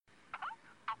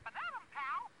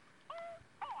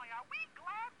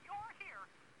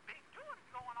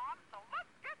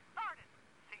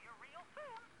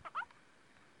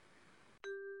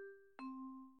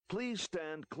Please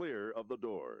stand clear of the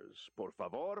doors. Por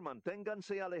favor,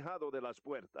 manténganse alejado de las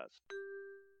puertas.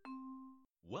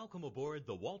 Welcome aboard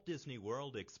the Walt Disney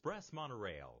World Express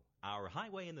Monorail, our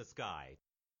highway in the sky.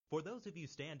 For those of you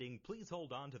standing, please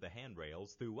hold on to the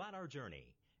handrails throughout our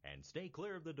journey and stay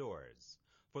clear of the doors.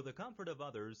 For the comfort of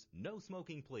others, no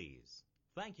smoking, please.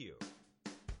 Thank you.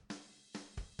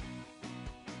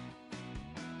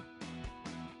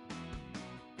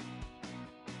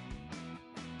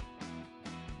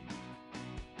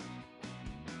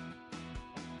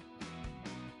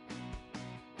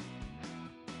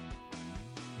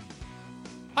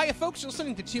 Hiya, folks. You're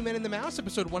listening to Two Men in the Mouse,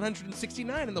 episode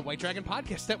 169 on the White Dragon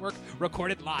Podcast Network,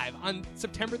 recorded live on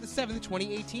September the 7th,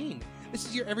 2018. This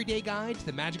is your everyday guide to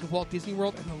the magic of Walt Disney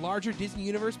World and the larger Disney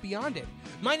universe beyond it.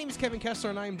 My name is Kevin Kessler,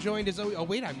 and I am joined as always... Oh,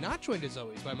 wait, I'm not joined as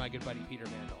always by my good buddy Peter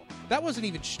Mandel. That wasn't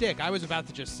even shtick. I was about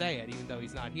to just say it, even though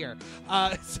he's not here.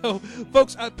 So,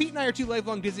 folks, Pete and I are two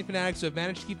lifelong Disney fanatics who have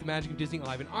managed to keep the magic of Disney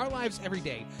alive in our lives every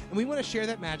day, and we want to share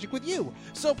that magic with you.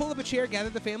 So pull up a chair, gather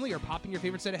the family, or pop in your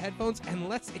favorite set of headphones, and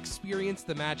let's experience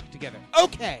the magic together.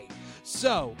 Okay,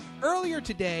 so earlier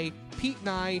today, Pete and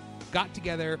I got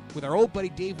together with our old buddy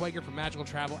Dave Weiger from Magical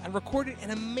Travel and recorded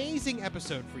an amazing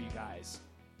episode for you guys.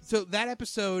 So that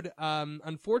episode,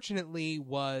 unfortunately,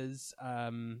 was...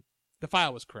 the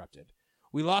file was corrupted.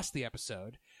 We lost the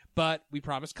episode, but we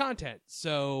promised content.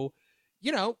 So,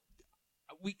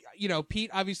 Pete,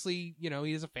 obviously,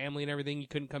 he has a family and everything. He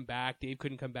couldn't come back. Dave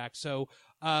couldn't come back. So,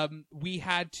 we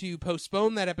had to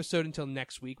postpone that episode until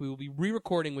next week. We will be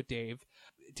re-recording with Dave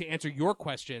to answer your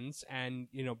questions and,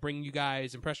 bring you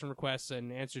guys impression requests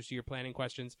and answers to your planning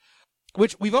questions,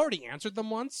 which we've already answered them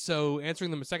once, so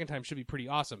answering them a second time should be pretty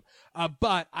awesome.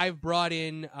 But I've brought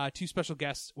in two special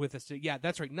guests with us. Yeah,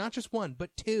 that's right. Not just one,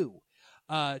 but two.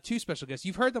 Two special guests.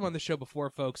 You've heard them on the show before,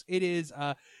 folks. It is,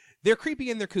 they're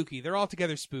creepy and they're kooky. They're all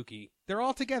together spooky. They're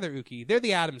all together ooky. They're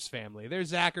the Addams family. They're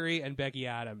Zachary and Becky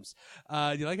Addams.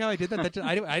 You like how I did that?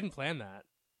 I didn't plan that.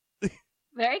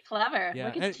 Very clever. Yeah,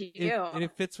 Look at you. And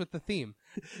it fits with the theme.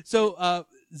 So,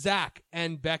 Zach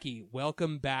and Becky,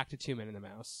 welcome back to Two Men in the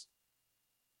Mouse.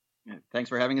 Thanks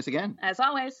for having us again. As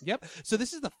always. Yep. So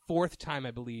this is the fourth time,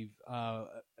 I believe, a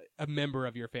member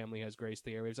of your family has graced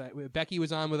the airwaves. Becky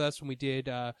was on with us when we did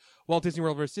Walt Disney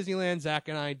World vs. Disneyland. Zach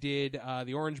and I did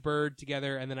The Orange Bird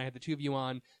together, and then I had the two of you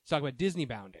on to talk about Disney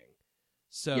bounding.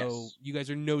 So yes. You guys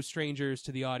are no strangers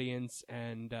to the audience,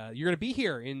 and you're going to be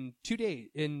here in 2 days,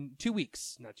 in 2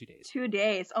 weeks, not 2 days. 2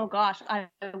 days. Oh, gosh. I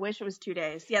wish it was 2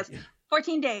 days. Yes.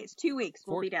 14 days, 2 weeks,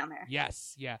 we'll be down there.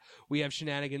 Yes, yeah. We have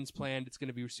shenanigans planned. It's going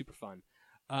to be super fun.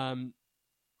 So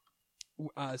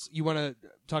you want to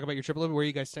talk about your trip a little bit? Where are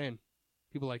you guys staying?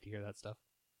 People like to hear that stuff.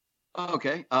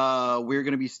 Okay. We're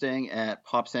going to be staying at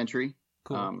Pop Century.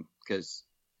 Cool. Because,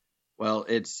 well,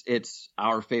 it's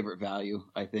our favorite value,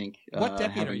 I think. What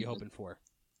decade are you hoping for?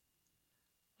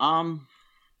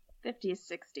 50s,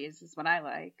 60s is what I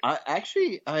like. I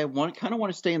kind of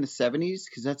want to stay in the 70s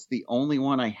because that's the only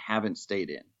one I haven't stayed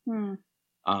in.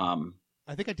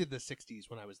 I think I did the 60s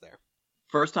when I was there.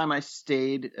 First time I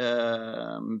stayed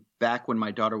back when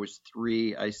my daughter was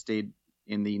 3, I stayed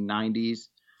in the 90s.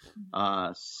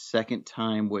 Second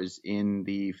time was in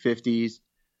the 50s.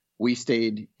 We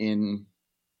stayed in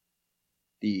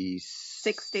the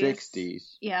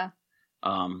 60s. Yeah.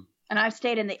 And I've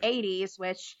stayed in the 80s,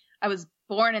 which I was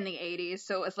born in the 80s,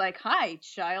 so it was like, hi,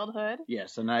 childhood.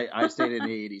 Yes, and I stayed in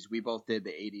the 80s. We both did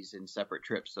the 80s in separate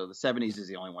trips, so the 70s is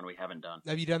the only one we haven't done.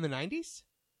 Have you done the 90s?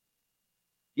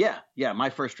 Yeah, my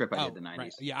first trip I did the 90s.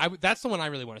 Right. Yeah, that's the one I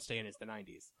really want to stay in is the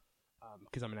 90s,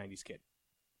 because I'm a 90s kid.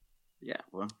 Yeah,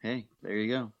 well, hey, there you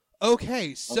go.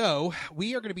 Okay, so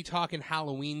we are going to be talking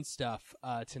Halloween stuff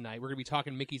tonight. We're going to be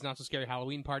talking Mickey's Not So Scary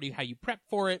Halloween Party, how you prep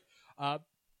for it,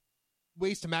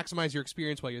 ways to maximize your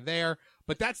experience while you're there.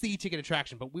 But that's the e-ticket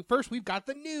attraction. But we've got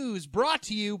the news brought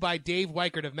to you by Dave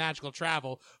Weichert of Magical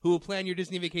Travel, who will plan your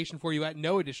Disney vacation for you at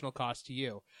no additional cost to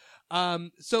you.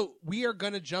 So we are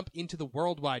going to jump into the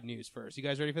worldwide news first. You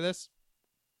guys ready for this?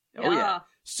 Oh, yeah.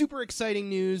 Super exciting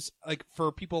news, like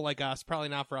for people like us, probably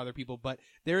not for other people, but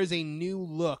there is a new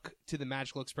look to the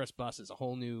Magical Express buses, a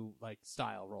whole new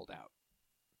style rolled out.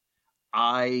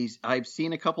 I've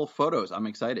seen a couple photos. I'm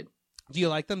excited. Do you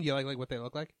like them? Do you like what they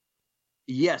look like?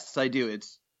 Yes, I do.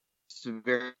 It's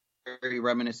very, very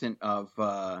reminiscent of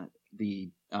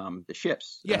the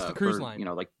ships. Yes, the cruise line.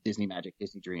 Like Disney Magic,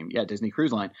 Disney Dream. Yeah, Disney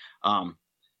Cruise Line.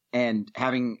 And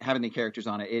having the characters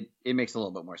on it makes it a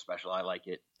little bit more special. I like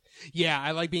it. Yeah,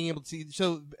 I like being able to see.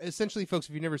 So essentially, folks,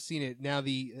 if you've never seen it, now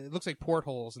it looks like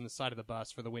portholes in the side of the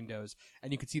bus for the windows,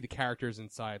 and you can see the characters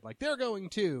inside, like they're going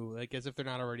too, like as if they're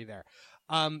not already there.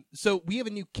 So we have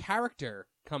a new character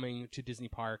coming to Disney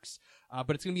parks,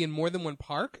 but it's going to be in more than one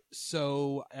park.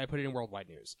 So I put it in worldwide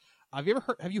news. Have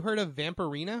you heard of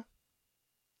Vampirina?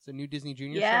 It's a new Disney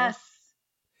Junior show.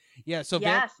 Yeah, so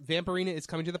Yes. Vampirina is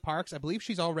coming to the parks. I believe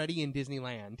she's already in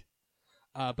Disneyland.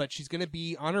 But she's going to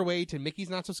be on her way to Mickey's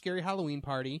Not So Scary Halloween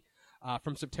Party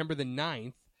from September the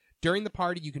 9th. During the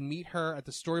party, you can meet her at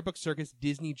the Storybook Circus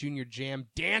Disney Junior Jam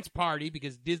Dance Party,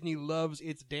 because Disney loves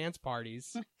its dance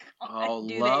parties. Oh,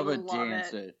 Do love they a love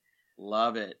dance it. it.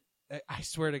 Love it. I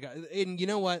swear to God. And you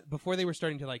know what? Before they were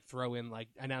starting to like throw in like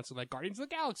announcing like Guardians of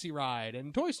the Galaxy ride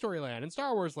and Toy Story Land and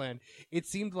Star Wars Land, it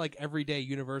seemed like every day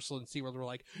Universal and SeaWorld were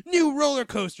like new roller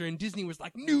coaster, and Disney was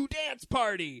like new dance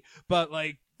party. But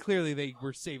like clearly they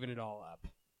were saving it all up.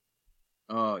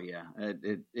 Oh yeah,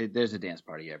 there's a dance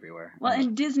party everywhere. Well,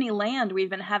 in Disneyland, we've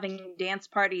been having dance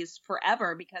parties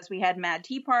forever because we had Mad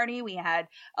Tea Party, we had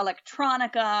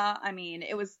Electronica. I mean,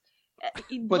 it was.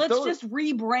 Let's just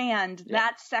rebrand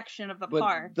that section of the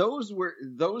park. Those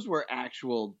were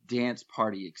actual dance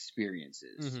party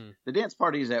experiences. Mm-hmm. The dance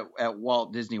parties at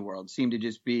Walt Disney World seem to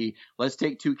just be, let's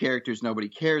take two characters nobody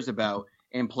cares about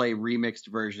and play remixed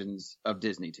versions of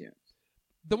Disney tunes.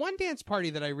 The one dance party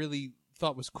that I really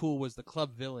thought was cool was the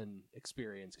Club Villain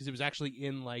experience, because it was actually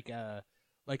in like a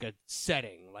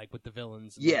setting, like with the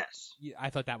villains. Yes. I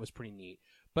thought that was pretty neat.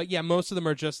 But yeah, most of them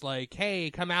are just like, hey,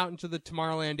 come out into the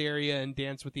Tomorrowland area and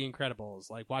dance with the Incredibles.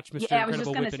 Like, watch Mr. Yeah, I was Incredible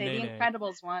just going with to the say the Nene.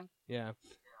 Incredibles one. Yeah.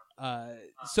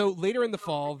 So later in the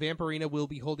fall, Vampirina will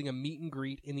be holding a meet and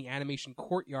greet in the animation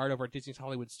courtyard over at Disney's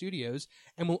Hollywood Studios,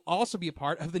 and will also be a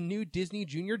part of the new Disney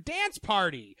Junior Dance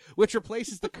Party, which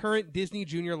replaces the current Disney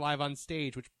Junior Live on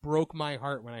Stage, which broke my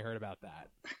heart when I heard about that.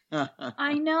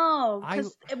 I know.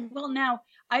 Well, now,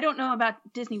 I don't know about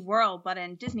Disney World, but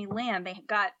in Disneyland,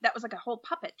 that was like a whole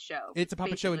puppet show. It's a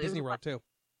puppet show in basically. Disney World, too.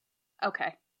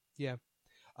 Okay. Yeah.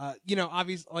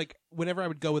 Obviously, like, whenever I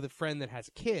would go with a friend that has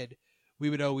a kid, we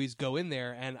would always go in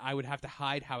there, and I would have to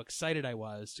hide how excited I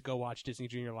was to go watch Disney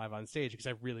Junior Live on Stage, because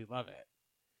I really love it.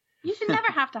 You should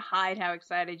never have to hide how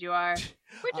excited you are.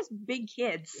 We're just big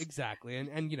kids. Exactly.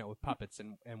 And with puppets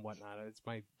and whatnot. It's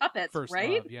my Puppets, first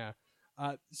right? love, yeah.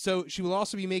 So she will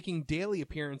also be making daily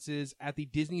appearances at the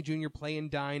Disney Junior Play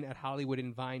and Dine at Hollywood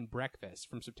and Vine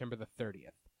Breakfast from September the 30th.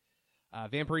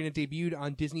 Vampirina debuted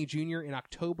on Disney Junior in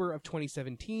October of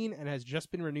 2017 and has just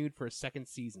been renewed for a second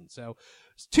season. So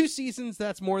 2 seasons,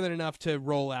 that's more than enough to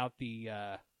roll out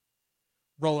the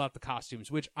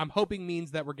costumes, which I'm hoping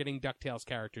means that we're getting DuckTales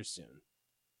characters soon.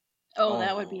 Oh,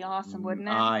 that would be awesome, wouldn't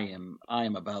it? I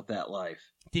am about that life.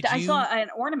 I saw an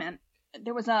ornament.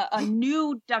 There was a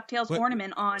new DuckTales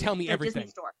ornament on the Disney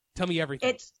store. Tell me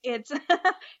everything. It's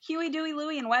Huey, Dewey,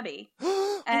 Louie, and Webby.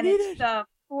 And it's the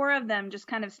 4 of them just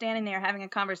kind of standing there having a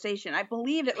conversation. I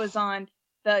believe it was on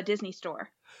the Disney store.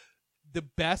 The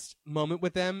best moment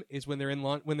with them is when they're in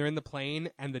the plane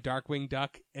and the Darkwing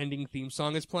Duck ending theme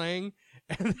song is playing,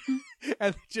 and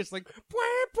just like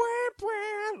bwah, bwah,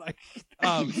 bwah, like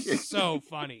so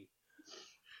funny.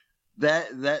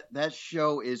 That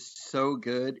show is so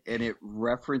good, and it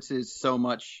references so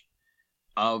much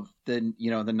of the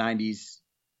the 90s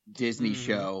Disney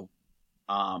show.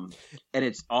 And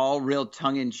it's all real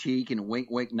tongue in cheek and wink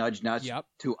wink nudge nudge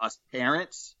to us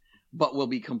parents, but will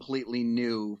be completely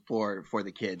new for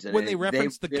the kids. And when they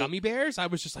referenced the gummy bears, I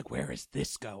was just like, where is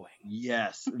this going?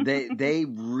 Yes, they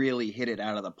really hit it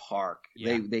out of the park.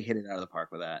 Yeah. They hit it out of the park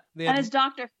with that. And as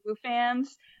Doctor Who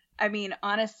fans, I mean,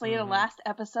 honestly, the last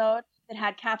episode that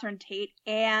had Catherine Tate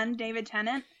and David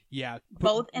Tennant,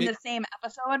 both in the same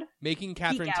episode, making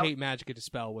Catherine Tate Magic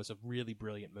Dispel was a really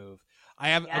brilliant move.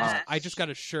 I just got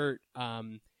a shirt.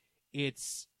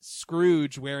 It's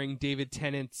Scrooge wearing David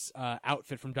Tennant's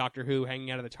outfit from Doctor Who,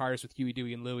 hanging out of the TARDIS with Huey,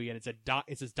 Dewey, and Louie, and it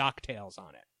says DuckTales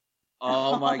on it.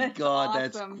 Oh my God,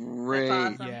 awesome. That's great!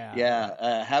 That's awesome.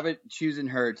 Yeah. Choosing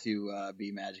her to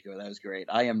be Magico, that was great.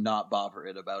 I am not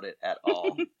bothered about it at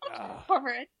all.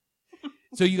 Bothered.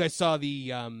 So you guys saw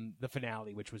the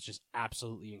finale, which was just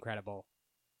absolutely incredible.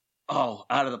 Oh,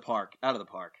 out of the park!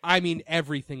 I mean,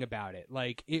 everything about it.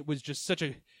 Like, it was just such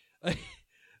a.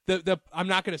 I'm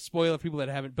not going to spoil it for people that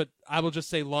haven't, but I will just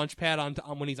say Launchpad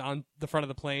on when he's on the front of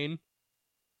the plane,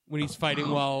 when he's fighting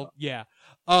yeah.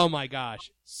 Oh my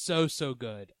gosh, so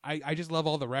good. I just love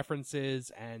all the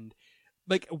references, and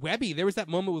like Webby. There was that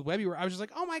moment with Webby where I was just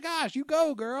like, oh my gosh, you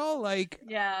go, girl! Like,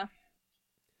 yeah.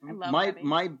 I love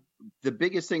Webby. The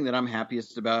biggest thing that I'm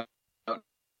happiest about,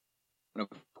 of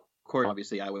course,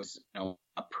 obviously I was a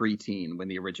preteen when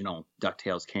the original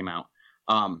DuckTales came out,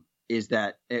 is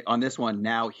that on this one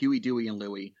now Huey, Dewey, and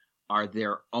Louie are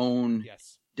their own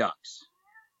ducks.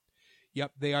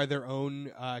 Yep, they are their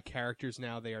own characters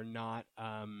now. They are not.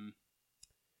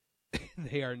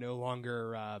 They are no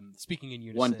longer speaking in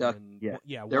unison. One duck.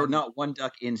 They're not one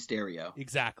duck in stereo.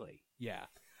 Exactly. Yeah.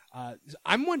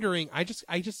 I'm wondering.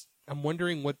 I'm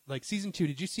wondering what season 2.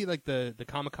 Did you see the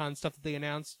Comic-Con stuff that they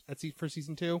announced for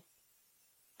season 2?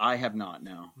 I have not.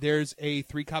 No. There's a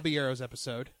Three Caballeros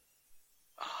episode.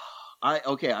 I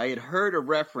had heard a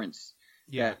reference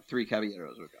that Three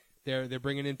Caballeros would go. They're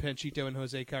bringing in Panchito and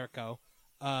Jose Carco.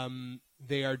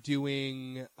 They are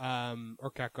doing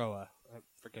or Carcoa. I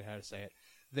forget how to say it.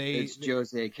 It's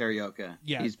Jose Carioca.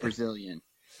 Yeah, he's Brazilian.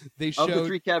 They showed of the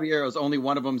Three Caballeros, only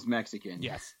one of them's Mexican.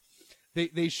 Yes.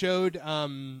 They showed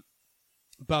Bubba,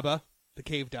 the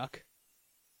cave duck.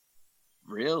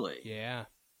 Really? Yeah.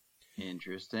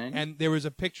 Interesting. And there was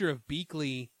a picture of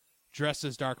Beakley dressed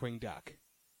as Darkwing Duck.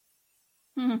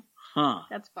 Huh.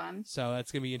 That's fun. So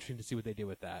that's going to be interesting to see what they do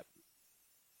with that.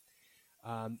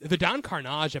 The Don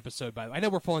Carnage episode, by the way, I know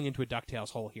we're falling into a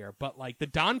DuckTales hole here, but the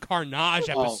Don Carnage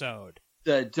episode.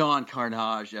 The Don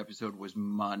Carnage episode was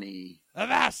money.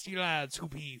 Avast, you lads who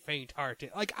be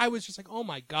faint-hearted. I was just oh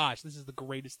my gosh, this is the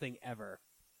greatest thing ever.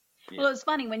 Yeah. Well, it was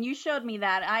funny. When you showed me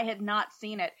that, I had not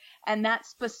seen it. And that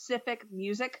specific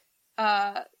music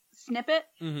snippet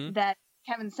that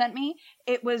Kevin sent me,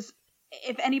 it was,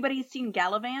 if anybody's seen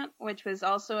Gallivant, which was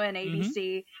also an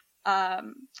ABC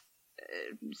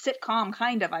sitcom,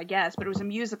 kind of, I guess, but it was a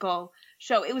musical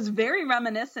show. It was very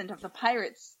reminiscent of the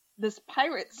Pirates, this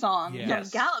pirate song from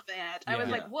Gallivant. I was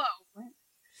like, whoa.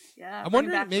 Yeah. I'm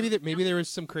wondering maybe there was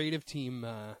some creative team,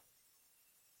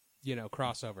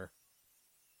 crossover.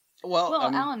 Well,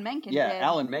 Alan Menken did.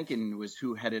 Alan Menken was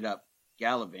who headed up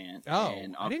Gallivant. Oh,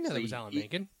 and I didn't know that was Alan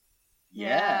Menken.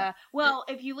 Yeah. Well,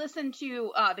 if you listen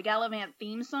to the Gallivant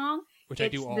theme song, which I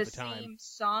do all the time, Mm-hmm. it's the same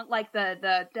song, like the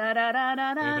da da da da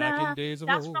da da.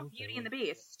 That's from Beauty and the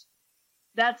Beast.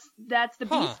 That's the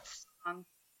Beast song.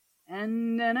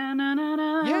 And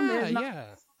there's not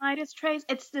the slightest trace.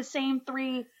 It's the same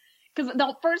three. Because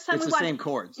the first time it's the same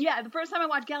chords. Yeah, the first time I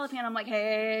watched Gallivant, I'm like,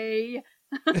 hey.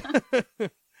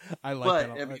 I like that.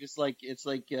 But I mean, it's like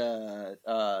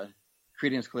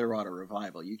Creedence Clearwater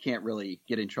Revival. You can't really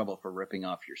get in trouble for ripping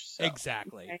off yourself.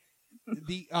 Exactly. Okay.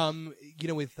 The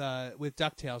with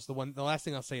DuckTales, the last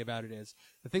thing I'll say about it is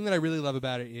the thing that I really love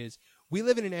about it is we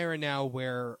live in an era now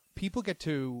where people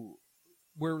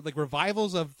where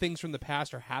revivals of things from the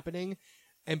past are happening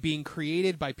and being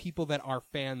created by people that are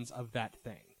fans of that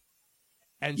thing.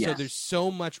 And so there's so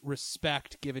much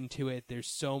respect given to it. There's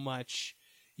so much,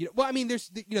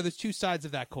 there's two sides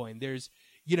of that coin. There's,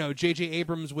 J.J.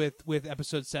 Abrams with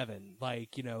Episode 7.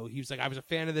 He was like, I was a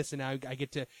fan of this, and now I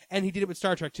get to, and he did it with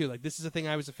Star Trek too. This is a thing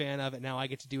I was a fan of, and now I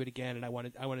get to do it again, and I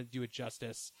want to do it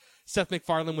justice. Seth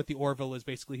MacFarlane with the Orville is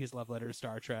basically his love letter to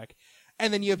Star Trek.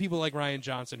 And then you have people like Rian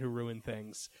Johnson who ruin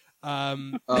things.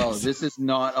 This is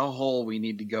not a hole we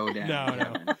need to go down.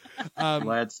 No.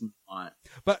 Let's not.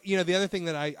 But the other thing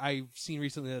that I've seen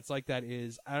recently that's like that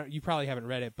is you probably haven't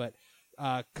read it, but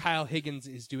Kyle Higgins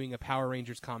is doing a Power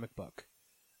Rangers comic book,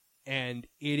 and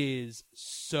it is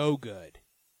so good,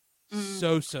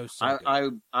 so good.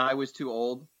 I was too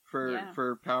old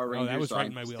for Power Rangers. Oh, that was right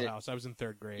in my wheelhouse. I was in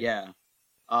 3rd grade. Yeah.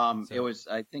 It was.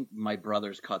 I think my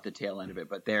brothers caught the tail end of it,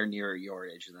 but they're nearer your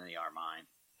age than they are mine.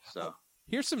 So.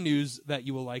 Here's some news that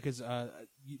you will like as a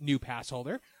new pass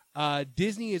holder.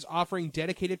 Disney is offering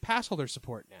dedicated pass holder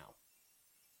support now.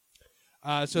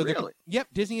 Really?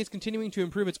 Disney is continuing to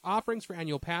improve its offerings for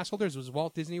annual pass holders at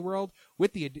Walt Disney World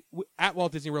with the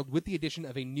addition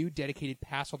of a new dedicated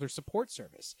pass holder support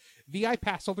service. VI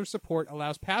pass holder support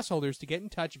allows pass holders to get in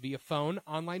touch via phone,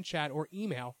 online chat, or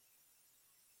email.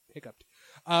 Hiccuped.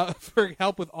 For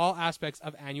help with all aspects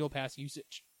of annual pass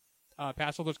usage.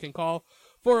 Pass holders can call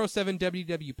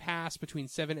 407-WW-PASS between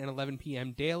 7 and 11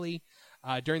 p.m. daily.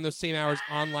 During those same hours,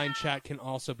 online chat can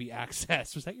also be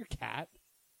accessed. Was that your cat?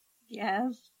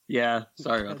 Yes. Yeah,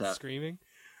 sorry about that. Screaming?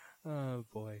 Oh,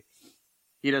 boy.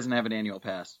 He doesn't have an annual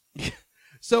pass.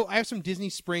 So I have some Disney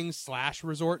Springs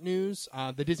 /resort news.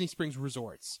 The Disney Springs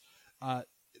resorts.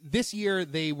 This year,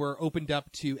 they were opened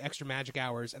up to extra magic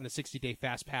hours and the 60-day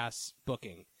fast pass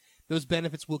booking. Those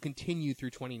benefits will continue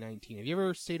through 2019. Have you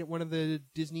ever stayed at one of the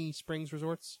Disney Springs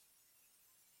resorts?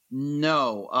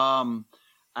 No.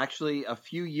 Actually, a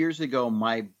few years ago,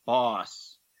 my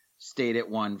boss stayed at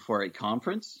one for a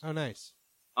conference. Oh, nice.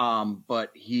 But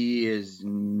he is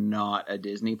not a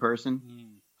Disney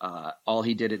person. All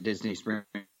he did at Disney Springs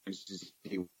is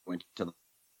he went to the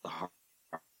Hard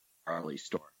Harley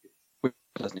store, which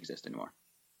doesn't exist anymore.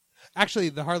 Actually,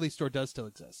 the Harley store does still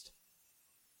exist.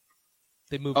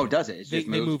 They moved. Oh, it. does it? They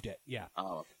moved it. Yeah.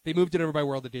 Oh. They moved it over by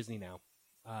World of Disney now,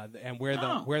 and where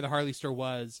the Harley store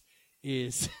was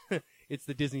is it's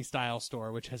the Disney style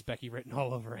store, which has Becky written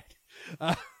all over it.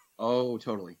 Oh,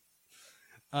 totally.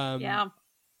 Yeah.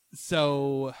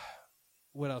 So,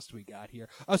 what else do we got here?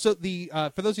 Oh, so the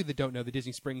for those of you that don't know, the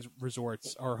Disney Springs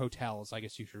resorts or hotels, I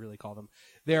guess you should really call them.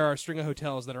 There are a string of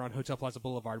hotels that are on Hotel Plaza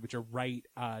Boulevard, which are right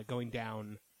going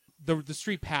down the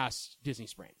street past Disney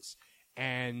Springs.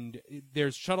 And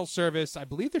there's shuttle service. I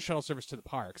believe there's shuttle service to the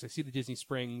parks. I see the Disney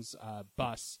Springs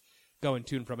bus going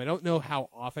to and from. I don't know how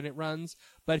often it runs,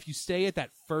 but if you stay at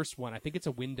that first one, I think it's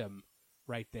a Wyndham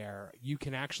right there. You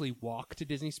can actually walk to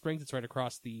Disney Springs. It's right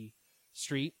across the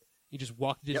street. You just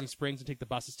walk to Disney Springs and take the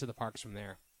buses to the parks from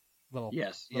there. Little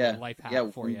life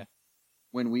hack for you.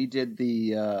 When we did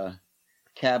the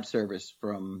cab service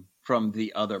from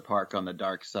the other park on the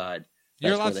dark side,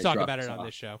 you're allowed to talk about it on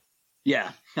this show.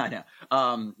 Yeah, I know.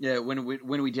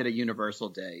 When we did a Universal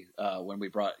Day, when we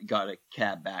got a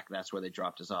cab back, that's where they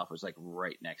dropped us off. It was like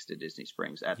right next to Disney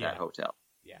Springs at that hotel.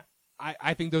 Yeah.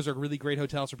 I think those are really great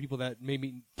hotels for people that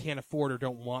maybe can't afford or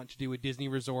don't want to do a Disney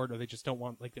resort, or they just don't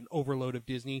want like an overload of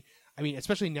Disney. I mean,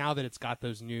 especially now that it's got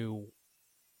those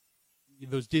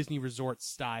Disney resort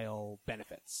style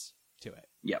benefits to it.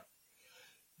 Yep.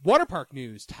 Water park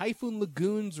news. Typhoon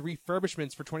Lagoon's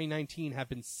refurbishments for 2019 have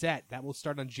been set. That will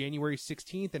start on January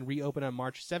 16th and reopen on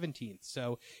March 17th.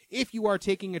 So if you are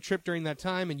taking a trip during that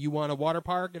time and you want to water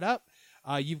park it up,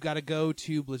 you've got to go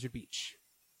to Blizzard Beach,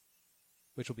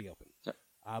 which will be open.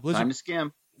 Time to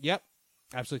skim. Yep,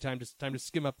 absolutely time to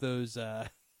skim up those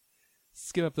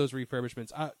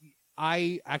refurbishments.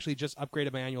 I actually just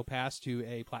upgraded my annual pass to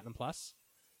a Platinum Plus,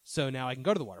 so now I can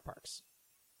go to the water parks.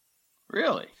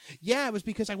 Really? Yeah, it was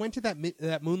because I went to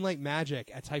that Moonlight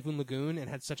Magic at Typhoon Lagoon and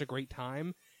had such a great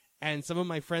time, and some of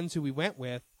my friends who we went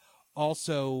with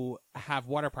also have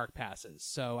water park passes,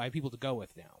 so I have people to go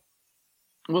with now.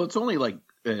 Well, it's only like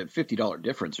a $50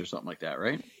 difference or something like that,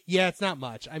 right? Yeah, it's not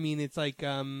much. I mean, it's like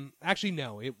actually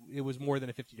no, it was more than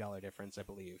a $50 difference. I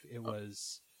believe it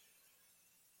was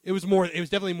more. It was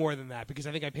definitely more than that because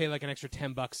I think I pay like an extra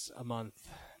 $10 a month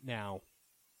now.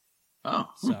 Oh,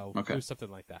 so okay. It was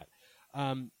something like that.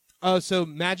 So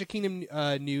Magic Kingdom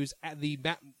news.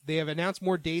 They have announced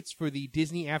more dates for the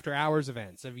Disney After Hours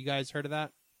events. Have you guys heard of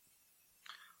that?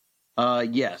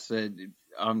 Yes. It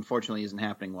unfortunately isn't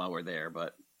happening while we're there,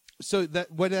 but so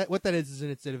what that is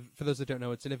for those that don't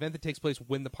know, it's an event that takes place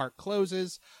when the park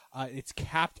closes. It's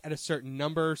capped at a certain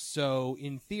number, so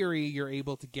in theory, you're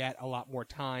able to get a lot more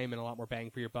time and a lot more bang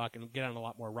for your buck, and get on a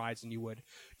lot more rides than you would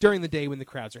during the day when the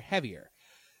crowds are heavier.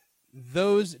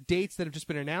 Those dates that have just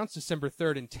been announced: December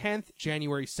 3rd and 10th,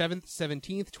 January 7th,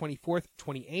 17th, 24th,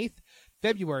 28th,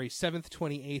 February 7th,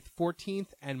 28th, 14th,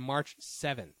 and March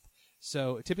 7th.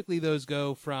 So typically those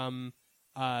go from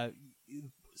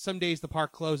some days the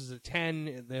park closes at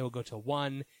 10, they will go to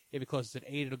 1. If it closes at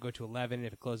 8, it'll go to 11.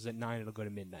 If it closes at 9, it'll go to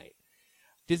midnight.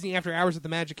 Disney After Hours at the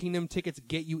Magic Kingdom tickets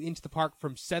get you into the park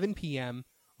from 7 p.m.,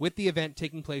 with the event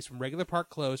taking place from regular park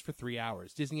close for 3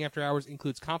 hours. Disney After Hours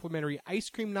includes complimentary ice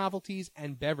cream novelties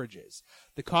and beverages.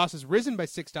 The cost has risen by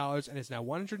 $6 and is now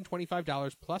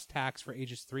 $125 plus tax for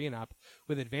ages 3 and up,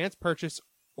 with advanced purchase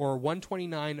or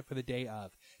 $129 for the day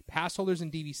of. Pass holders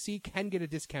and DVC can get a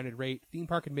discounted rate. Theme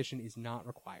park admission is not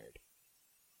required.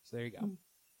 So there you go.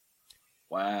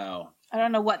 Wow. I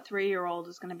don't know what 3-year-old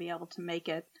is going to be able to make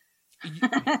it.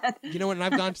 You know what? And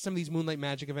I've gone to some of these Moonlight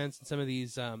Magic events and some of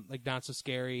these like Not So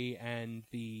Scary and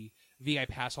the VI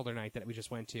Pass Holder night that we just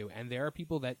went to, and there are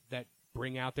people that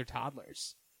bring out their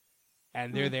toddlers,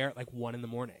 and they're there at like 1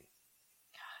 a.m.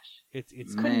 Gosh,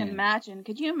 it's couldn't imagine.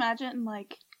 Could you imagine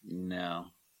like? No,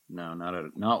 not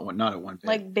at 1 bit.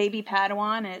 Like baby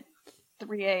Padawan at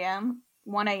 3 a.m.,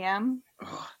 1 a.m.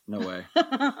 Oh, no way.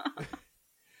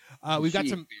 We've got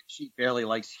some. She barely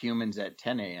likes humans at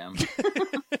 10 a.m.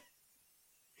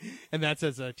 And that's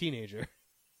as a teenager.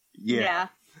 Yeah.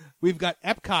 We've got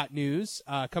Epcot news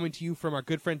coming to you from our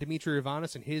good friend Dimitri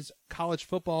Ravanos and his college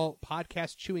football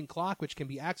podcast, Chewing Clock, which can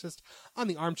be accessed on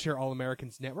the Armchair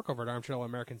All-Americans network over at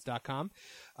armchairallamericans.com.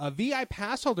 VI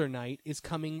Pass Holder Night is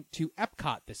coming to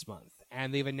Epcot this month,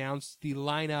 and they've announced the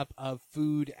lineup of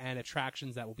food and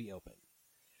attractions that will be open.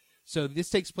 So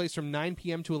this takes place from 9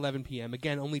 p.m. to 11 p.m.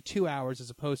 Again, only 2 hours as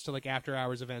opposed to like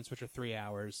after-hours events, which are 3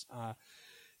 hours.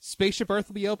 Spaceship Earth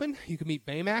will be open. You can meet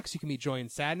Baymax. You can meet Joy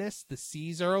and Sadness. The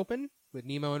Seas are open with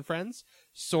Nemo and Friends.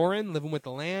 Soarin', Living with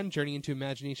the Land, Journey into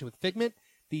Imagination with Figment.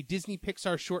 The Disney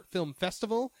Pixar Short Film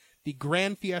Festival. The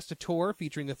Grand Fiesta Tour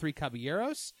featuring the Three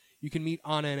Caballeros. You can meet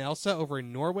Anna and Elsa over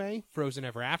in Norway. Frozen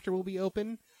Ever After will be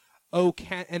open. O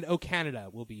Canada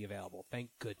will be available. Thank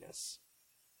goodness.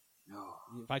 Oh.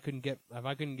 If I couldn't get,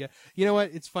 you know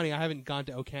what? It's funny. I haven't gone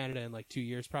to O Canada in like 2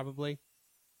 years, probably.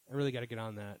 I really got to get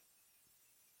on that.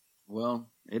 Well,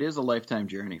 it is a lifetime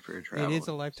journey for a traveler. It is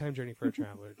a lifetime journey for a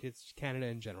traveler. It's Canada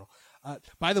in general.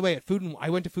 By the way, I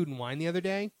went to Food and Wine the other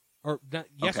day, or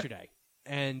yesterday,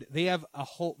 and they have a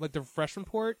whole, like the refreshment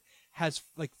port has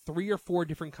like 3 or 4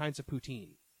 different kinds of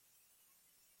poutine.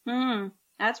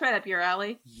 That's right up your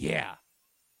alley. Yeah.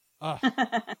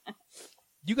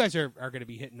 You guys are going to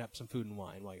be hitting up some Food and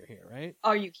Wine while you're here, right?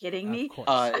 Are you kidding me? Of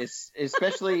course.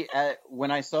 Especially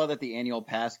when I saw that the annual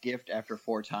pass gift after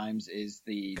 4 times is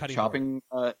the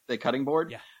the cutting board.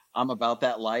 Yeah. I'm about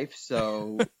that life.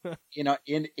 So, in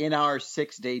our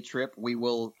 6-day trip,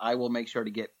 I will make sure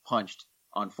to get punched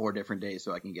on 4 different days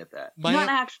so I can get that. Not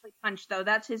actually punched, though.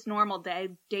 That's his normal day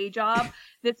job.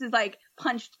 This is like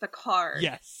punched the card.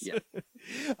 Yes. Yeah.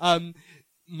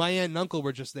 My aunt and uncle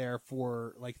were just there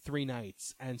for like 3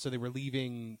 nights, and so they were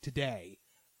leaving today.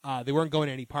 They weren't going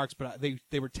to any parks, but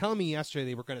they were telling me yesterday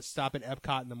they were going to stop at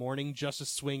Epcot in the morning just to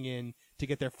swing in to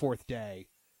get their 4th day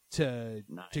to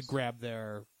grab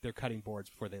their cutting boards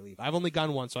before they leave. I've only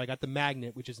gone once, so I got the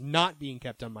magnet, which is not being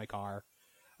kept on my car.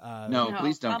 No,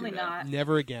 please don't do that. Not.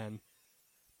 Never again.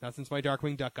 Not since my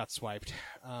Darkwing Duck got swiped.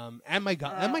 And my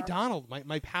Donald,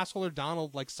 my pass holder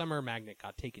Donald, like summer magnet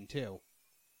got taken too.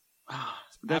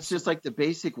 That's just like the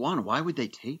basic one. Why would they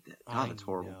take that? God, that's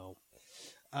horrible.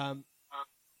 I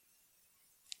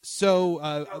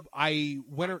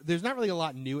went. There's not really a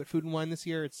lot new at Food and Wine this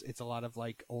year. It's a lot of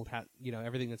like old hat,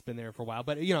 everything that's been there for a while.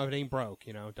 But if it ain't broke,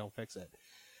 don't fix it.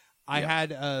 I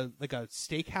had like a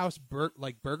steakhouse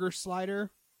burger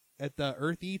slider at the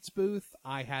Earth Eats booth.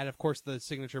 I had, of course, the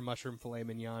signature mushroom filet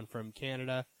mignon from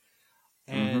Canada.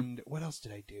 And what else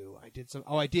did I do? I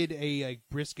did a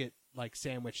brisket like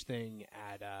sandwich thing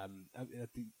at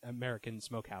the American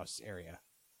Smokehouse area.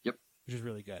 Yep, which is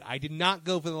really good. I did not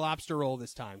go for the lobster roll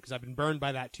this time because I've been burned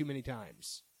by that too many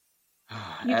times.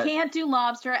 You can't do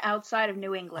lobster outside of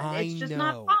New England. It's just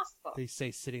not possible. They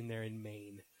say sitting there in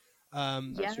Maine.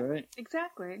 That's right.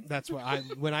 Exactly. That's why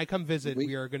when I come visit,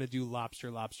 we are going to do lobster.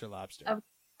 Of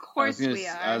course we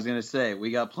are. I was going to say,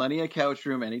 we got plenty of couch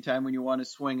room anytime when you want to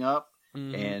swing up.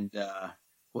 And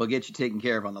we'll get you taken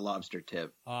care of on the lobster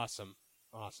tip. Awesome.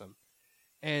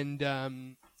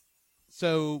 And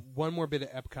so one more bit of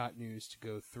Epcot news to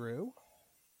go through.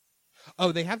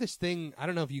 Oh, they have this thing. I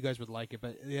don't know if you guys would like it,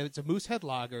 but it's a Moosehead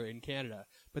Lager in Canada,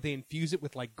 but they infuse it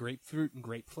with like grapefruit and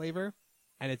grape flavor,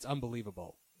 and it's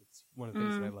unbelievable. It's one of the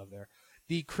things that I love there.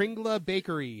 The Kringla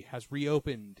Bakery has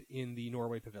reopened in the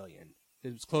Norway Pavilion.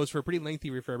 It was closed for a pretty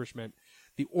lengthy refurbishment.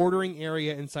 The ordering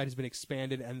area inside has been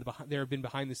expanded, and there have been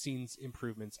behind-the-scenes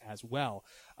improvements as well.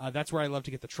 That's where I love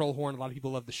to get the troll horn. A lot of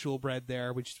people love the shul bread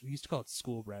there, which we used to call it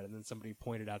school bread, and then somebody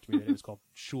pointed out to me that it was called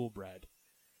shul bread.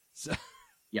 So,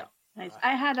 yeah. Nice.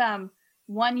 I had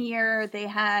 1 year they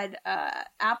had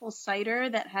apple cider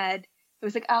it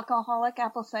was like alcoholic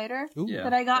apple cider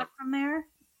that I got from there.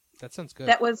 That sounds good.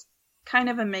 That was kind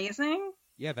of amazing.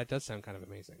 Yeah, that does sound kind of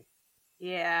amazing.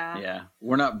 Yeah. Yeah.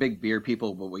 We're not big beer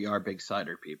people, but we are big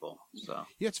cider people. So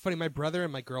yeah, it's funny. My brother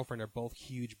and my girlfriend are both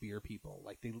huge beer people.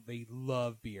 Like they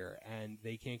love beer and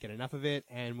they can't get enough of it.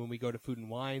 And when we go to Food and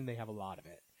Wine, they have a lot of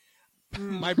it.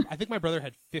 I think my brother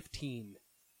had 15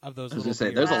 of those. I was going to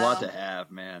say, there's a lot to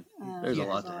have, man. There's a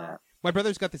lot to have. My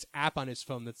brother's got this app on his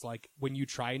phone that's like when you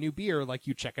try a new beer, like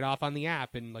you check it off on the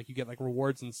app and like you get like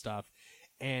rewards and stuff.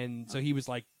 And so he was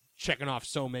like checking off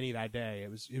so many that day. It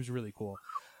was really cool.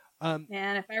 And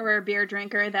if I were a beer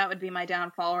drinker, that would be my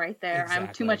downfall right there. Exactly.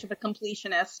 I'm too much of a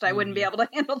completionist. I wouldn't be able to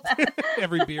handle that.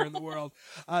 Every beer in the world.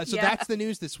 So that's the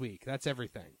news this week. That's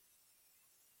everything.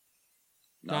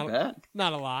 Not bad.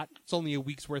 Not a lot. It's only a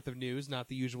week's worth of news, not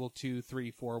the usual 2,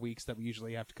 3, 4 weeks that we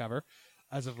usually have to cover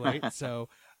as of late. So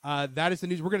that is the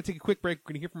news. We're going to take a quick break.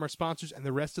 We're going to hear from our sponsors and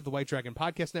the rest of the White Dragon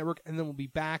Podcast Network, and then we'll be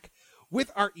back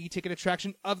with our e-ticket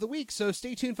attraction of the week. So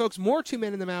stay tuned, folks. More 2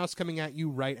 Men and the Mouse coming at you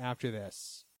right after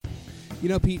this. You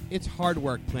know, Pete, it's hard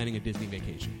work planning a Disney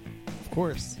vacation. Of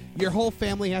course. Your whole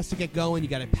family has to get going. You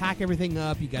got to pack everything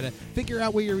up. You got to figure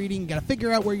out where you're eating. You got to figure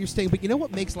out where you're staying. But you know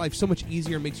what makes life so much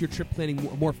easier and makes your trip planning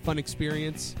a more fun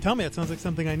experience? Tell me, it sounds like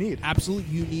something I need. Absolutely,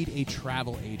 you need a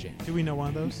travel agent. Do we know one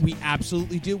of those? We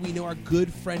absolutely do. We know our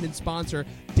good friend and sponsor,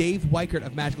 Dave Weichert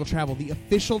of Magical Travel, the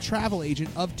official travel agent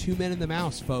of 2 Men and the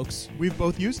Mouse, folks. We've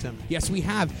both used him. Yes, we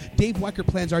have. Dave Weichert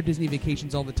plans our Disney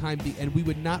vacations all the time, and we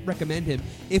would not recommend him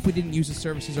if we didn't use his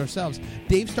services ourselves.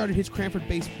 Dave started his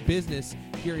Cranford-based business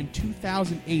business here in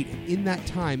 2008, and in that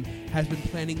time has been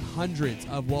planning hundreds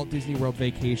of Walt Disney World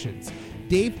vacations.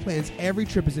 Dave plans every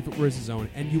trip as if it was his own,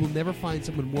 and you will never find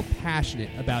someone more passionate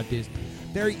about Disney.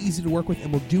 Very easy to work with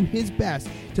and will do his best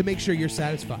to make sure you're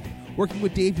satisfied. Working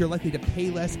with Dave, you're likely to pay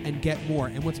less and get more.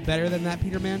 And what's better than that,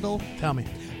 Peter Mandel? Tell me.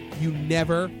 You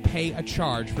never pay a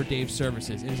charge for Dave's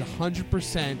services. It is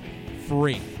 100%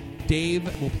 free.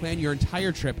 Dave will plan your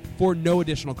entire trip for no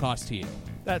additional cost to you.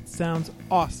 That sounds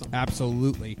awesome.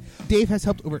 Absolutely. Dave has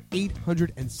helped over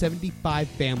 875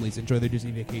 families enjoy their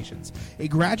Disney vacations. A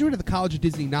graduate of the College of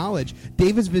Disney Knowledge,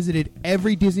 Dave has visited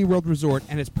every Disney World resort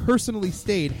and has personally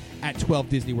stayed at 12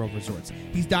 Disney World resorts.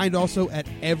 He's dined also at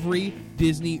every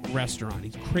Disney restaurant.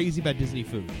 He's crazy about Disney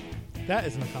food. That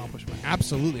is an accomplishment.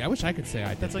 Absolutely. I wish I could say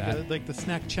I did that. That's like the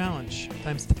snack challenge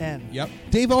times 10. Yep.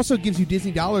 Dave also gives you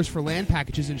Disney dollars for land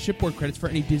packages and shipboard credits for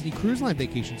any Disney Cruise Line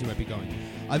vacations you might be going.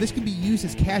 This can be used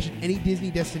as cash at any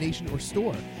Disney destination or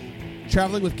store.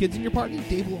 Traveling with kids in your party,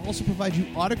 Dave will also provide you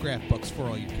autograph books for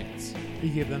all your kids. He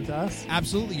gave them to us?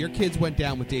 Absolutely. Your kids went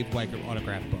down with Dave Weichert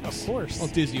autograph books. Of course. Well,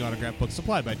 Disney autograph books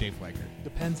supplied by Dave Weichert.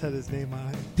 Depends had his name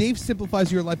on it. Dave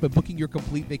simplifies your life by booking your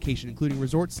complete vacation, including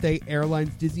resort stay,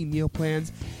 airlines, Disney meal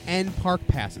plans, and park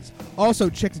passes. Also,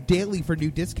 checks daily for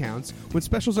new discounts. When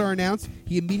specials are announced,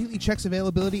 he immediately checks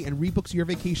availability and rebooks your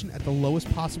vacation at the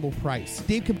lowest possible price.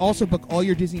 Dave can also book all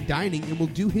your Disney dining and will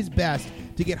do his best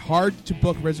to get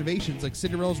hard-to-book reservations like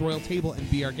Cinderella's Royal Table and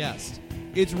Be Our Guest.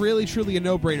 It's really, truly a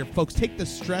no-brainer, folks. Take the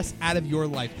stress out of your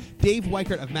life. Dave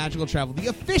Weichert of Magical Travel, the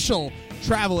official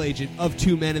travel agent of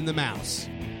Two Men and the Mouse.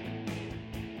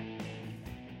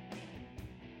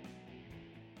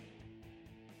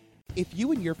 If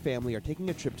you and your family are taking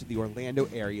a trip to the Orlando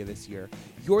area this year,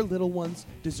 your little ones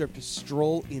deserve to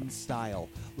stroll in style.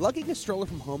 Lugging a stroller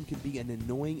from home can be an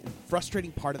annoying and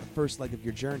frustrating part of the first leg of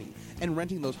your journey, and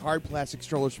renting those hard plastic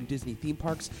strollers from Disney theme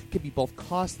parks can be both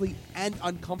costly and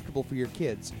uncomfortable for your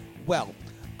kids. Well,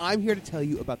 I'm here to tell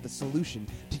you about the solution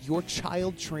to your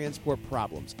child transport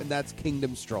problems, and that's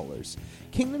Kingdom Strollers.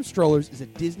 Kingdom Strollers is a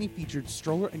Disney-featured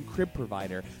stroller and crib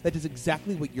provider that does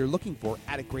exactly what you're looking for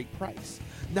at a great price.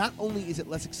 Not only is it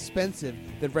less expensive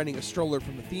than renting a stroller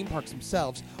from the theme parks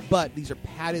themselves, but these are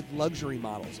padded luxury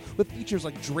models with features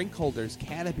like drink holders,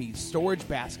 canopies, storage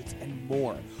baskets, and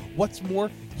more. What's more,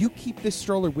 you keep this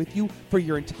stroller with you for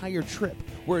your entire trip,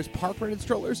 whereas park-rented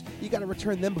strollers, you got to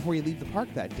return them before you leave the park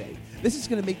that day. This is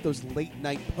going to make those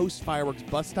late-night post-fireworks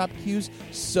bus stop queues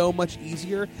so much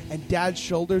easier, and Dad's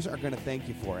shoulders are going to thank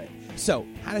you for it. So,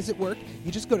 how does it work?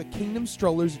 You just go to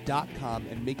kingdomstrollers.com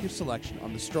and make your selection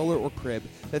on the stroller or crib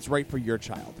that's right for your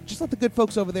child. Just let the good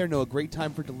folks over there know a great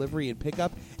time for delivery and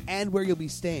pickup and where you'll be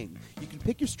staying. You can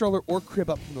pick your stroller or crib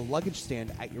up from the luggage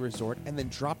stand at your resort and then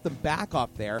drop them back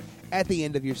off there at the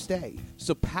end of your stay.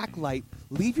 So pack light,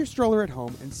 leave your stroller at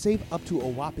home, and save up to a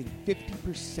whopping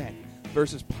 50%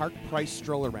 versus park price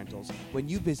stroller rentals when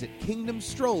you visit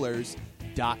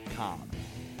kingdomstrollers.com.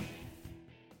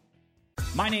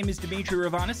 My name is Dimitri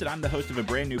Ravanis, and I'm the host of a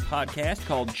brand new podcast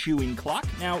called Chewing Clock.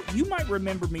 Now, you might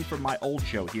remember me from my old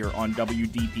show here on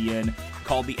WDPN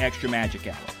called The Extra Magic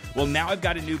Hour. Well, now I've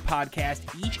got a new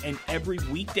podcast each and every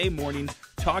weekday morning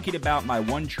talking about my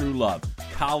one true love,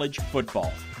 college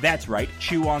football. That's right,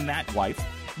 chew on that, wife.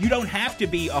 You don't have to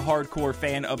be a hardcore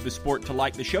fan of the sport to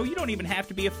like the show. You don't even have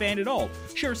to be a fan at all.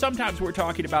 Sure, sometimes we're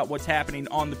talking about what's happening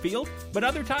on the field, but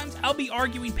other times I'll be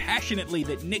arguing passionately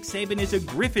that Nick Saban is a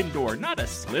Gryffindor, not a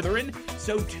Slytherin.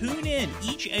 So tune in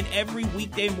each and every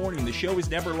weekday morning. The show is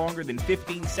never longer than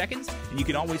 15 seconds, and you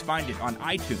can always find it on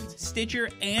iTunes, Stitcher,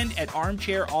 and at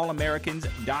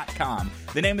armchairallamericans.com.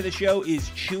 The name of the show is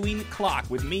Chewing Clock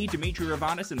with me, Dimitri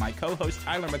Ravanis, and my co-host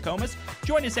Tyler McComas.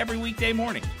 Join us every weekday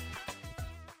morning.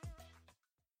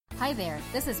 Hi there,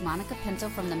 this is Monica Pinto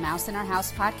from the Mouse in Our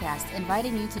House podcast,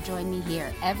 inviting you to join me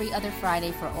here every other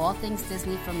Friday for all things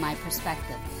Disney from my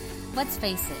perspective. Let's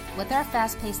face it, with our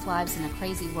fast-paced lives in a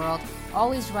crazy world,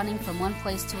 always running from one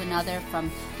place to another,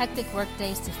 from hectic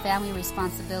workdays to family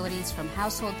responsibilities, from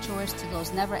household chores to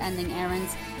those never-ending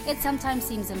errands, it sometimes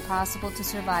seems impossible to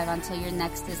survive until your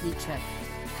next Disney trip.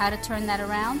 How to turn that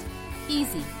around?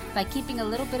 Easy, by keeping a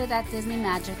little bit of that Disney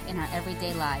magic in our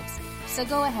everyday lives. So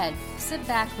go ahead, sit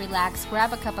back, relax,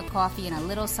 grab a cup of coffee and a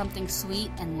little something sweet,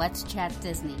 and let's chat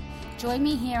Disney. Join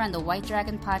me here on the White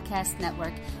Dragon Podcast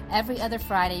Network every other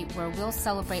Friday, where we'll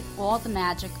celebrate all the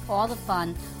magic, all the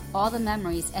fun, all the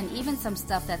memories, and even some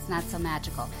stuff that's not so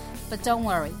magical. But don't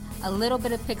worry, a little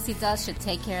bit of pixie dust should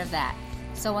take care of that.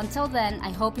 So until then,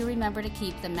 I hope you remember to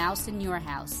keep the mouse in your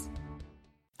house.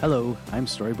 Hello, I'm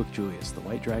Storybook Julius, the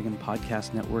White Dragon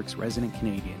Podcast Network's resident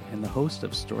Canadian and the host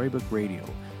of Storybook Radio,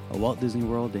 a Walt Disney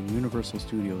World and Universal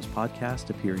Studios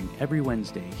podcast appearing every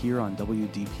Wednesday here on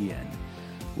WDPN.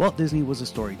 Walt Disney was a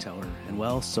storyteller, and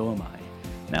well, so am I.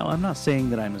 Now, I'm not saying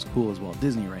that I'm as cool as Walt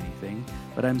Disney or anything,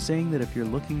 but I'm saying that if you're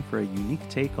looking for a unique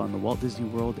take on the Walt Disney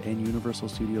World and Universal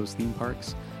Studios theme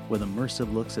parks, with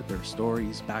immersive looks at their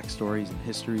stories, backstories, and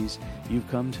histories, you've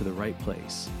come to the right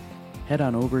place. Head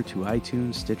on over to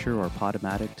iTunes, Stitcher, or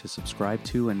Podomatic to subscribe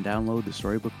to and download the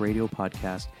Storybook Radio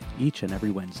podcast each and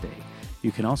every Wednesday.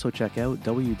 You can also check out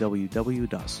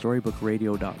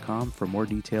www.storybookradio.com for more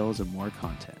details and more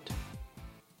content.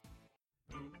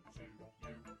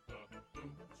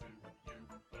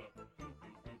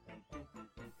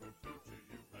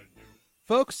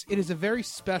 Folks, it is a very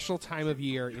special time of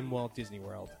year in Walt Disney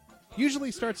World.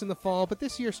 Usually starts in the fall, but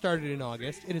this year started in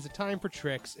August. It is a time for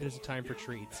tricks. It is a time for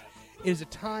treats. It is a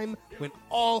time when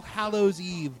All Hallows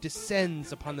Eve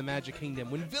descends upon the Magic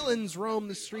Kingdom, when villains roam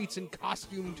the streets and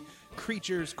costumed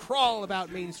creatures crawl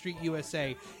about Main Street,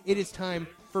 USA. It is time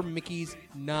for Mickey's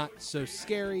Not So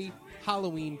Scary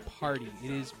Halloween Party.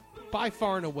 It is by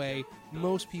far and away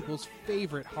most people's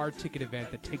favorite hard ticket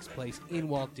event that takes place in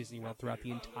Walt Disney World throughout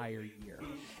the entire year.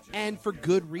 And for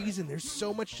good reason. There's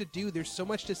so much to do. There's so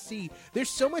much to see. There's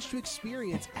so much to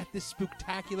experience at this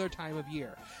spooktacular time of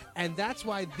year. And that's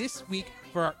why this week,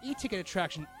 for our e-ticket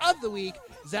attraction of the week,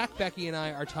 Zach, Becky, and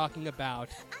I are talking about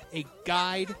a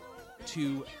guide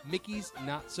to Mickey's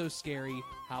Not So Scary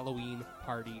Halloween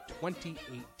Party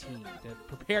 2018 to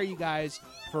prepare you guys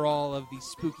for all of the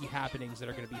spooky happenings that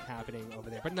are going to be happening over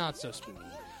there, but not so spooky.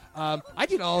 I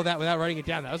did all of that without writing it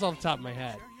down. That was off the top of my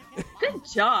head. Good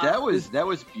job. That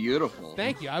was beautiful.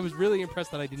 Thank you. I was really impressed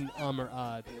that I didn't or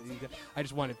I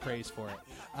just wanted praise for it.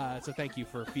 So thank you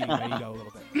for feeding my ego a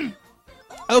little bit.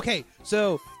 Okay,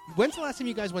 so when's the last time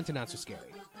you guys went to Not So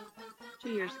Scary? 2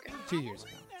 years ago. 2 years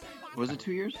ago. Was it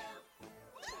 2 years?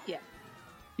 Yeah.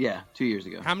 Yeah, 2 years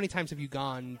ago. How many times have you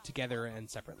gone together and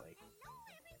separately?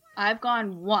 I've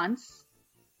gone once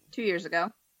 2 years ago.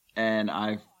 And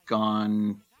I've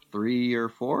gone 3 or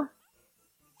 4?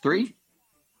 3?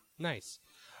 Nice.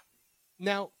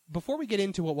 Now, before we get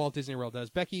into what Walt Disney World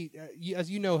does, Becky, as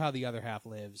you know how the other half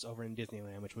lives over in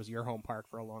Disneyland, which was your home park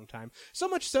for a long time. So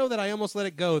much so that I almost let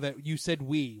it go that you said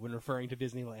we when referring to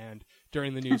Disneyland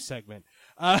during the news segment.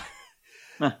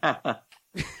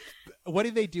 What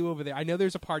do they do over there? I know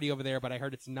there's a party over there, but I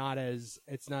heard it's not as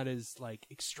like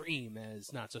extreme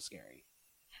as Not So Scary.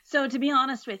 So to be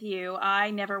honest with you, I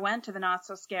never went to the Not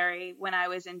So Scary when I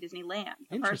was in Disneyland.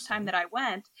 The first time that I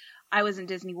went, I was in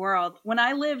Disney World. When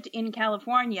I lived in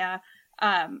California,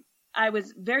 I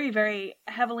was very, very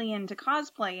heavily into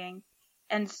cosplaying.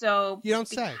 And so you don't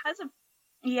say.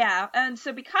 And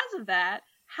so because of that,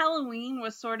 Halloween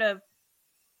was sort of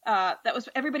that was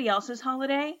everybody else's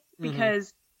holiday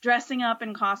because dressing up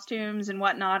in costumes and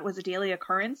whatnot was a daily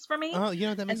occurrence for me. Oh,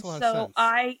 that makes a lot of sense. So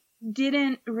I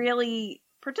didn't really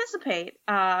participate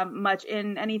much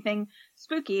in anything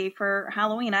spooky for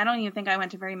Halloween. I don't even think I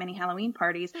went to very many Halloween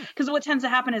parties because what tends to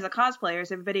happen as a cosplayer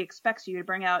is everybody expects you to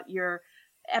bring out your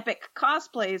epic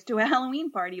cosplays to a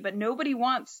Halloween party, but nobody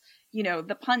wants,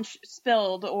 the punch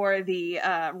spilled or the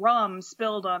rum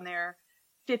spilled on their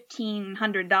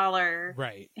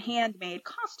 $1,500 handmade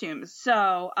costumes.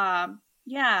 So,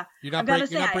 yeah, I've got to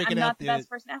say, I'm not the best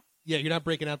person. Yeah, you're not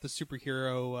breaking out the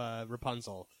superhero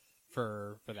Rapunzel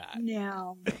for that.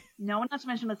 No, not to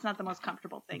mention it's not the most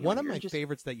comfortable thing. One of my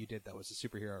favorites that you did, though, was the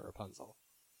superhero Rapunzel.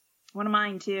 One of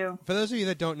mine, too. For those of you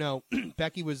that don't know,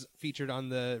 Becky was featured on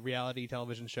the reality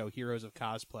television show Heroes of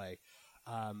Cosplay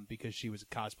because she was a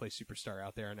cosplay superstar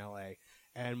out there in L.A.,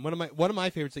 and one of my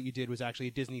favorites that you did was actually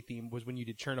a Disney theme was when you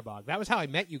did Chernabog. That was how I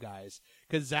met you guys,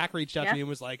 because Zach reached out to me and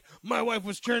was like, my wife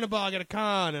was Chernabog at a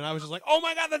con, and I was just like, oh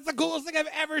my god, that's the coolest thing I've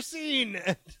ever seen.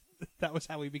 And that was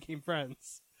how we became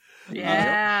friends.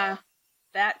 Yeah,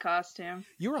 that costume.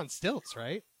 You were on stilts,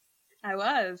 right? I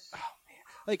was. Oh man,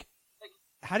 like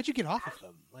how did you get off of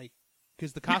them? Like,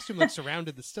 because the costume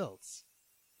surrounded the stilts.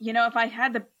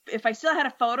 If I still had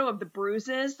a photo of the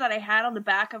bruises that I had on the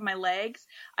back of my legs,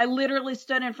 I literally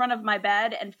stood in front of my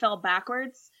bed and fell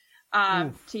backwards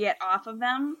to get off of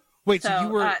them. Wait,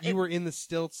 so you were in the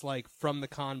stilts like from the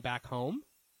con back home?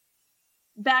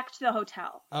 Back to the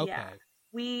hotel. Okay. Yeah.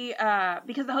 We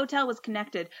because the hotel was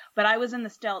connected, but I was in the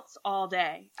stilts all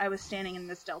day. I was standing in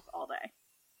the stilts all day.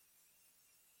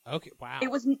 Okay, wow.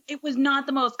 It was not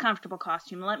the most comfortable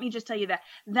costume. Let me just tell you that.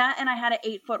 That and I had an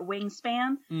 8-foot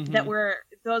wingspan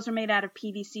those were made out of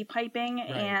PVC piping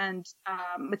and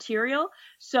material.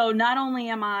 So not only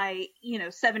am I,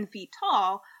 7 feet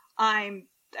tall, I'm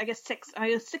I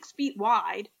was 6 feet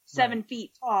wide, 7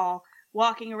 feet tall,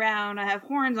 walking around. I have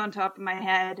horns on top of my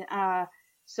head.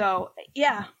 So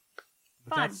yeah,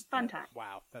 fun time.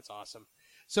 Wow, that's awesome.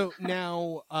 So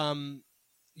now,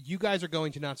 you guys are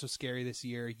going to Not So Scary this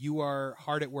year. You are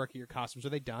hard at work at your costumes. Are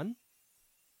they done?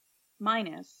 Mine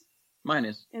is.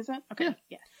 Is it? Okay.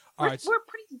 Yeah. We're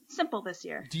pretty simple this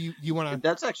year. Do you want to?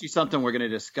 That's actually something we're going to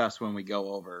discuss when we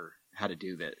go over how to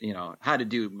do that. How to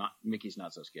do Mickey's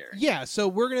Not So Scary. Yeah. So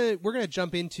we're gonna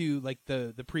jump into like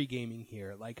the pre-gaming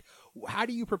here. Like, how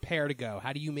do you prepare to go?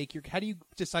 How do you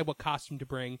decide what costume to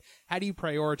bring? How do you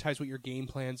prioritize what your game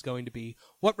plan's going to be?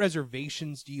 What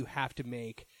reservations do you have to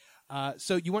make?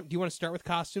 So do you want to start with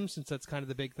costumes, since that's kind of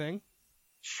the big thing?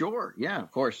 Sure. Yeah,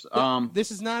 of course.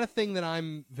 This is not a thing that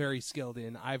I'm very skilled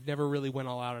in. I've never really went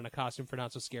all out on a costume for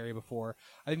Not So Scary before.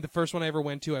 I think the first one I ever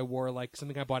went to, I wore like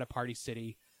something I bought at Party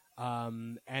City.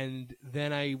 And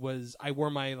then I wore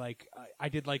my I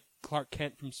did like Clark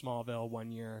Kent from Smallville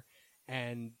one year,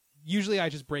 and usually I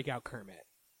just break out Kermit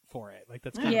for it. Like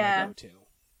that's kind of my go-to.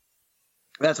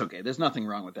 That's okay. There's nothing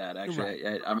wrong with that. Actually,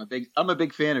 right. I'm a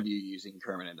big fan of you using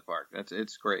Kermit in the park.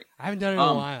 It's great. I haven't done it in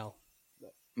a while.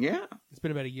 Yeah, it's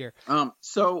been about a year.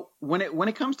 So when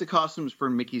it comes to costumes for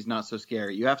Mickey's Not So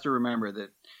Scary, you have to remember that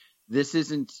this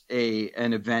isn't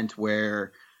an event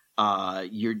where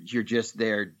you're just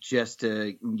there just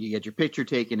to get your picture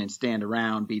taken and stand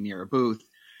around, be near a booth.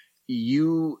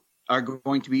 You are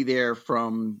going to be there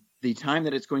from the time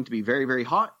that it's going to be very, very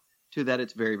hot to that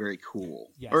it's very, very cool,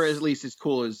 yes. Or at least as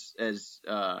cool as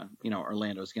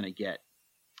Orlando's going to get,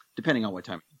 depending on what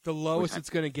time. The lowest it's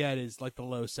going to get is like the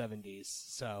low 70s.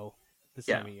 So this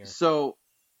time of year. So,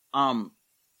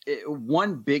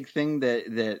 one big thing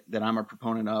that I'm a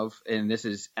proponent of, and this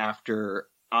is after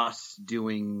us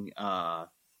doing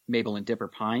Mabel and Dipper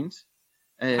Pines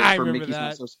I for remember Mickey's that.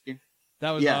 Not So Scary.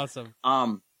 That was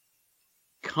awesome.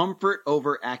 Comfort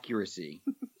over accuracy.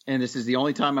 And this is the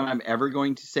only time I'm ever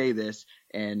going to say this,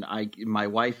 and my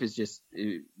wife is just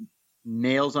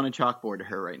nails on a chalkboard to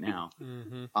her right now,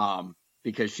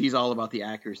 because she's all about the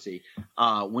accuracy.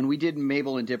 When we did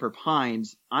Mabel and Dipper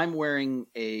Pines, I'm wearing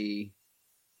a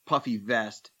puffy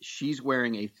vest. She's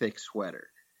wearing a thick sweater.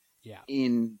 Yeah.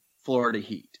 In Florida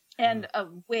heat. And a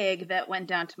wig that went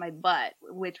down to my butt,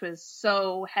 which was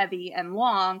so heavy and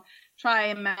long.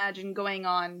 Imagine going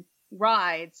on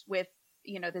rides with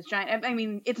this giant, I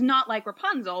mean, it's not like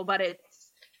Rapunzel, but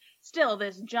it's still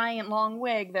this giant long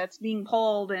wig that's being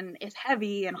pulled and is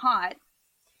heavy and hot.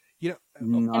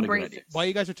 Not a good idea. While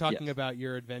you guys are talking about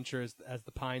your adventures as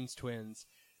the Pines twins,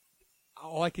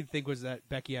 all I could think was that,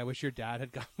 Becky, I wish your dad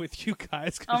had gone with you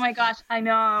guys. Oh my gosh, I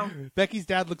know. Becky's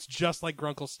dad looks just like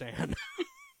Grunkle Stan.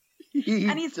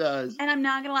 He does. And I'm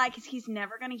not going to lie, because he's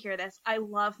never going to hear this. I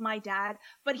love my dad,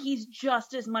 but he's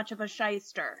just as much of a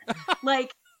shyster.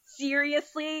 Like,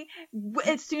 seriously,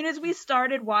 as soon as we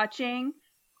started watching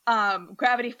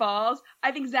Gravity Falls,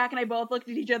 I think Zach and I both looked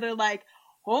at each other like,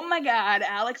 oh my God,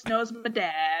 Alex knows my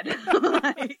dad.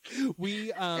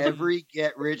 Every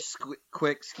get-rich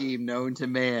quick scheme known to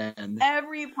man.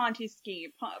 Every Ponzi scheme.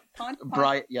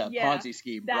 Ponzi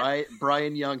scheme.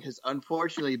 Brian Young has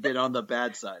unfortunately been on the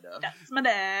bad side of. That's my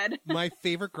dad. My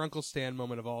favorite Grunkle Stan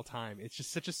moment of all time. It's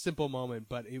just such a simple moment,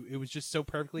 but it was just so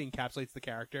perfectly encapsulates the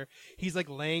character. He's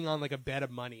like laying on like a bed of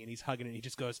money and he's hugging it and he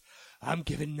just goes, I'm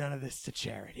giving none of this to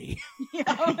charity.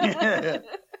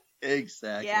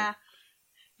 Exactly. Yeah.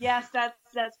 Yes,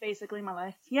 that's basically my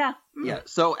life. Yeah. Yeah.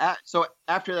 So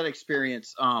after that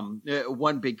experience,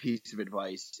 one big piece of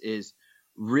advice is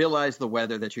realize the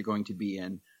weather that you're going to be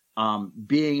in.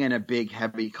 Being in a big,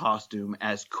 heavy costume,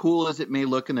 as cool as it may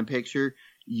look in the picture,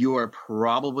 you are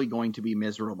probably going to be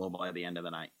miserable by the end of the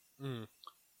night.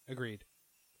 Agreed.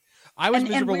 I was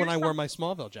miserable when I wore my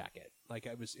Smallville jacket. Like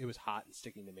it was hot and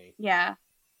sticking to me. Yeah.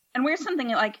 And wear something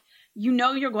like,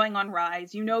 you're going on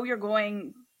rides, you're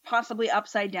going possibly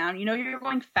upside down, you're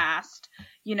going fast,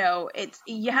 you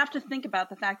have to think about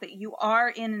the fact that you are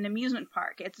in an amusement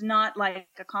park. It's not like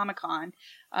a Comic-Con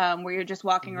where you're just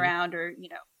walking around or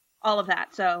all of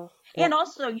that. So and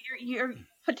also you're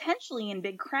potentially in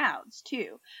big crowds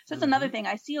too. So that's another thing.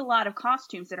 I see a lot of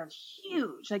costumes that are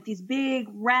huge, like these big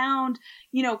round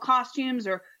costumes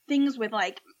or things with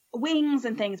like wings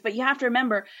and things, but you have to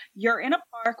remember you're in a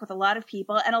park with a lot of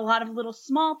people and a lot of little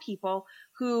small people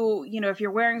who, if you're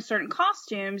wearing certain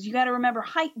costumes, you got to remember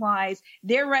height wise,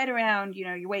 they're right around,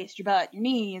 your waist, your butt, your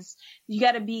knees. You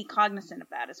got to be cognizant of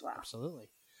that as well. Absolutely.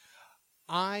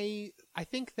 I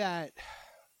think that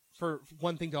for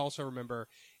one thing to also remember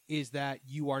is that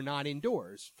you are not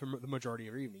indoors for the majority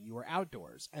of your evening. You are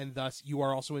outdoors, and thus you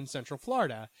are also in Central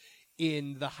Florida.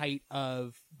 in the height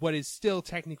of what is still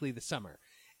technically the summer.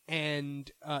 And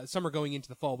summer going into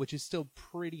the fall, which is still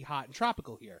pretty hot and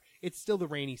tropical here. It's still the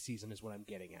rainy season is what I'm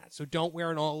getting at. So don't wear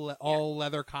an all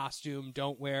leather costume.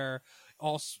 Don't wear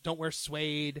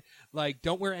suede. Like,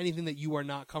 don't wear anything that you are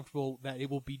not comfortable that it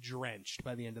will be drenched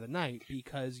by the end of the night,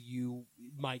 because you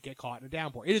might get caught in a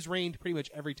downpour. It has rained pretty much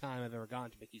every time I've ever gone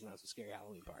to Mickey's Mouse Scary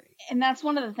Halloween Party. And that's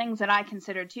one of the things that I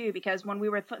considered too, because when we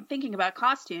were thinking about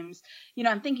costumes,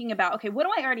 I'm thinking about, okay, what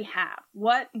do I already have?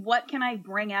 What can I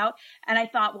bring out? And I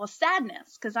thought, well,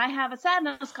 sadness, because I have a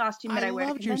sadness costume that I wear. I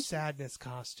loved your sadness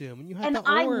costume, and you had and the orb.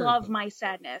 I love my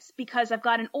sadness because I've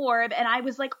got an orb, and I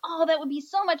was like, oh, that would be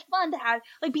so much fun to have,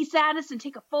 like, be sadness and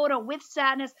take a photo with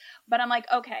sadness. But I'm like,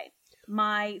 okay,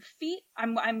 my feet,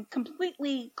 I'm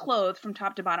completely clothed from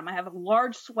top to bottom. I have a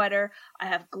large sweater. I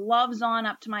have gloves on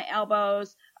up to my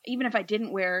elbows. Even if I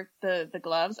didn't wear the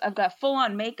gloves, I've got full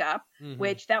on makeup,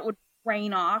 which that would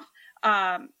rain off.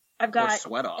 I've got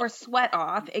sweat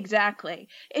off. Exactly.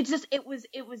 It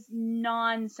was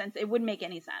nonsense. It wouldn't make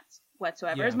any sense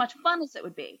whatsoever. As much fun as it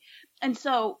would be. And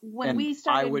so when we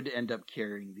started, I would end up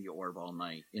carrying the orb all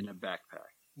night in a backpack.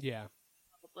 Yeah.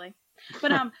 Probably.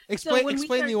 But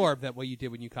explain the orb, that what you did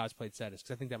when you cosplayed Sadness,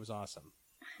 because I think that was awesome.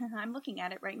 I'm looking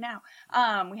at it right now.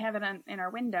 We have it in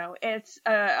our window. It's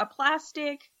a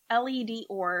plastic LED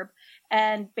orb,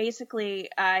 and basically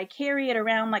I carry it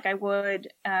around like I would,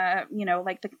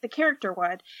 like the character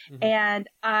would, and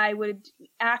I would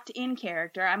act in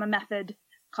character. I'm a method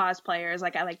cosplayer, as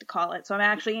like I like to call it. So I'm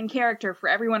actually in character for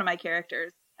every one of my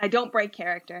characters. I don't break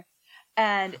character.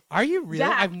 And are you really?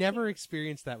 Zach, I've never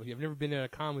experienced that with you. I've never been at a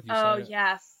con with you. Oh,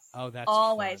 yes. Oh, that's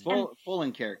always full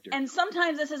in character. And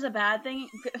sometimes this is a bad thing,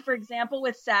 for example,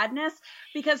 with sadness,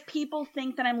 because people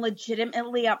think that I'm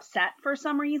legitimately upset for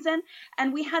some reason.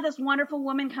 And we had this wonderful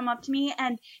woman come up to me,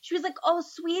 and she was like, oh,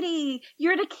 sweetie,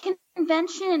 you're at a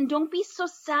convention. Don't be so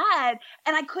sad.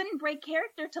 And I couldn't break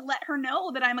character to let her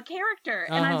know that I'm a character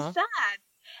and I'm sad.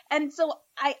 And so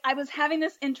I was having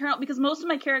this internal, because most of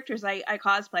my characters I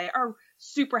cosplay are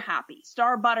super happy.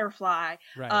 Star Butterfly,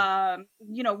 right.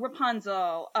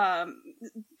 Rapunzel,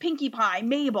 Pinkie Pie,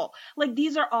 Mabel. Like,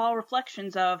 these are all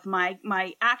reflections of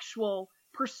my actual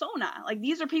persona. Like,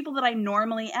 these are people that I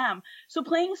normally am. So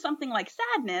playing something like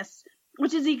Sadness,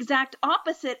 which is the exact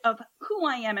opposite of who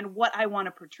I am and what I want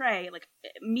to portray, like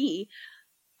me,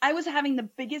 I was having the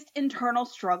biggest internal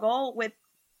struggle with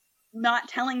not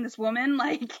telling this woman,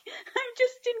 like, I'm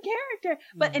just in character.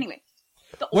 But anyway,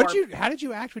 how did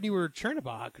you act when you were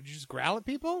Chernobog? Could you just growl at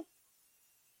people?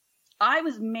 I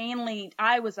was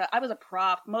a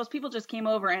prop. Most people just came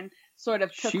over and sort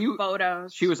of took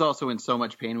photos. She was also in so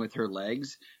much pain with her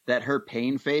legs that her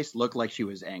pain face looked like she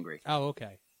was angry. Oh,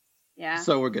 okay. Yeah.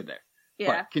 So we're good there.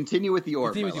 Yeah. But continue with the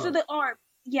orb. So the orb.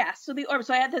 Yeah, so the orb.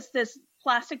 So I had this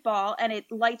plastic ball, and it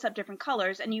lights up different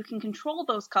colors, and you can control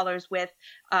those colors with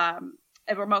a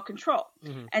remote control.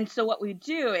 And so what we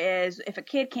do is, if a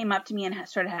kid came up to me and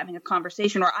started having a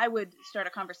conversation, or I would start a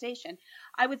conversation,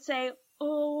 I would say,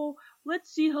 oh,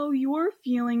 let's see how you're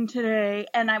feeling today.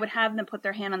 And I would have them put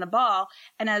their hand on the ball,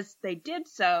 and as they did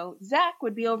so, Zach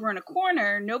would be over in a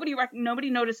corner.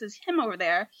 Nobody notices him over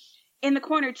there, in the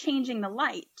corner, changing the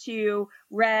light to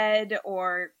red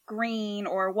or green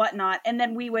or whatnot. And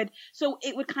then so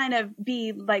it would kind of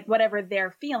be like whatever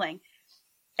they're feeling.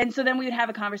 And so then we would have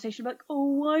a conversation about,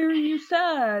 oh, why are you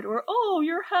sad? Or, oh,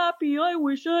 you're happy. I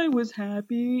wish I was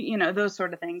happy. Those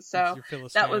sort of things. So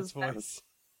that was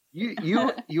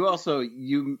You also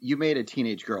made a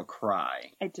teenage girl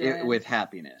cry. I did. With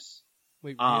happiness.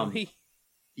 Wait, really?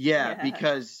 Yeah,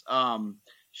 because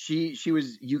she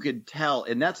was, you could tell,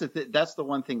 and that's the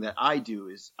one thing that I do,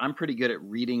 is I'm pretty good at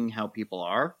reading how people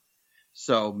are.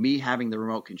 So me having the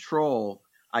remote control,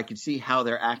 I could see how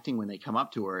they're acting when they come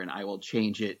up to her, and I will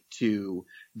change it to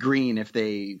green if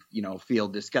they, feel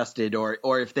disgusted,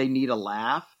 or if they need a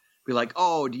laugh, be like,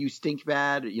 oh, do you stink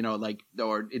bad?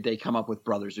 Or they come up with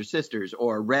brothers or sisters,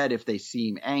 or red if they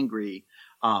seem angry,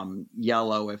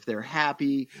 yellow if they're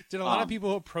happy. Did a lot of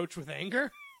people approach with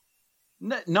anger?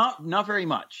 Not very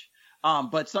much.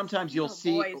 But sometimes you'll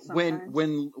see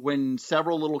when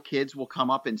several little kids will come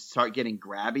up and start getting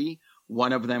grabby,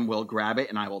 one of them will grab it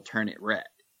and I will turn it red.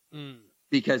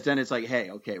 Because then it's like, hey,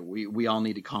 okay, we all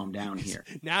need to calm down here.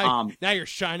 Now you're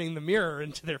shining the mirror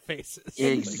into their faces.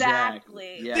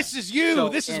 Exactly. Yeah. This is you.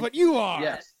 This is what you are.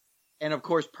 Yes. And of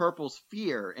course, purple's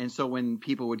fear. And so when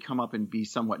people would come up and be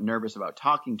somewhat nervous about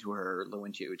talking to her,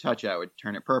 when she would touch it, I would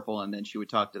turn it purple, and then she would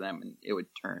talk to them and it would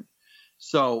turn.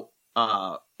 So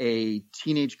a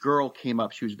teenage girl came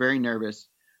up. She was very nervous.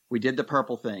 We did the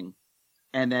purple thing.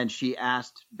 And then she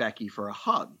asked Becky for a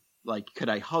hug. like, could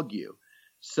I hug you?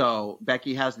 So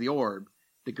Becky has the orb.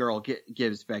 The girl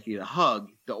gives Becky the hug.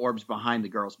 The orb's behind the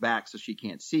girl's back, so she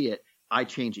can't see it. I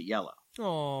change it yellow.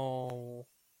 Oh.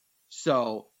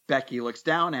 So Becky looks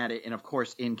down at it, and of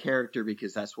course, in character,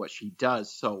 because that's what she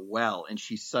does so well, and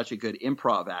she's such a good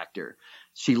improv actor.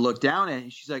 She looked down at it,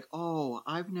 and she's like, "Oh,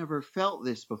 I've never felt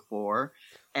this before,"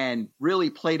 and really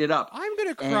played it up. I'm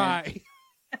gonna cry.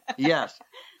 Yes.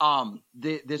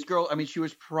 This girl, I mean, she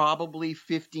was probably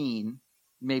 15,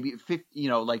 maybe 15,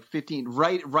 like 15,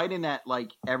 right in that,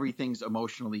 like, everything's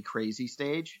emotionally crazy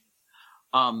stage.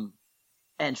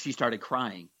 And she started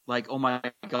crying. Like, oh my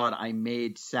God, I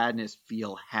made sadness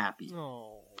feel happy.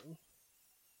 Oh.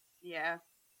 Yeah.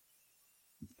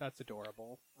 That's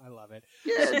adorable. I love it.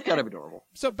 Yeah, it's kind of adorable.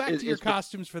 So back to your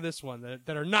costumes for this one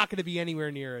that are not going to be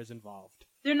anywhere near as involved.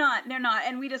 They're not.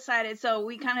 And we decided, so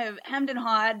we kind of hemmed and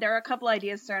hawed. There are a couple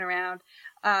ideas thrown around.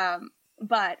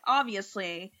 But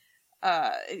obviously,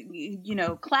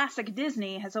 classic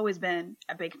Disney has always been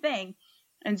a big thing.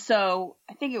 And so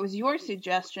I think it was your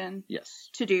suggestion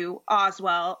to do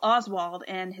Oswald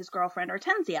and his girlfriend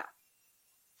Hortensia.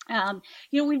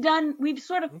 We've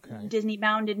sort of Disney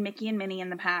bounded Mickey and Minnie in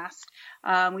the past.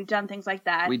 We've done things like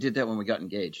that. We did that when we got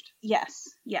engaged. Yes.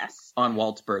 On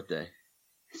Walt's birthday.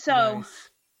 So, nice.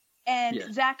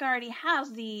 And Zach already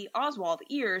has the Oswald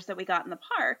ears that we got in the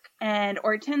park. And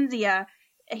Hortensia,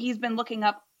 he's been looking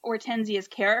up Hortensia's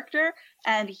character,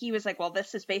 and he was like, well,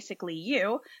 this is basically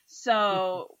you.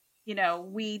 So,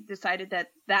 we decided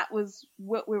that was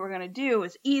what we were going to do. It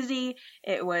was easy.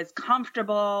 It was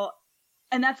comfortable.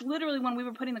 And that's literally when we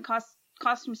were putting the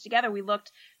costumes together. We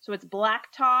looked, so it's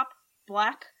black top,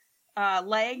 black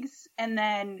legs, and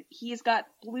then he's got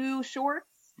blue shorts,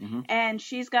 and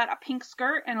she's got a pink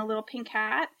skirt and a little pink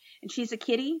hat, and she's a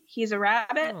kitty. He's a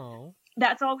rabbit. Oh.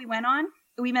 That's all we went on.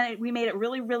 We made it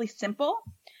really, really simple.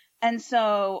 And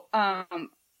so,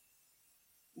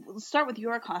 we'll start with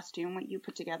your costume, what you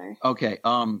put together. Okay.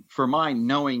 For mine,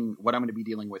 knowing what I'm going to be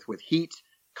dealing with heat,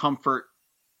 comfort,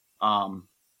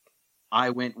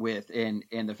 I went with, and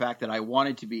the fact that I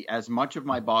wanted to be as much of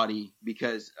my body,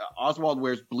 because Oswald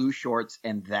wears blue shorts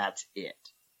and that's it.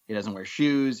 He doesn't wear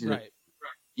shoes. Right.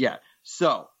 Yeah.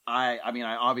 So I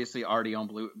obviously already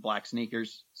own black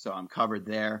sneakers, so I'm covered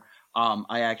there.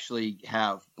 I actually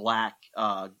have black,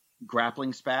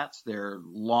 grappling spats. They're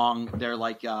long. They're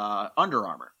like, Under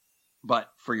Armour, but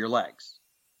for your legs.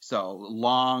 So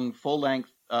long, full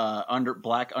length,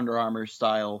 black Under Armour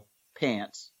style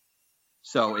pants.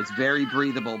 So it's very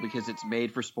breathable because it's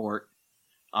made for sport.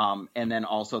 And then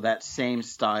also that same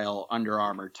style Under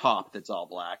Armour top that's all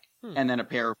black. And then a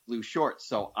pair of blue shorts.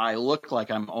 So I look like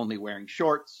I'm only wearing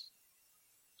shorts,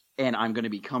 and I'm going to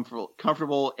be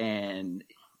comfortable and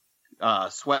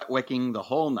sweat wicking the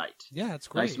whole night. Yeah, that's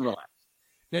great. Nice and relaxed.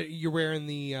 Now, you're wearing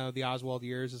the Oswald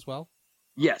ears as well?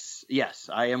 Yes,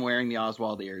 I am wearing the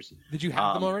Oswald ears. Did you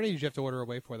have them already, or did you have to order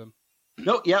away for them?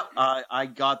 No, yeah, I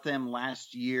got them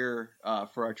last year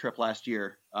for our trip last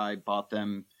year. I bought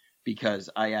them because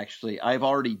I've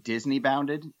already Disney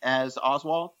bounded as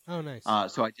Oswald. Oh, nice.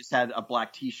 So I just had a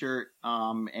black T-shirt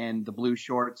and the blue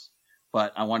shorts,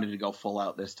 but I wanted to go full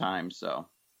out this time, so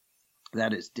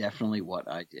that is definitely what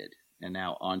I did. And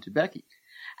now on to Becky.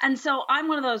 And so I'm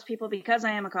one of those people, because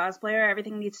I am a cosplayer,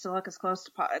 everything needs to look as close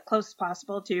as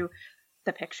possible to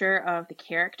the picture of the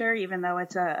character, even though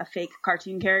it's a fake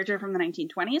cartoon character from the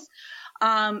 1920s.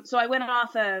 So I went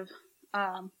off of,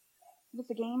 what's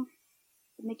the game?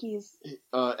 Mickey's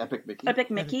Epic Mickey.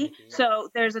 Epic Mickey. So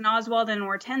there's an Oswald and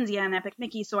Hortensia in Epic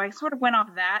Mickey. So I sort of went off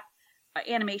of that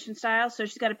animation style. So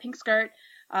she's got a pink skirt,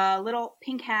 a little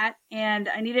pink hat, and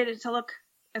I needed it to look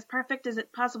as perfect as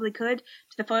it possibly could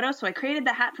to the photo. So I created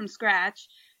the hat from scratch.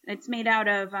 It's made out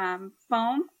of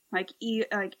foam, like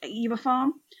Eva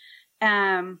foam.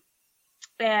 And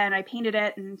I painted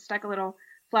it and stuck a little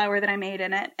flower that I made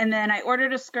in it. And then I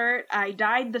ordered a skirt. I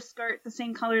dyed the skirt the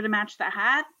same color to match the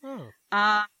hat.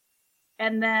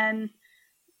 And then,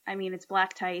 it's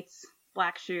black tights,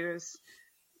 black shoes,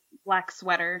 black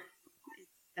sweater.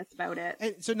 That's about it.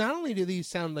 And so not only do these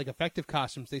sound like effective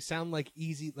costumes, they sound like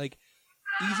easy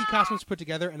costumes to put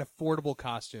together and affordable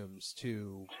costumes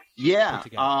to put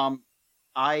together.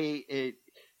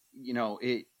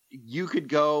 You could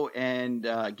go and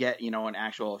get, an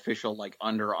actual official, like,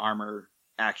 Under Armour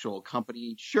actual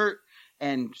company shirt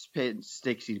and spend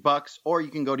 $60, or you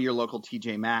can go to your local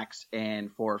TJ Maxx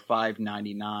and for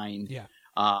 $5.99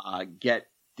 get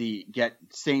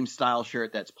same style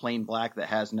shirt that's plain black that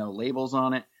has no labels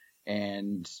on it.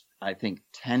 And I think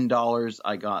 $10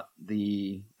 I got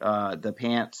the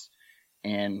pants,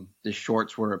 and the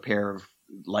shorts were a pair of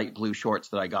light blue shorts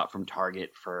that I got from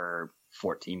Target for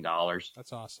 $14.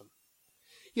 That's awesome.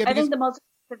 Yeah, I think the most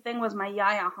expensive thing was my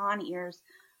Yaya Han ears.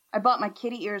 I bought my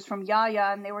kitty ears from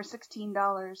Yaya, and they were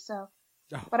 $16. So,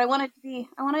 but I wanted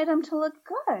them to look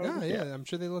good. Oh, yeah, I'm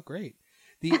sure they look great.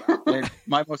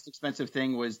 My most expensive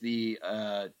thing was the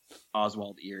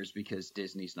Oswald ears because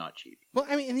Disney's not cheap. Well,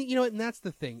 I mean, and that's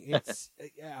the thing. It's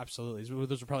absolutely.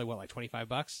 Those are probably what, like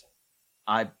 $25?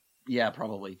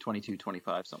 Probably 22,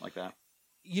 25, something like that.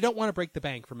 You don't want to break the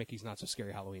bank for Mickey's Not So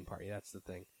Scary Halloween Party. That's the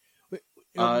thing.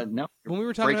 No. When we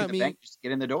were talking about the bank, just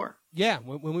get in the door. Yeah,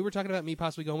 when we were talking about me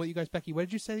possibly going with you guys, Becky, what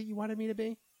did you say that you wanted me to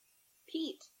be?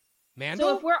 Pete. Mandel?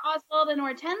 So if we're Oswald and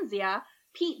Hortensia,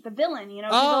 Pete, the villain, he's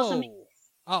also Mickey's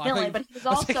villain, but he was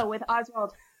also with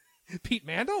Oswald. Pete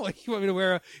Mandel? Like, you want me to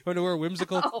wear a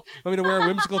whimsical? Want me to wear a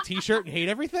whimsical T-shirt and hate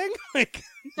everything? Like,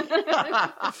 but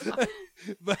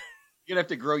you're gonna have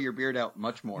to grow your beard out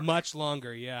much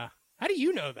longer. Yeah. How do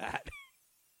you know that?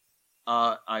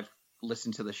 I've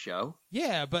listened to the show.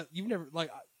 Yeah, but you've never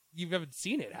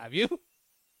seen it, have you?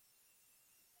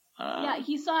 Yeah,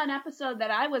 he saw an episode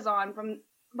that I was on from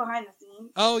behind the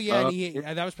scenes. Oh yeah,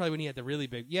 and that was probably when he had the really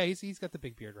big. Yeah, he's got the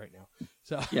big beard right now.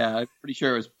 So yeah, I'm pretty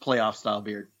sure it was playoff style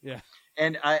beard. Yeah,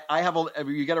 and I have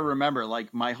you got to remember,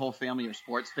 like, my whole family are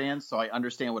sports fans, so I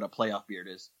understand what a playoff beard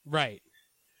is. Right.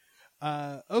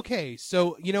 Okay,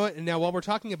 so you know what? And now while we're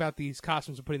talking about these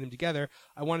costumes and putting them together,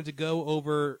 I wanted to go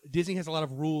over. Disney has a lot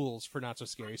of rules for Not So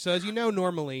Scary. So as you know,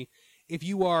 normally, if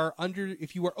you are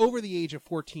over the age of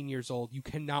 14 years old, you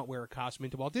cannot wear a costume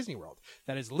into Walt Disney World.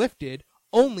 That is lifted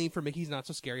only for Mickey's Not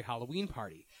So Scary Halloween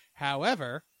Party.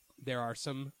 However, there are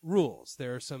some rules.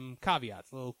 There are some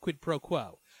caveats, a little quid pro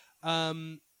quo.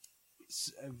 I'm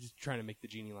just trying to make the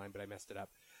genie line, but I messed it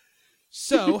up.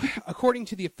 So, according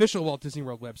to the official Walt Disney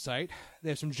World website, they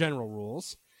have some general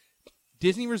rules.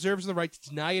 Disney reserves the right to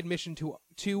deny admission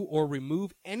to or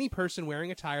remove any person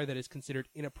wearing attire that is considered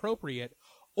inappropriate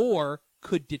or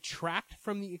could detract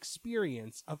from the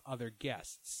experience of other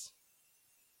guests.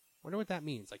 Wonder what that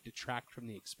means, like detract from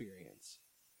the experience.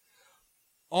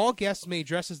 All guests may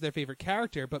dress as their favorite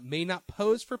character, but may not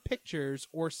pose for pictures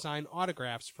or sign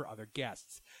autographs for other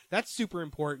guests. That's super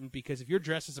important because if you're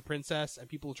dressed as a princess and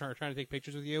people are trying to take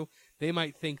pictures with you, they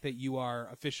might think that you are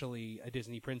officially a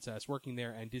Disney princess working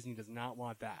there, and Disney does not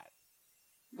want that.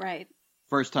 Right.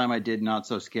 First time I did Not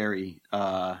So Scary,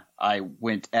 I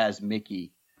went as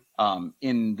Mickey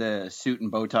in the suit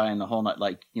and bow tie and the whole night,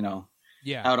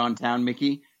 out on town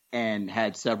Mickey, and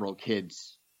had several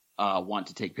kids want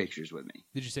to take pictures with me.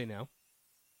 Did you say no?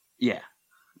 Yeah.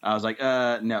 I was like,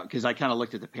 no, because I kind of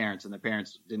looked at the parents, and the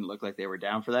parents didn't look like they were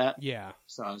down for that. Yeah.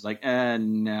 So I was like,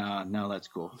 no, that's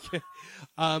cool.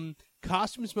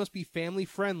 Costumes must be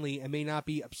family-friendly and may not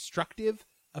be obstructive,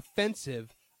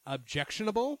 offensive,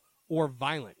 objectionable, or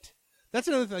violent. That's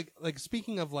another thing, like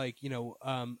speaking of,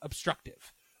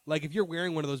 obstructive. Like, if you're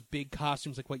wearing one of those big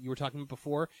costumes like what you were talking about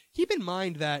before, keep in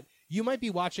mind that you might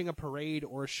be watching a parade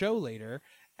or a show later,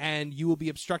 and you will be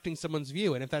obstructing someone's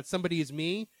view. And if that somebody is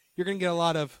me, you're going to get a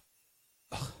lot of...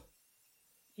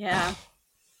 Yeah.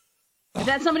 If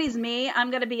that somebody's me,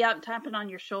 I'm going to be up tapping on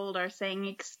your shoulder saying,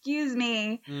 excuse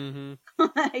me. Mm-hmm.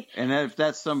 And if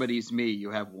that somebody's me,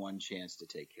 you have one chance to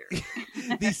take care of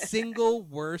it. The single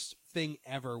worst thing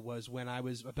ever was when I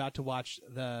was about to watch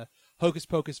the Hocus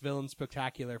Pocus Villain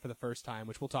Spectacular for the first time,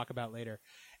 which we'll talk about later.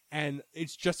 And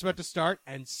it's just about to start,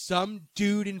 and some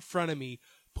dude in front of me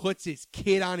puts his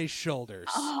kid on his shoulders.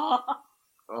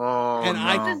 Oh, and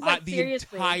no. The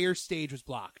entire stage was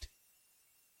blocked.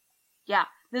 Yeah,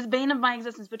 this bane of my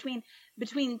existence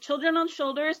between children on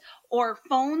shoulders or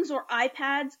phones or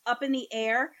iPads up in the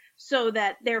air so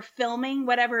that they're filming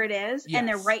whatever it is, and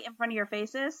they're right in front of your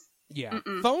faces. Yeah.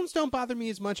 Phones don't bother me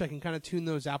as much. I can kind of tune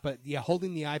those out, but yeah,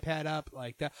 holding the iPad up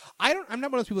like that. I'm not one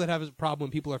of those people that have a problem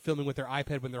when people are filming with their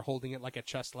iPad when they're holding it like at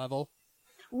chest level.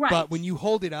 Right. But when you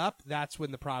hold it up, that's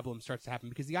when the problem starts to happen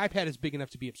because the iPad is big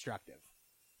enough to be obstructive.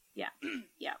 Yeah.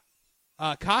 Yeah.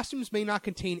 Costumes may not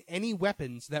contain any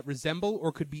weapons that resemble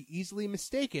or could be easily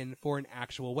mistaken for an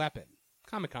actual weapon.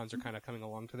 Comic-Cons are kind of coming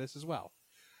along to this as well.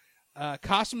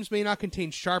 Costumes may not contain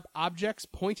sharp objects,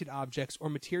 pointed objects, or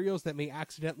materials that may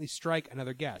accidentally strike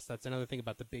another guest. That's another thing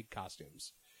about the big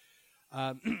costumes.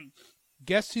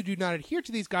 Guests who do not adhere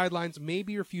to these guidelines may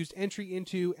be refused entry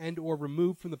into and or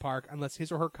removed from the park unless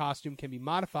his or her costume can be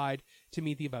modified to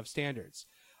meet the above standards.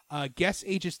 Guests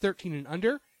ages 13 and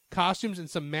under, costumes and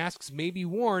some masks may be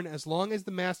worn as long as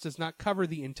the mask does not cover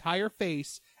the entire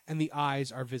face and the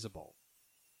eyes are visible.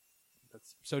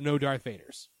 So no Darth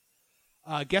Vaders.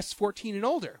 Guests 14 and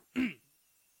older.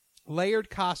 Layered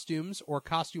costumes or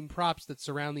costume props that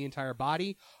surround the entire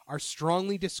body are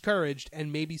strongly discouraged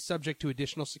and may be subject to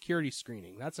additional security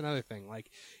screening. That's another thing. Like,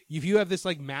 if you have this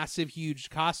like massive, huge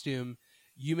costume,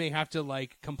 you may have to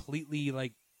like completely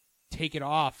like take it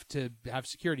off to have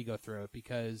security go through it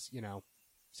because, you know,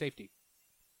 safety.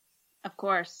 Of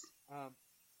course.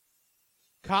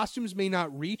 Costumes may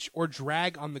not reach or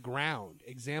drag on the ground.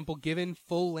 Example given,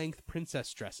 full-length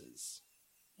princess dresses.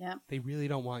 Yeah. They really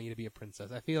don't want you to be a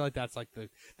princess. I feel like that's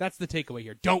the takeaway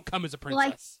here. Don't come as a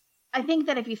princess. I think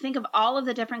that if you think of all of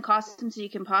the different costumes you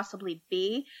can possibly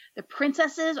be, the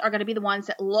princesses are going to be the ones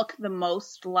that look the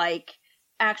most like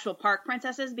actual park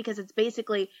princesses because it's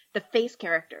basically the face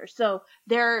character. So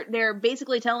they're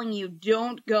basically telling you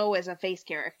don't go as a face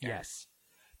character. Yes.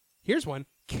 Here's one.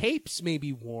 Capes may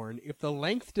be worn if the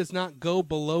length does not go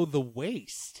below the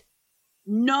waist.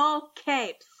 No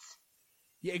capes.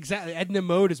 Yeah, exactly. Edna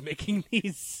Mode is making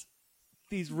these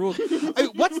rules. I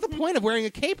mean, what's the point of wearing a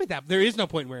cape at that? There is no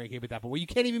point in wearing a cape at that point. Well, you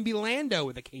can't even be Lando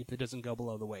with a cape that doesn't go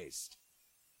below the waist.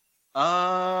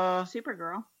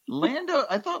 Supergirl. Lando.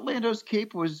 I thought Lando's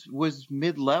cape was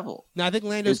mid-level. No, I think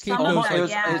Lando's cape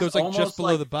goes like just below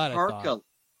like the butt. Parka.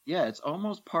 Yeah, it's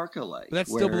almost parka-like. But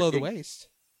that's still below the waist.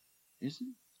 Is it?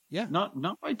 Yeah.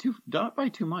 Not by too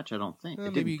much. I don't think.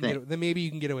 Maybe you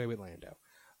can get away with Lando.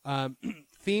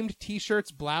 Themed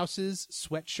T-shirts, blouses,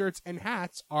 sweatshirts, and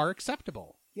hats are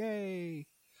acceptable. Yay!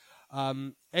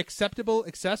 Acceptable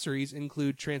accessories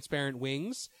include transparent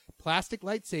wings, plastic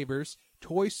lightsabers,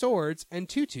 toy swords, and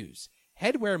tutus.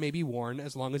 Headwear may be worn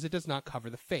as long as it does not cover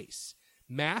the face.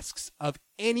 Masks of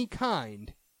any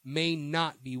kind may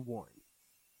not be worn.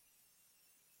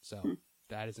 So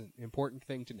that is an important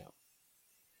thing to know.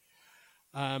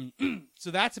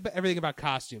 So that's everything about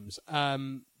costumes.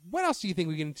 What else do you think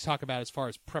we can talk about as far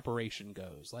as preparation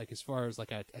goes? Like as far as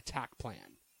like a attack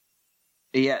plan?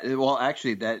 Yeah, well,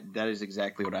 actually, that is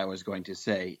exactly what I was going to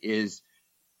say. Is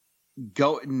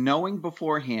knowing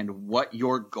beforehand what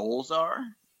your goals are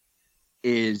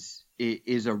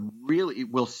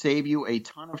will save you a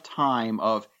ton of time.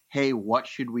 Of hey, what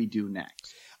should we do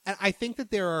next? And I think that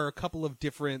there are a couple of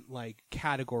different like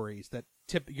categories that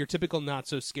your typical not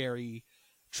so scary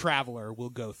traveler will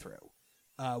go through.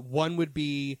 One would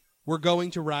be, we're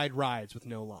going to ride rides with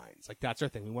no lines. Like, that's our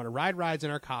thing. We want to ride rides in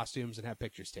our costumes and have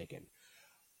pictures taken.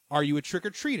 Are you a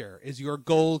trick-or-treater? Is your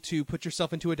goal to put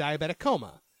yourself into a diabetic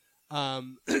coma?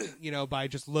 By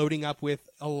just loading up with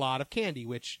a lot of candy,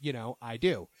 which, I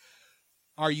do.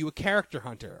 Are you a character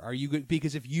hunter? Are you good?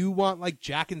 Because if you want, like,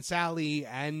 Jack and Sally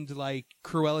and, like,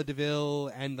 Cruella de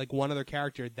Vil and, like, one other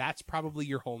character, that's probably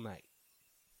your whole night.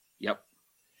 Yep.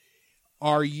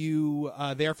 Are you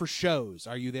there for shows?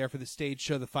 Are you there for the stage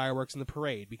show, the fireworks, and the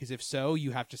parade? Because if so,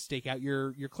 you have to stake out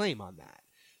your claim on that.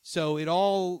 So it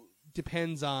all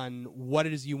depends on what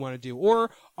it is you want to do.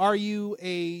 Or are you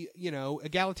a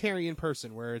egalitarian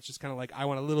person where it's just kind of like, I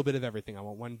want a little bit of everything. I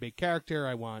want one big character.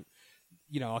 I want,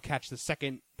 I'll catch the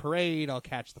second parade. I'll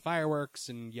catch the fireworks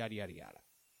and yada, yada, yada.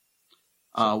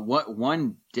 So,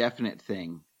 one definite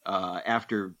thing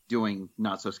after doing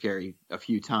Not So Scary a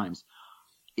few times,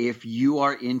 if you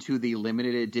are into the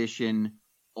limited edition,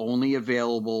 only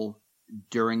available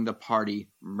during the party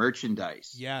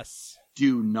merchandise, yes,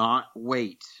 do not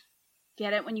wait.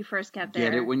 Get it when you first get there.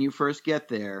 Get it when you first get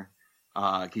there,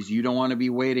 because you don't want to be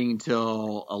waiting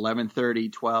until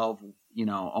 11:30, 12,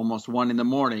 almost 1 in the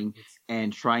morning,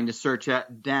 and trying to search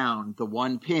down the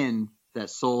one pin that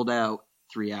sold out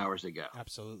 3 hours ago.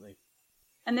 Absolutely.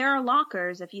 And there are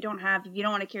lockers if you don't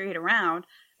want to carry it around.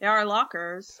 There are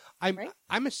lockers.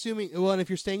 I'm assuming. Well, and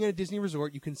if you're staying at a Disney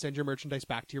resort, you can send your merchandise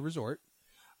back to your resort.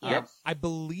 Yes. I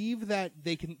believe that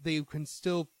they can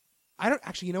still. I don't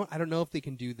actually. You know what? I don't know if they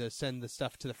can send the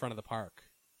stuff to the front of the park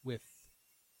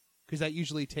because that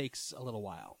usually takes a little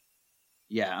while.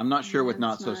 Yeah, I'm not sure with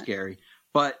Not So Scary,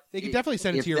 but they can definitely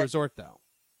send it to your resort though.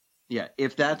 Yeah,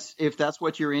 if that's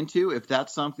what you're into, if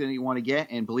that's something that you want to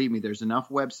get, and believe me, there's enough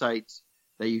websites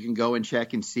that you can go and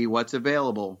check and see what's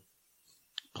available.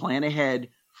 Plan ahead,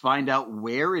 find out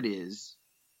where it is,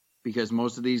 because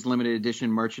most of these limited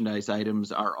edition merchandise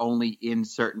items are only in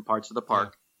certain parts of the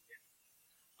park.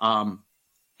 Yeah.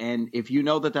 And if you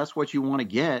know that that's what you want to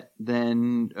get,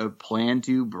 then plan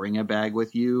to bring a bag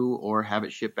with you or have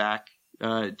it shipped back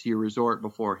to your resort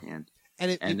beforehand.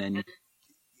 And then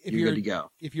you're good to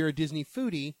go. If you're a Disney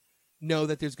foodie, know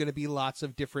that there's going to be lots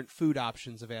of different food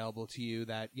options available to you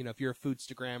that, if you're a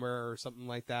Foodstagrammer or something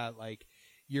like that, like,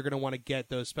 you're going to want to get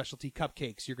those specialty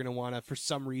cupcakes. You're going to want to, for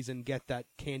some reason, get that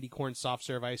candy corn soft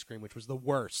serve ice cream, which was the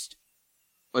worst.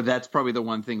 But that's probably the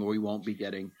one thing we won't be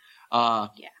getting. Yeah.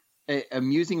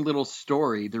 amusing little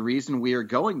story. The reason we are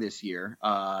going this year,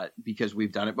 because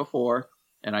we've done it before,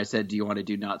 and I said, "Do you want to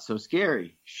do Not So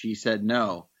Scary?" She said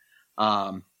no.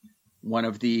 One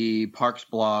of the park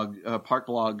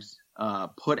blogs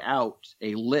put out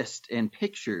a list and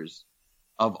pictures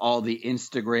of all the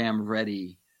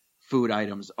Instagram-ready food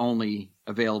items only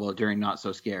available during Not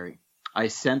So Scary. I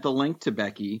sent the link to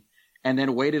Becky, and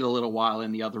then waited a little while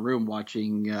in the other room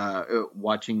watching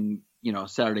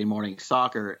Saturday morning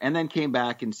soccer, and then came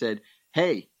back and said,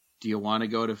 "Hey, do you want to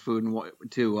go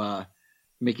to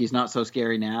Mickey's Not So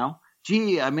Scary now?"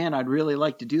 Gee, man, I'd really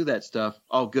like to do that stuff.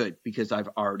 Oh, good, because I've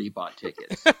already bought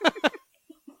tickets.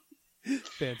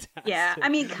 Fantastic. Yeah, I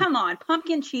mean, come on,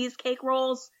 pumpkin cheesecake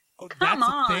rolls. Oh, come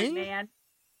on, thing? man.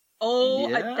 Oh,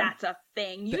 Yeah. that's a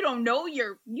thing. You don't know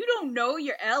your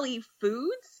LE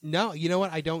Foods? No, you know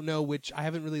what? I don't know which. I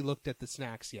haven't really looked at the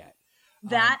snacks yet.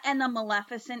 That and the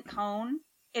Maleficent cone.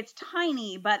 It's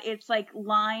tiny, but it's like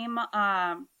lime.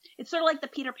 It's sort of like the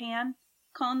Peter Pan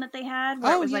cone that they had,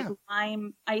 where it was like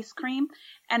lime ice cream,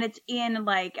 and it's in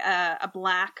like a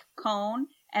black cone,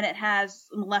 and it has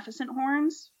Maleficent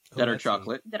horns that are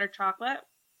chocolate.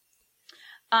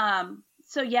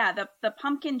 So yeah, the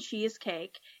pumpkin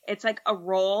cheesecake, it's like a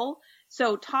roll.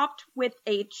 So topped with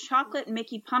a chocolate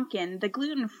Mickey pumpkin, the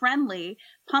gluten-friendly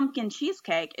pumpkin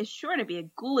cheesecake is sure to be a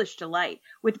ghoulish delight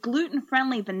with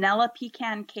gluten-friendly vanilla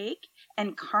pecan cake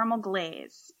and caramel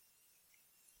glaze.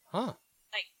 Huh.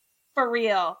 Like, for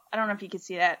real. I don't know if you can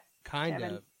see that. Kind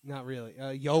Kevin. of. Not really.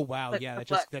 Wow. Yeah,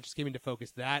 that just came into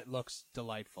focus. That looks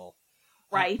delightful.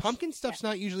 Right. Pumpkin stuff's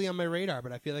not usually on my radar,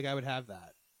 but I feel like I would have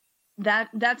that.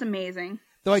 That's amazing.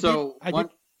 Though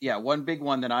one big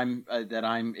one that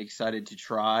I'm excited to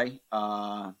try,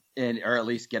 or at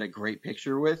least get a great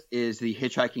picture with, is the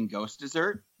Hitchhiking Ghost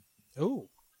dessert. Ooh.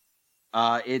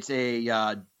 It's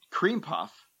a cream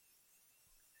puff,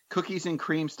 cookies and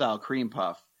cream style cream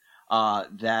puff.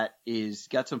 That is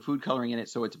got some food coloring in it,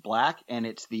 so it's black, and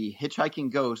it's the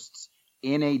Hitchhiking Ghosts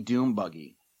in a Doom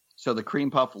buggy. So the cream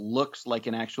puff looks like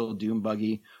an actual Doom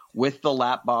buggy with the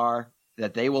lap bar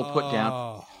that they will put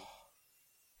down.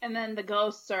 And then the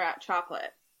ghosts are at chocolate.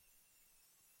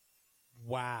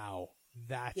 Wow.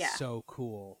 That's so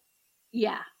cool.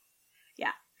 Yeah.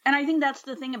 Yeah. And I think that's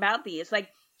the thing about these. Like,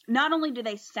 not only do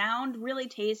they sound really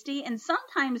tasty, and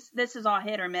sometimes this is all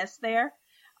hit or miss there.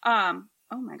 Oh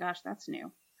my gosh, that's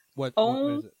new. What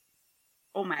is it?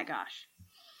 Oh my gosh.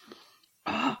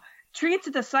 Treats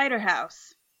at the Cider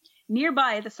House.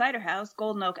 Nearby the Cider House,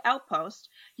 Golden Oak Outpost,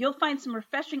 you'll find some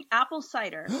refreshing apple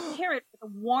cider. Pair it with a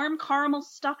warm caramel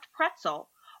stuffed pretzel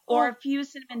or a few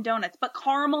cinnamon donuts. But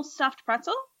caramel stuffed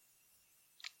pretzel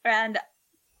and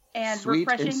sweet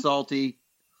refreshing and salty,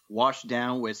 washed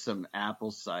down with some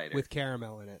apple cider with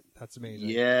caramel in it. That's amazing.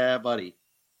 Yeah, buddy.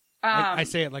 I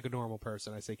say it like a normal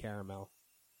person. I say caramel.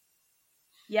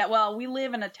 Yeah, well, we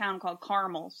live in a town called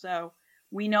Carmel, so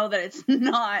we know that it's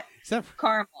not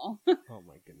caramel. Oh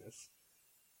my goodness.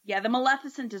 Yeah, the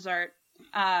Maleficent dessert.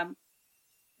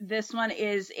 This one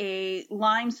is a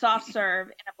lime soft serve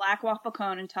in a black waffle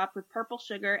cone and topped with purple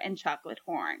sugar and chocolate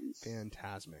horns.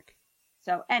 Fantastic.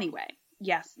 So anyway,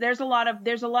 yes, there's a lot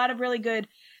of really good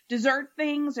dessert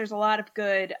things. There's a lot of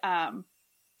good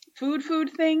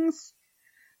food things.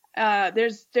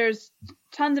 There's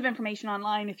tons of information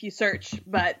online if you search,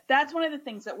 but that's one of the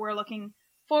things that we're looking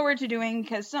forward to doing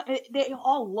because they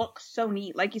all look so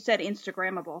neat. Like you said,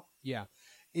 Instagrammable. Yeah.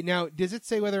 Now, does it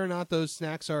say whether or not those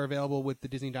snacks are available with the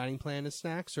Disney Dining Plan as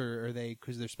snacks, or are they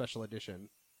because they're special edition?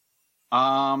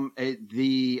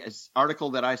 The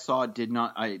article that I saw did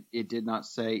not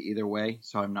say either way,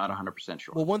 so I'm not 100%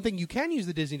 sure. Well, one thing you can use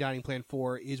the Disney Dining Plan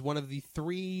for is one of the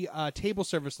 3 table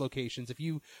service locations. If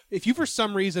you for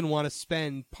some reason want to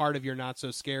spend part of your Not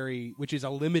So Scary, which is a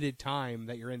limited time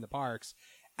that you're in the parks,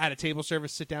 at a table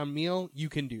service sit-down meal, you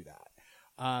can do that.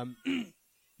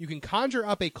 You can conjure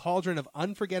up a cauldron of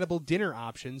unforgettable dinner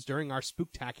options during our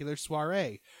spooktacular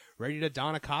soiree. Ready to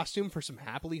don a costume for some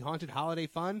happily haunted holiday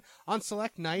fun? On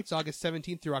select nights, August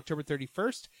 17th through October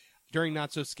 31st, during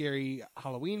Not So Scary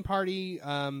Halloween party,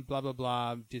 blah, blah,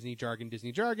 blah, Disney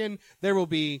jargon, there will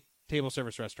be table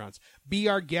service restaurants. Be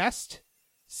our guest,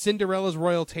 Cinderella's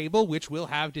Royal Table, which will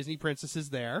have Disney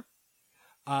princesses there,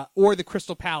 or the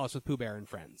Crystal Palace with Pooh Bear and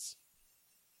Friends.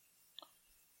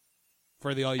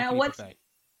 For the all-you-can-eat buffet.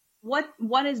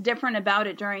 What is different about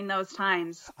it during those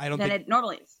times than it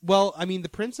normally is? Well, I mean,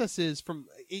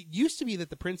 it used to be that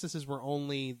the princesses were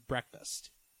only breakfast.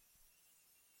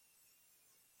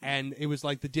 And it was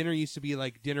like the dinner used to be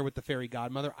like dinner with the fairy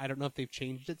godmother. I don't know if they've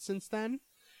changed it since then.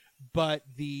 But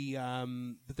the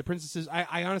princesses,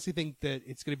 I honestly think that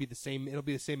it's going to be the same. It'll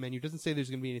be the same menu. It doesn't say there's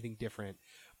going to be anything different,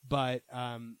 but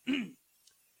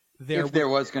if there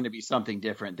was going to be something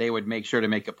different, they would make sure to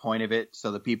make a point of it,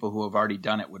 so the people who have already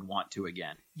done it would want to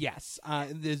again. Yes.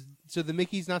 So the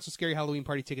Mickey's Not So Scary Halloween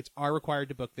Party tickets are required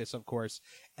to book this, of course,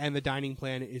 and the dining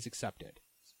plan is accepted.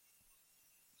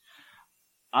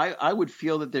 I would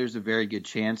feel that there's a very good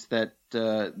chance that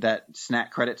that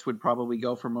snack credits would probably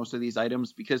go for most of these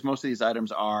items, because most of these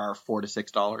items are $4 to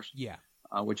 $6. Yeah.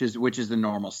 Which is the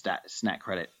normal snack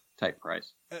credit type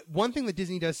price. One thing that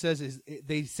Disney says is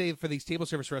they say for these table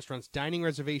service restaurants, dining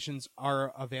reservations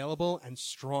are available and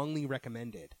strongly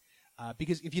recommended.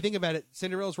 Because if you think about it,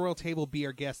 Cinderella's Royal Table, Be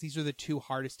Our Guest, these are the two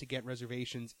hardest to get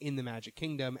reservations in the Magic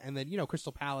Kingdom. And then,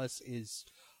 Crystal Palace is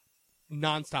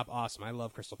nonstop awesome. I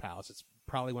love Crystal Palace. It's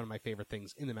probably one of my favorite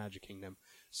things in the Magic Kingdom.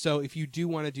 So if you do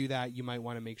want to do that, you might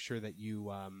want to make sure that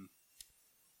you,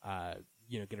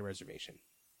 get a reservation.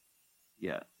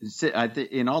 Yeah.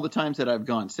 In all the times that I've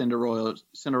gone,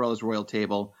 Cinderella's Royal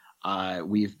Table,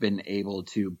 we've been able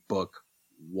to book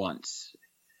once.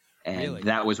 And really?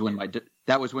 that was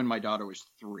when my daughter was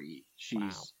 3.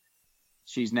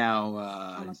 She's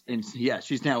now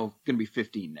she's now going to be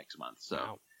 15 next month. So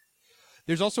wow.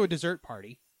 There's also a dessert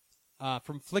party.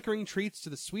 From flickering tricks to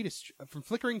the sweetest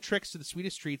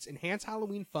treats, enhance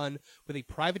Halloween fun with a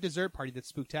private dessert party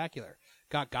that's spooktacular.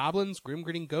 Got goblins,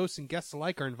 grim-gritting ghosts, and guests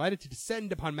alike are invited to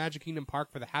descend upon Magic Kingdom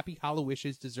Park for the Happy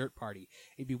Hallowishes dessert party,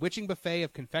 a bewitching buffet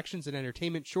of confections and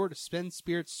entertainment sure to send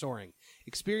spirits soaring.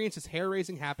 Experience is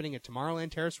hair-raising happening at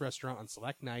Tomorrowland Terrace Restaurant on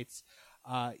select nights.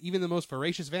 Even the most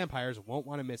voracious vampires won't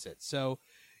want to miss it. So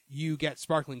you get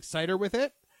sparkling cider with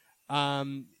it.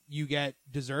 You get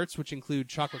desserts, which include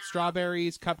chocolate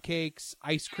strawberries, cupcakes,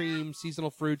 ice cream, seasonal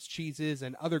fruits, cheeses,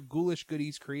 and other ghoulish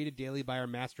goodies created daily by our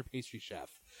master pastry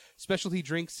chef. Specialty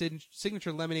drinks,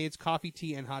 signature lemonades, coffee,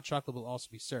 tea, and hot chocolate will also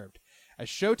be served. As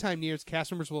showtime nears, cast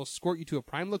members will escort you to a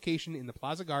prime location in the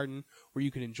Plaza Garden, where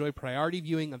you can enjoy priority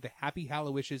viewing of the Happy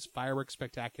Hallowishes fireworks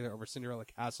spectacular over Cinderella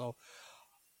Castle.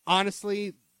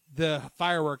 Honestly, the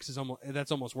fireworks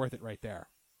that's almost worth it right there.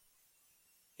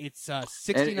 It's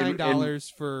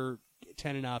 $69 for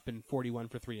 10 and up, and $41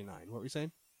 for 3 to 9. What were you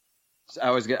saying? I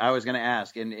was going to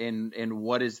ask, and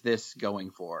what is this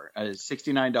going for?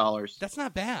 $69. That's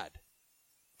not bad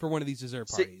for one of these dessert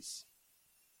parties.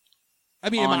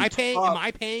 I mean, am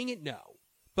I paying it? No,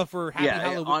 but for Happy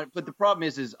Halloween. But the problem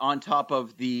is on top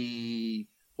of the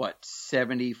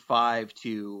 $75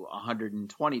 to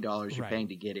 $120 you're paying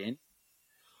to get in.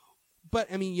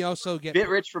 But, I mean, you also get... Bit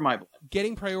rich for my blood.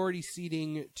 Getting priority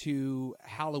seating to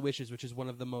Hallowishes, which is one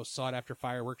of the most sought-after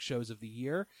fireworks shows of the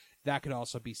year, that could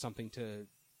also be something to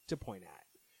point at.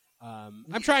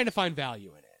 I'm trying to find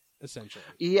value in it, essentially.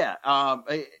 Yeah.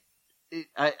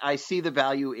 I see the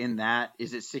value in that.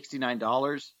 Is it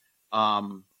 $69?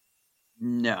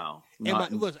 No.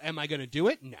 Am I going to do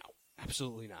it? No.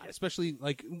 Absolutely not. Especially,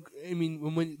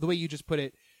 when the way you just put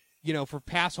it, for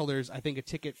pass holders, I think a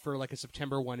ticket for a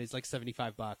September one is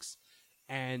 $75,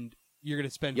 and you're going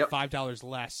to spend $5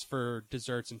 less for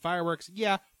desserts and fireworks.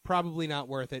 Yeah, probably not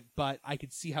worth it, but I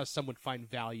could see how some would find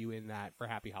value in that for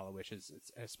Happy Hallowishes,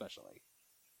 especially.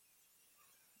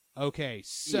 Okay,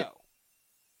 so,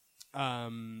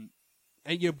 and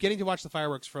getting to watch the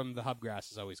fireworks from the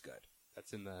Hubgrass is always good.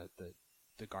 That's in the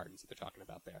gardens that they're talking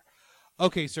about there.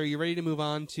 Okay, so are you ready to move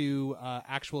on to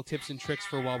actual tips and tricks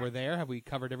for while we're there? Have we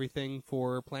covered everything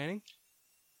for planning?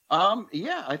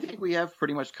 Yeah, I think we have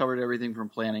pretty much covered everything from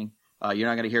planning. You're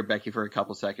not going to hear Becky for a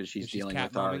couple seconds. She's dealing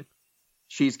with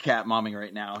she's cat momming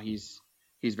right now. He's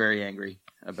very angry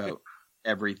about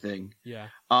everything. Yeah.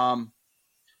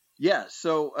 Yeah.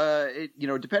 So,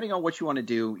 depending on what you want to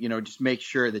do, just make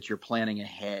sure that you're planning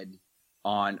ahead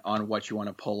on what you want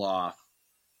to pull off.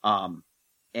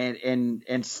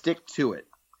 And stick to it.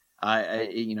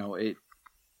 It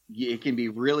can be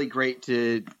really great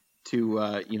to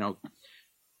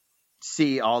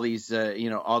see all these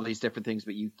all these different things,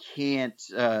 but you can't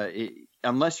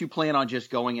unless you plan on just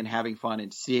going and having fun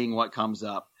and seeing what comes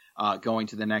up, going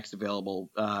to the next available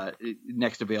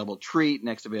treat,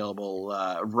 next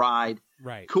available ride.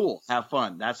 Right. Cool. Have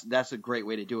fun. That's a great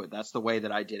way to do it. That's the way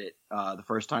that I did it the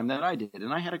first time that I did it,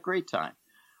 and I had a great time.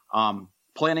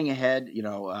 Planning ahead,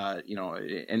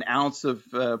 an ounce of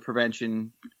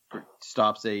prevention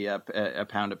stops a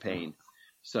pound of pain.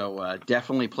 So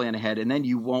definitely plan ahead, and then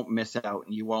you won't miss out,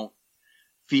 and you won't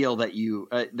feel that you.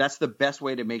 That's the best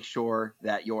way to make sure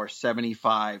that your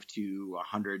 75 to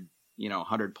 100,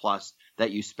 100 plus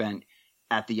that you spent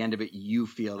at the end of it, you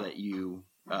feel that you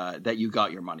that you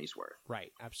got your money's worth.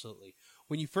 Right, absolutely.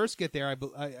 When you first get there,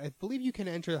 I believe you can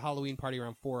enter the Halloween party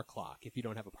around 4 o'clock if you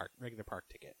don't have a regular park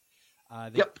ticket.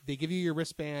 They give you your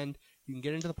wristband. You can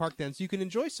get into the park then, so you can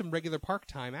enjoy some regular park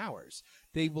time hours.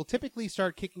 They will typically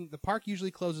start kicking. The park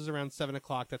usually closes around 7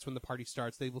 o'clock. That's when the party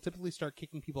starts. They will typically start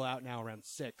kicking people out now around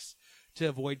 6 to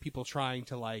avoid people trying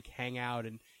to like hang out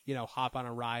and hop on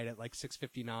a ride at like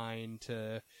 6:59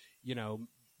 to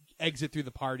exit through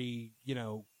the party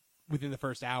within the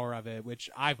first hour of it, which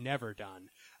I've never done.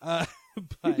 But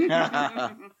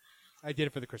I did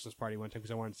it for the Christmas party one time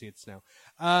because I wanted to see it snow.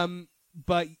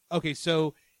 But okay,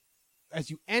 so as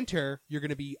you enter, you're going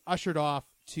to be ushered off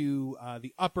to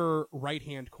the upper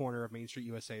right-hand corner of Main Street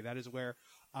USA. That is where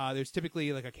there's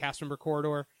typically like a cast member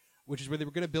corridor, which is where they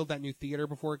were going to build that new theater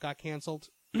before it got canceled.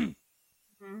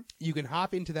 You can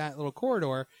hop into that little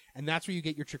corridor, and that's where you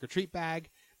get your trick-or-treat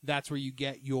bag. That's where you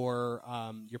get your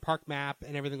park map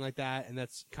and everything like that, and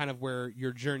that's kind of where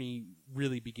your journey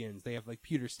really begins. They have like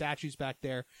pewter statues back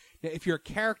there. Now, if you're a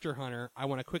character hunter, I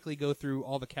want to quickly go through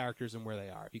all the characters and where they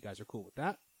are, if you guys are cool with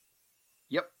that.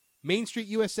 Yep. Main Street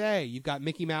USA, you've got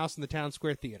Mickey Mouse in the Town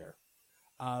Square Theater.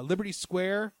 Liberty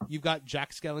Square, you've got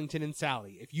Jack Skellington and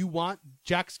Sally. If you want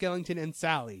Jack Skellington and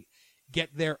Sally,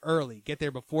 get there early. Get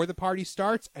there before the party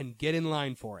starts and get in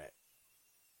line for it.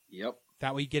 Yep.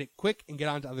 That way you get it quick and get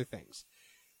on to other things.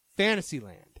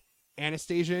 Fantasyland,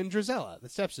 Anastasia and Drizella, the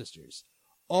stepsisters.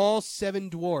 All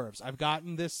 7 dwarves. I've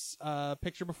gotten this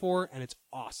picture before, and it's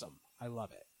awesome. I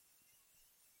love it.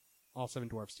 All 7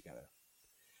 dwarves together.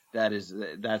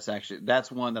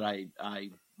 That's one that I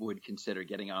would consider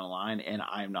getting online, and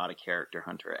I'm not a character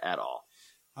hunter at all.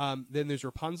 Then there's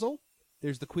Rapunzel.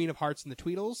 There's the Queen of Hearts and the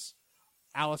Tweedles.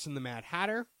 Alice and the Mad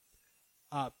Hatter.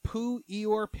 Pooh,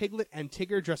 Eeyore, Piglet, and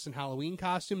Tigger dressed in Halloween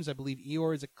costumes. I believe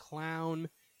Eeyore is a clown.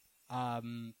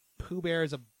 Pooh Bear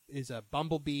is a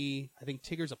bumblebee. I think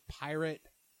Tigger's a pirate.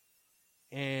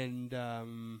 And I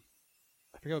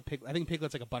forget what Piglet. I think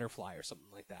Piglet's like a butterfly or something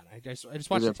like that. I just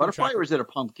watched. Is it a butterfly or is it a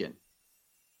pumpkin?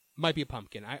 Might be a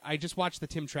pumpkin. I just watched the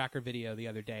Tim Tracker video the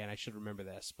other day, and I should remember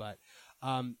this. But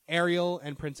Ariel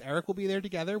and Prince Eric will be there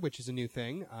together, which is a new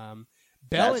thing.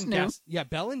 Belle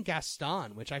and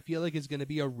Gaston, which I feel like is going to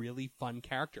be a really fun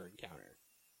character encounter.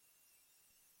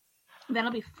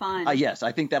 That'll be fun. Yes,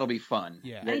 I think that'll be fun.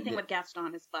 Yeah. Anything with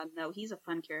Gaston is fun, though. He's a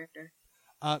fun character.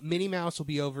 Minnie Mouse will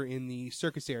be over in the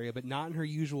circus area, but not in her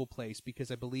usual place because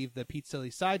I believe the Pete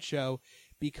Silly Sideshow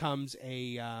becomes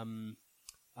a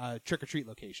trick-or-treat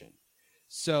location.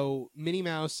 So Minnie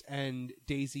Mouse and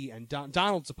Daisy and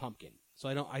Donald's a pumpkin. So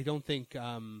I don't think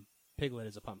Piglet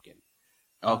is a pumpkin.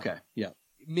 Okay, yeah.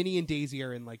 Minnie and Daisy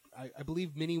are in I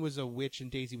believe Minnie was a witch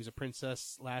and Daisy was a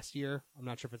princess last year. I'm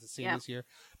not sure if it's the same this year,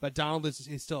 but Donald is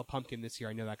still a pumpkin this year.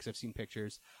 I know that because I've seen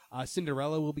pictures.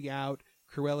 Cinderella will be out.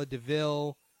 Cruella de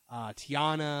Vil,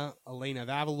 Tiana, Elena of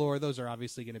Avalor. Those are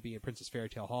obviously going to be at Princess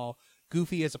Fairytale Hall.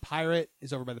 Goofy as a pirate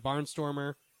is over by the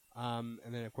Barnstormer. And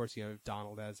then, of course, you have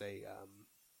Donald as a...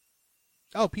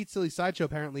 Pete Silly Sideshow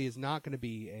apparently is not going to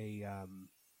be a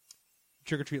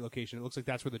trick-or-treat location. It looks like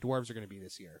that's where the dwarves are going to be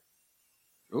this year.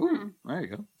 Ooh, there you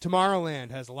go.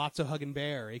 Tomorrowland has Lotso Huggin'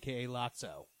 Bear, a.k.a.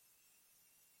 Lotso.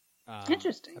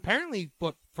 Interesting. Apparently,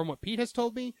 from what Pete has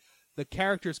told me, the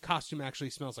character's costume actually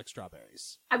smells like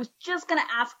strawberries. I was just going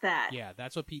to ask that. Yeah,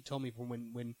 that's what Pete told me from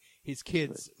when his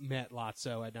kids met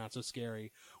Lotso at Not So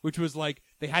Scary, which was like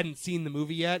they hadn't seen the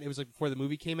movie yet. It was like before the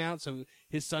movie came out, so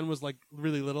his son was like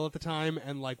really little at the time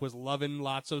and like was loving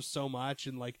Lotso so much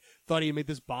and like thought he had made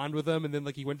this bond with him, and then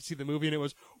like he went to see the movie and it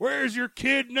was, "Where's your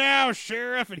kid now,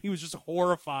 Sheriff?" And he was just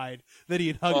horrified that he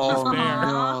had hugged his bear.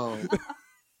 No.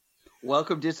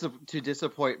 Welcome to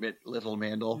disappointment, little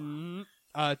Mandel. Mm-hmm.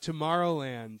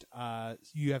 Tomorrowland,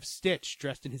 you have Stitch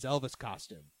dressed in his Elvis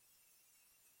costume.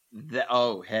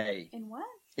 Hey. In what?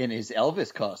 In his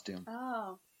Elvis costume.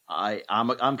 Oh.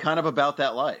 I'm kind of about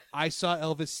that life. I saw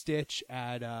Elvis Stitch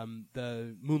at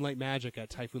the Moonlight Magic at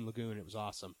Typhoon Lagoon. It was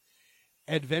awesome.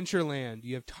 Adventureland,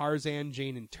 you have Tarzan,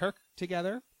 Jane, and Turk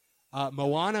together.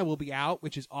 Moana will be out,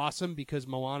 which is awesome because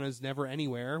Moana's never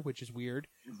anywhere, which is weird.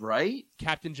 Right?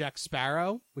 Captain Jack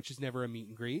Sparrow, which is never a meet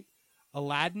and greet.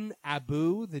 Aladdin,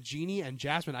 Abu, the Genie, and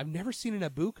Jasmine. I've never seen an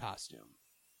Abu costume.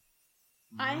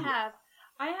 I have,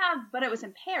 but it was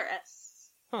in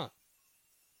Paris. Huh.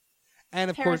 And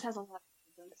of Paris course, has a lot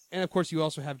of those. And of course, you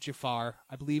also have Jafar.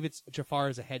 I believe Jafar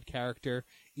is a head character,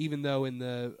 even though in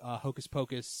the Hocus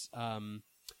Pocus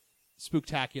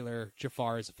Spooktacular,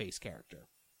 Jafar is a face character.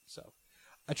 So,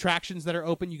 attractions that are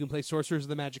open, you can play Sorcerers of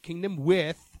the Magic Kingdom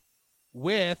with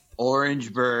with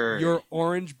Orange Bird. Your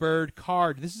Orange Bird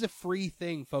card. This is a free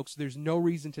thing, folks. There's no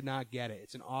reason to not get it.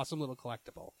 It's an awesome little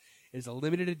collectible. It is a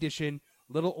limited edition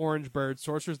little Orange Bird,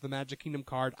 Sorcerer's of the Magic Kingdom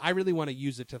card. I really want to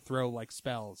use it to throw like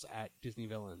spells at Disney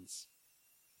villains.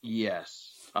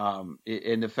 Yes. And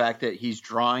the fact that he's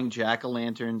drawing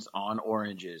jack-o'-lanterns on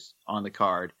oranges on the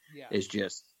card is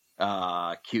just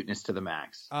cuteness to the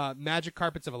max. Magic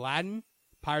Carpets of Aladdin,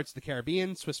 Pirates of the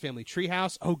Caribbean, Swiss Family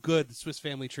Treehouse. Oh, good, the Swiss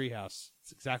Family Treehouse.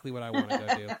 It's exactly what I want to go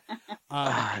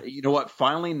do. You know what?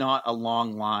 Finally, not a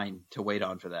long line to wait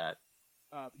on for that.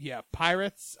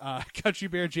 Pirates, Country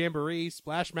Bear Jamboree,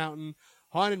 Splash Mountain,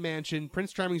 Haunted Mansion,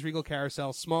 Prince Charming's Regal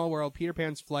Carousel, Small World, Peter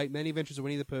Pan's Flight, Many Adventures of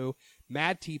Winnie the Pooh,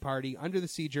 Mad Tea Party, Under the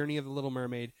Sea Journey of the Little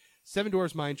Mermaid, Seven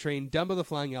Dwarfs Mine Train, Dumbo the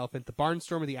Flying Elephant, The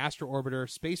Barnstormer, The Astro Orbiter,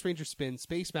 Space Ranger Spin,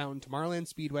 Space Mountain, Tomorrowland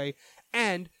Speedway,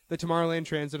 and the Tomorrowland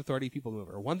Transit Authority People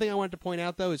Mover. One thing I wanted to point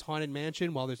out, though, is Haunted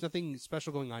Mansion. While there's nothing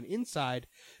special going on inside,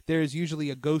 there is usually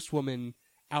a ghost woman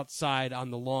outside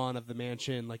on the lawn of the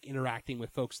mansion, like interacting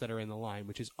with folks that are in the line,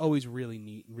 which is always really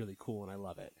neat and really cool, and I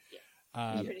love it.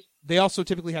 They also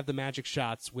typically have the magic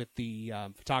shots with the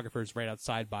photographers right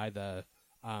outside by the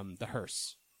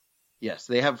hearse. Yes,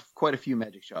 they have quite a few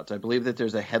magic shots. I believe that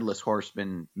there's a Headless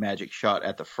Horseman magic shot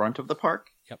at the front of the park.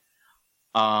 Yep.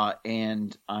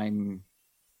 And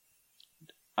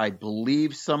I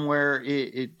believe somewhere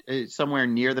somewhere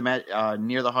near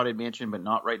the Haunted Mansion, but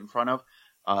not right in front of.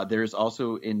 There's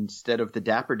also, instead of the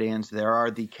Dapper Dans, there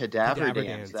are the Cadaver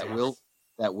Dans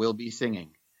that will be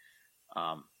singing.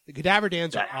 The Cadaver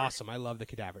Dans are awesome. I love the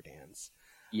Cadaver Dans.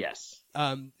 Yes.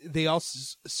 They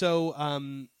also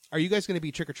are you guys going to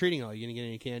be trick or treating? Are you going to get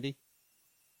any candy?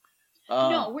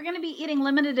 No, we're going to be eating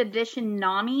limited edition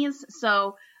Namis.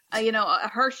 So, a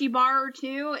Hershey bar or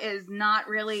two is not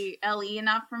really LE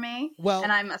enough for me. Well,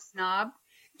 and I'm a snob.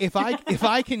 If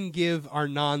I can give our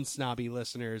non-snobby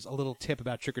listeners a little tip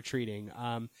about trick or treating,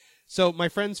 so my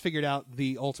friends figured out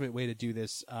the ultimate way to do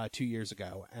this 2 years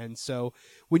ago, and so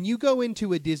when you go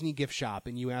into a Disney gift shop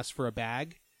and you ask for a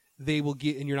bag, they will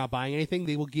get, and you're not buying anything,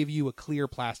 they will give you a clear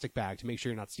plastic bag to make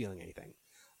sure you're not stealing anything.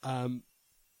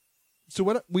 So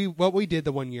what we did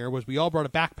the one year was we all brought a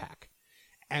backpack,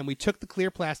 and we took the clear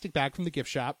plastic bag from the gift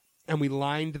shop and we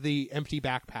lined the empty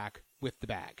backpack with the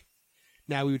bag.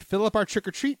 Now we would fill up our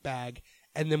trick-or-treat bag,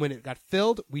 and then when it got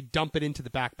filled, we'd dump it into the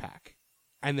backpack,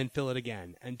 and then fill it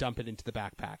again, and dump it into the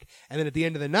backpack. And then at the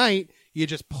end of the night, you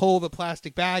just pull the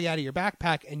plastic bag out of your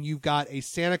backpack, and you've got a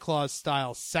Santa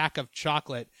Claus-style sack of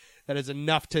chocolate that is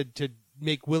enough to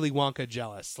make Willy Wonka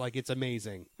jealous. Like, it's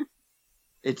amazing.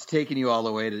 It's taken you all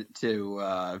the way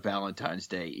to Valentine's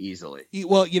Day easily.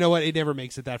 Well, you know what? It never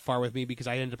makes it that far with me because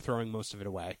I end up throwing most of it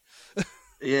away.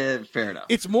 Yeah, fair enough.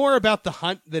 It's more about the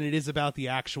hunt than it is about the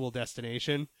actual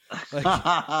destination. Like,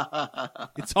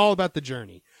 it's all about the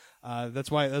journey.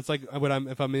 That's like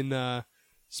if I'm in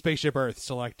Spaceship Earth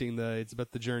selecting it's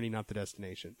about the journey, not the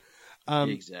destination.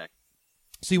 Exactly.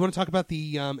 So you want to talk about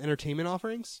the entertainment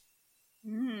offerings?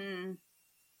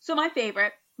 So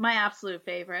my absolute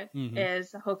favorite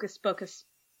is Hocus Pocus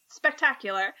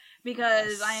Spectacular,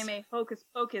 because I am a Hocus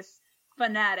Pocus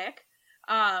fanatic.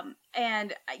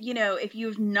 And if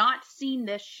you've not seen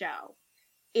this show,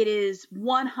 it is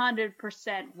 100%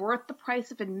 worth the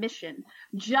price of admission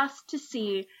just to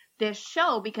see this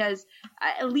show, because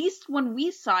at least when we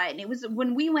saw it, and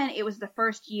when we went, it was the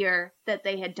first year that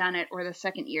they had done it, or the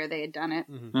second year they had done it.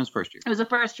 That was first year. It was the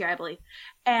first year, I believe.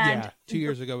 And 2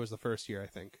 years ago was the first year, I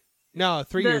think. No,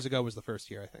 3 years ago was the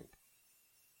first year, I think.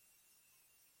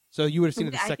 So you would have seen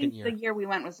it the second year. The year we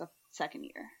went was the second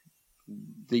year.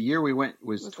 The year we went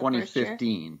was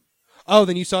 2015. Oh,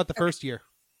 then you saw it the first year.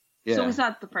 Yeah. So we saw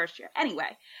it the first year.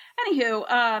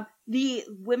 Anywho, the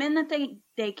women that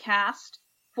they cast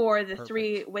for the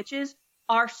three witches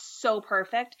are so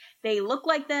perfect. They look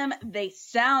like them. They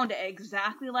sound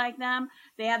exactly like them.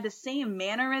 They have the same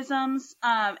mannerisms.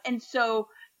 And so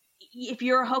if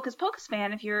you're a Hocus Pocus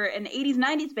fan, if you're an 80s,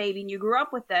 90s baby and you grew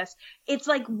up with this, it's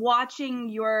like watching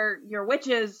your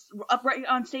witches up right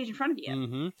on stage in front of you.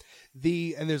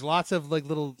 Mm-hmm. And there's lots of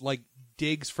little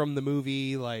digs from the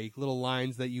movie, like little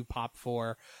lines that you pop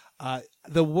for.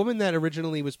 The woman that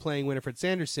originally was playing Winifred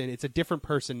Sanderson, it's a different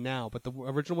person now, but the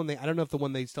original one, I don't know if the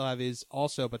one they still have is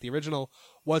also, but the original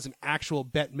was an actual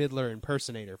Bette Midler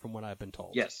impersonator, from what I've been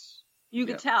told. Yes. You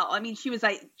could tell. I mean, she was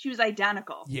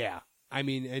identical. Yeah. I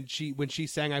mean, and when she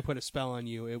sang "I Put a Spell on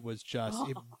You," it was just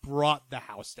it brought the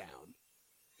house down.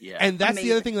 Yeah, and that's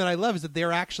the other thing that I love is that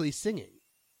they're actually singing.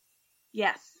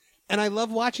 Yes, and I love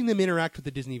watching them interact with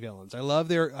the Disney villains. I love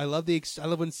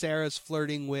when Sarah's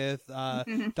flirting with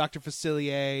Dr.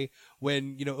 Facilier,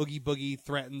 when Oogie Boogie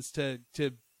threatens to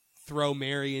throw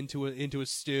Mary into a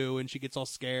stew, and she gets all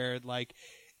scared. Like,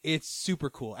 it's super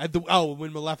cool.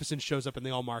 When Maleficent shows up and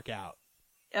they all mark out.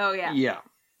 Oh yeah. Yeah.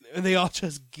 And they all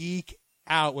just geek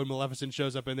out when Maleficent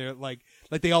shows up, and they're like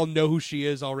they all know who she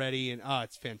is already, and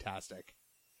it's fantastic.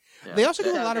 Yeah. They also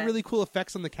do a lot of really cool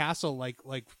effects on the castle, like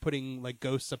putting like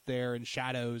ghosts up there and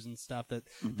shadows and stuff that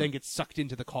then gets sucked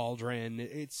into the cauldron.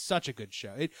 It's such a good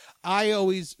show. I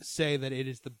always say that it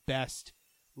is the best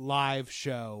live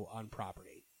show on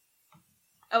property.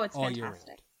 Oh, it's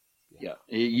fantastic. Yeah,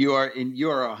 you are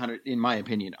 100, in my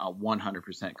opinion,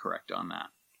 100% correct on that.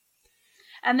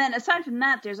 And then aside from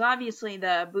that, there's obviously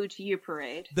the Boo to You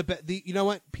parade. The you know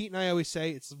what Pete and I always say,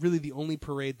 it's really the only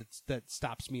parade that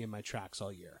stops me in my tracks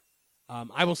all year.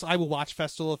 I will watch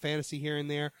Festival of Fantasy here and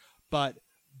there, but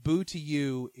Boo to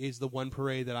You is the one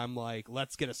parade that I'm like,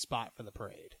 let's get a spot for the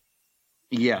parade.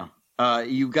 Yeah,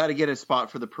 you've got to get a spot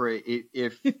for the parade.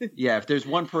 If there's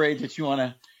one parade that you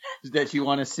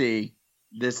want to see,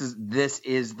 this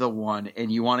is the one,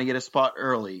 and you want to get a spot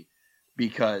early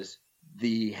because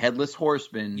the Headless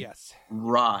Horseman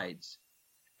rides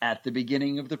at the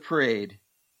beginning of the parade,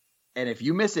 and if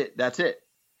you miss it, that's it.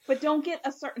 But don't get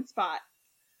a certain spot.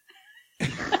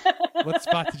 What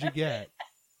spot did you get?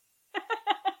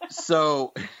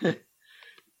 So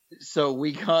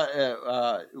we got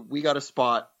a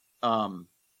spot a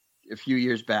few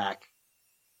years back.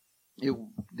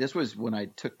 This was when I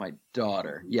took my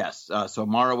daughter. Yes. So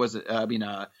Mara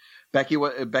Becky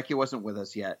wasn't with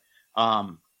us yet.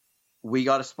 We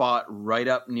got a spot right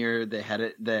up near the head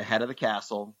of the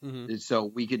castle, so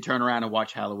we could turn around and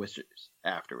watch Hallowishes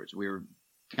afterwards. We were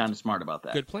kind of smart about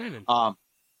that. Good planning.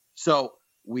 So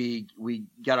we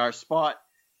got our spot.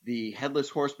 The Headless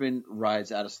Horseman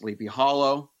rides out of Sleepy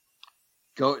Hollow,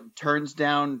 turns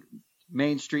down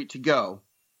Main Street to go.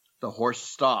 The horse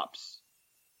stops.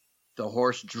 The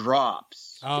horse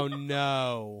drops. Oh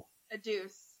no! A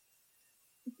deuce.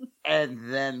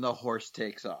 And then the horse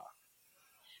takes off.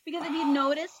 Because if you've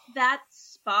noticed, that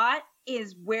spot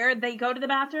is where they go to the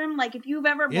bathroom. Like if you've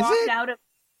ever walked out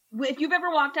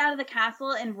of the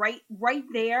castle and right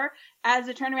there as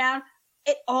a turnaround,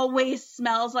 it always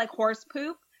smells like horse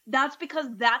poop. That's because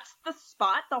that's the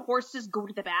spot the horses go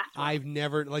to the bathroom. I've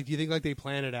never do you think they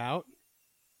plan it out?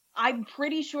 I'm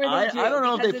pretty sure they do. I don't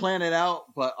know if they plan it out,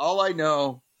 but all I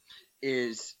know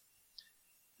is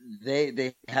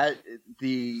they had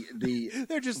the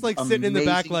they're just like sitting in the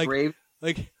back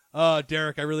like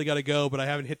Derek, I really got to go, but I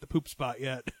haven't hit the poop spot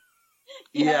yet.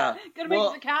 Yeah. Gotta make it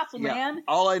to the castle, man.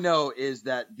 All I know is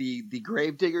that the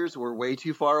gravediggers were way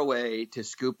too far away to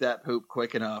scoop that poop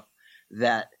quick enough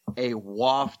that a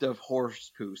waft of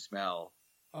horse poo smell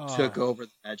took over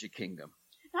the Magic Kingdom.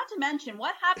 Not to mention,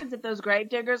 what happens if those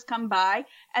gravediggers come by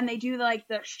and they do like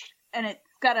and it's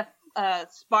got a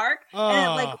spark and it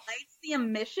like lights the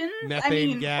emissions?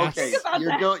 Methane gas. Okay,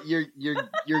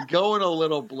 you're going a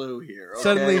little blue here. Okay?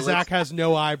 Suddenly Zach has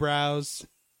no eyebrows.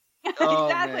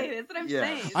 Exactly, that's what I'm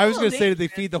saying. I was going to say, did they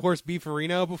feed the horse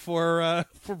beefarino before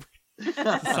for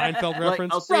Seinfeld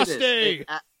reference? I'll say Rusty!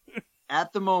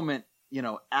 At the moment,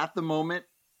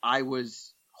 I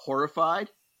was horrified,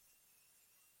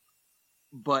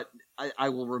 but I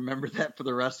will remember that for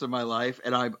the rest of my life.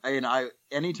 And I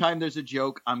anytime there's a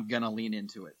joke, I'm gonna lean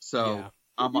into it. So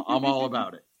I'm all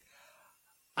about it.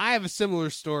 I have a similar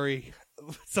story,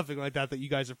 something like that you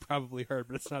guys have probably heard,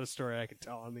 but it's not a story I can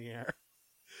tell on the air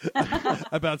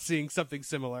about seeing something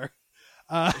similar.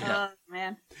 Oh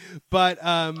man! But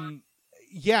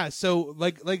so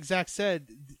like Zach said,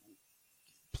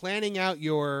 planning out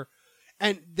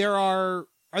and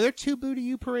are there two Boo to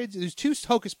You parades? There's two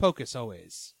Hocus Pocus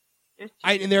always.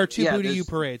 And there are two Boo to You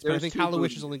parades, but I think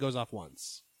Hallowishes only goes off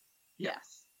once. Yes.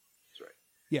 That's right.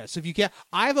 Yeah, so if you can't,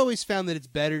 I've always found that it's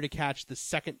better to catch the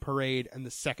second parade and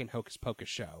the second Hocus Pocus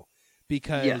show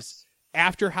because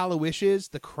after Hallowishes,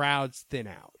 the crowds thin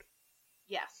out.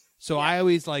 Yes. So I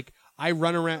always I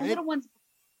run around. The little ones.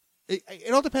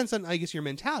 It all depends on, I guess, your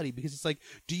mentality, because it's like,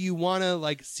 do you want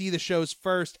to see the shows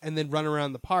first and then run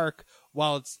around the park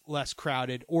while it's less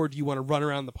crowded, or do you want to run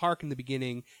around the park in the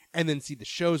beginning and then see the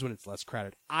shows when it's less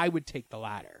crowded? I would take the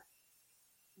latter.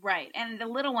 Right, and the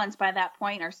little ones by that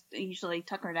point are usually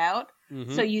tuckered out,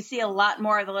 mm-hmm. so you see a lot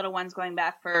more of the little ones going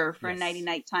back for nighty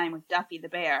night time with Duffy the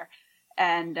bear,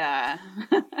 and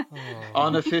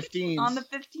on the 15s. On the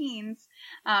 15s,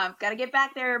 got to get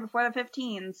back there before the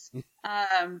 15s.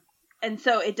 And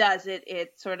so it does.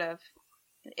 It sort of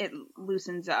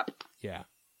loosens up. Yeah.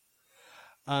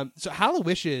 So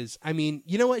Hallowishes, I mean,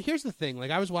 you know what? Here's the thing.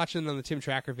 I was watching on the Tim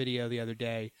Tracker video the other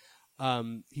day.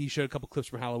 He showed a couple clips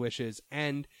from Hallowishes,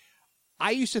 and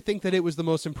I used to think that it was the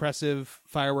most impressive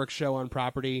fireworks show on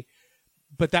property,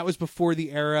 but that was before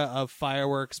the era of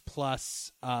fireworks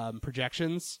plus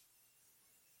projections.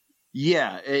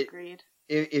 Yeah. Agreed.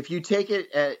 If you take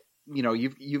it at,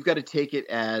 you've got to take it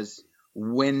as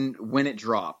when it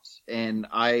dropped. And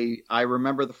I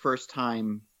remember the first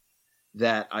time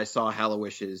that I saw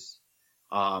Hallowishes.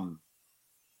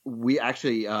 We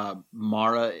actually,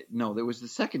 Mara, no, there was the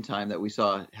second time that we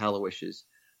saw Hallowishes.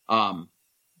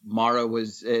 Mara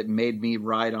it made me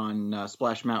ride on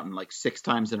Splash Mountain like 6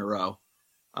 times in a row.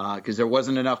 Cause there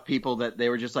wasn't enough people that they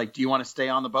were just like, do you want to stay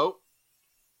on the boat?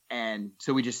 And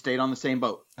so we just stayed on the same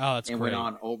boat. Oh, that's and great. Went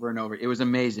on over and over. It was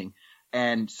amazing.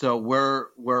 And so we're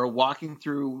walking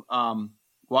through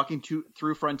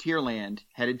Frontierland,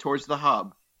 headed towards the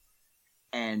hub,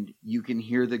 and you can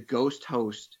hear the ghost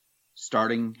host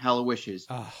starting Hallowishes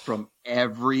from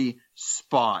every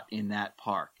spot in that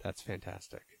park. That's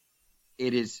fantastic.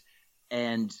 It is,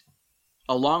 and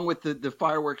along with the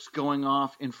fireworks going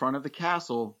off in front of the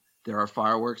castle, there are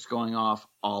fireworks going off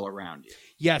all around you.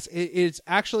 Yes, it's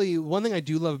actually one thing I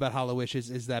do love about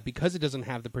Hallowishes is that because it doesn't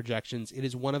have the projections, it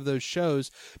is one of those shows,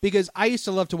 because I used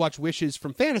to love to watch Wishes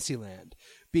from Fantasyland,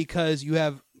 because you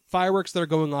have fireworks that are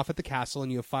going off at the castle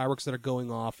and you have fireworks that are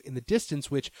going off in the distance,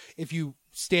 which if you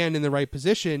stand in the right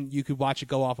position, you could watch it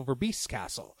go off over Beast's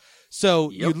castle.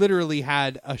 So you literally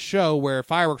had a show where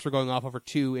fireworks were going off over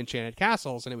 2 enchanted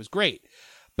castles, and it was great.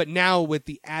 But now with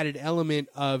the added element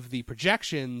of the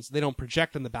projections, they don't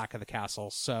project on the back of the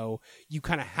castle, so you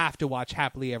kind of have to watch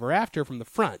Happily Ever After from the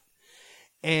front.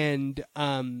 And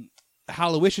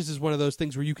Hallowishes is one of those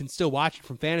things where you can still watch it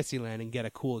from Fantasyland and get a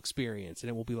cool experience, and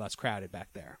it will be less crowded back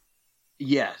there.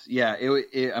 Yes, yeah.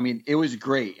 It was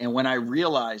great. And when I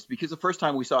realized, because the first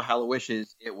time we saw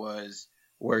Hallowishes, it was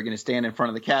we're going to stand in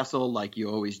front of the castle like you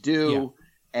always do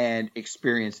and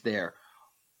experience there.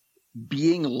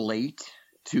 Being late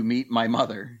to meet my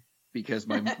mother because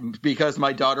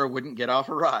my daughter wouldn't get off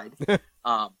a ride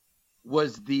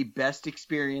was the best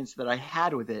experience that I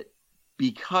had with it,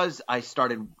 because I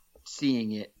started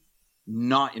seeing it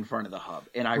not in front of the hub,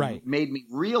 and made me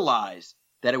realize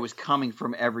that it was coming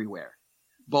from everywhere,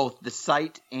 both the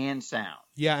sight and sound.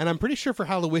 Yeah, and I'm pretty sure for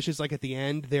Hallowishes, like at the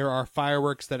end, there are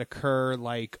fireworks that occur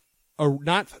like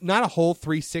not a whole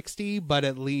 360, but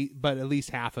at least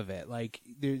half of it. Like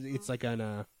it's like in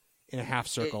a half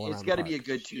circle. It's got to be a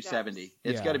good 270.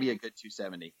 It's got to be a good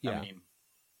 270. Yeah.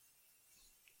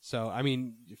 So,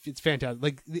 it's fantastic.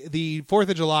 Like, the 4th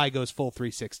of July goes full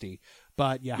 360.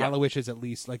 But, Hallowishes, at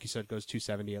least, like you said, goes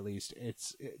 270 at least.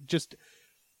 It's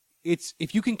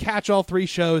if you can catch all 3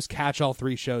 shows,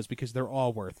 because they're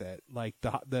all worth it. Like,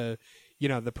 the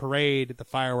parade, the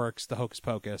fireworks, the Hocus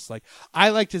Pocus. Like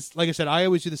I said, I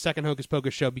always do the second Hocus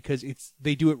Pocus show because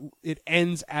it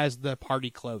ends as the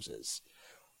party closes.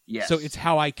 Yes. So it's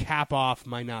how I cap off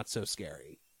my Not So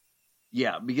Scary.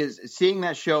 Yeah, because seeing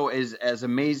that show is as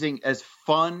amazing, as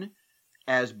fun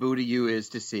as Boo-to-You is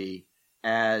to see,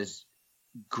 as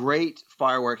great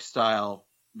fireworks style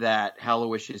that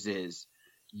Hallowishes is,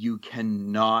 you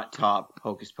cannot top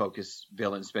Hocus Pocus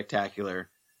Villain Spectacular.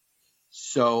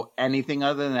 So anything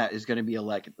other than that is going to be a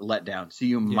letdown. So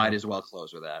you might as well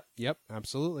close with that. Yep,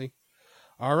 absolutely.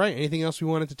 All right. Anything else we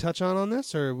wanted to touch on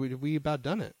this, or have we about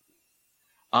done it?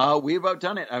 We've about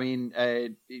done it.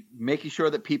 Making sure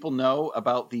that people know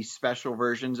about the special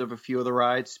versions of a few of the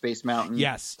rides. Space Mountain.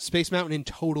 Yes, Space Mountain in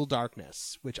Total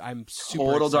Darkness, which I'm super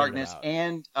Total excited Darkness, about.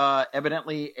 And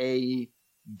evidently a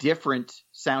different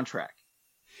soundtrack.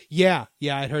 Yeah,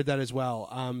 I'd heard that as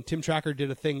well. Tim Tracker did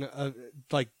a thing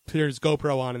like there's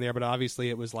GoPro on in there, but obviously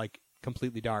it was like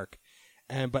completely dark,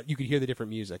 but you could hear the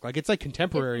different music. Like it's like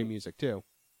contemporary music too.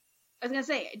 I was gonna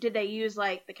say, did they use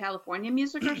like the California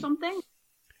music or something?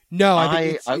 No,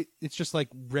 I think it's just like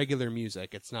regular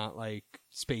music. It's not like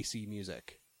spacey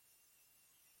music.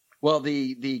 Well,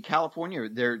 the California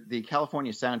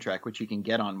soundtrack, which you can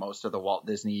get on most of the Walt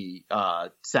Disney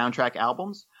soundtrack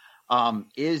albums,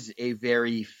 is a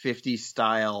very 50s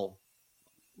style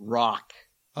rock.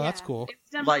 Oh, that's cool.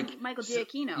 It's like Michael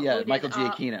Giacchino. Yeah, Michael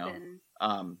Giacchino.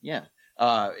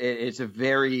 It's a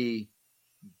very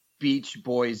Beach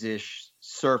Boys-ish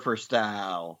surfer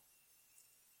style.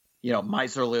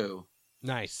 Miser Lou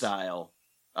style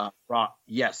rock.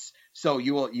 Yes. So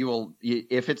you will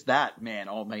if it's that, man,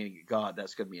 oh my God,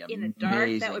 that's going to be amazing. In the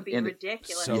dark, that would be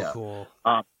ridiculous. So cool.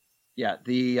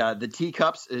 The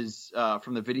teacups is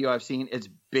from the video I've seen, it's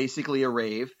basically a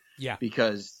rave. Yeah.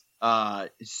 Because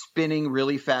spinning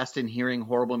really fast and hearing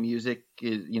horrible music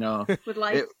is, with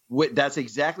lights. That's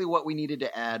exactly what we needed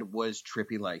to add was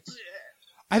trippy lights.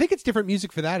 I think it's different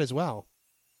music for that as well.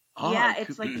 Yeah,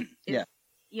 it's like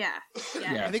Yeah.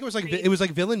 I think it was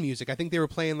like villain music. I think they were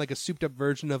playing like a souped up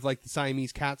version of like the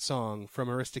Siamese cat song from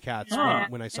Aristocats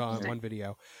when I saw it in one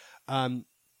video.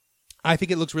 I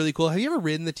think it looks really cool. Have you ever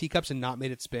ridden the teacups and not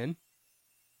made it spin?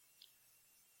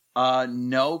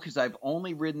 No, because I've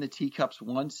only ridden the teacups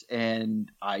once, and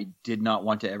I did not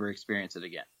want to ever experience it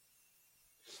again.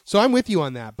 So I'm with you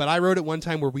on that, but I rode it one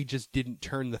time where we just didn't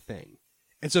turn the thing.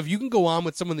 And so if you can go on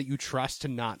with someone that you trust to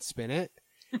not spin it,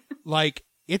 like,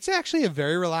 it's actually a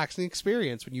very relaxing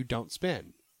experience when you don't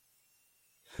spin.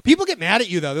 People get mad at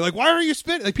you, though. They're like, why aren't you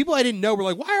spinning? Like, people I didn't know were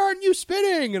like, why aren't you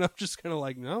spinning? And I'm just kind of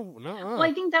like, no. Well,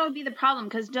 I think that would be the problem,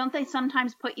 because don't they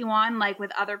sometimes put you on, like,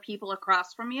 with other people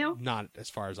across from you? Not as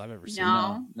far as I've ever seen.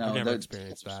 No. I've never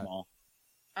experienced that. Small.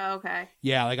 Oh, okay.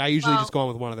 Yeah, like, I usually just go on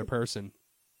with one other person.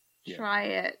 Try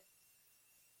it.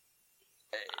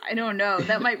 I don't know.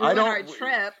 That might ruin our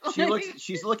trip.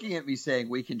 She's looking at me saying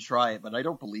we can try it, but I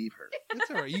don't believe her.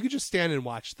 That's all right. You could just stand and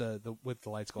watch the with the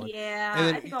lights going. Yeah, and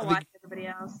then, I think I'll watch everybody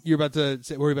else.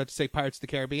 We're about to say Pirates of the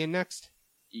Caribbean next.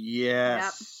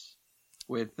 Yes.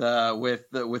 Yep.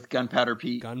 With Gunpowder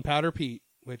Pete. Gunpowder Pete,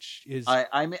 which is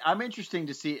I'm interested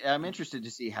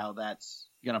to see how that's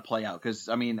gonna play out, because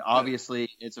I mean, obviously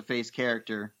it's a face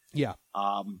character. Yeah.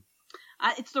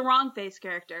 It's the wrong face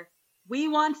character. We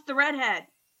want the redhead.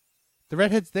 The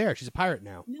redhead's there. She's a pirate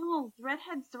now. No, the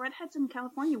redhead's in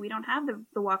California. We don't have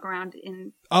the walk around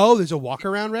in. Oh, there's a walk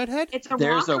around redhead?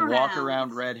 There's a walk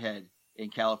around redhead in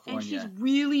California. And she's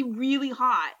really, really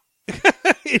hot.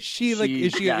 Is she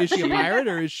a pirate,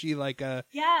 or is she like a?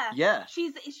 Yeah.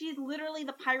 She's literally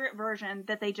the pirate version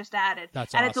that they just added.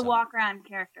 That's and awesome. It's a walk around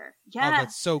character. Yeah. Oh,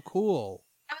 that's so cool.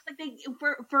 I was like,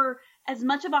 for as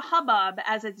much of a hubbub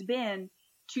as it's been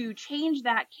to change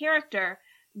that character,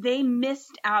 they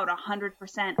missed out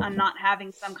 100% on not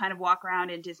having some kind of walk around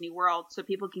in Disney World so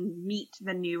people can meet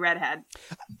the new redhead.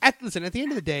 Listen, at the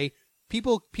end of the day,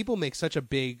 people make such a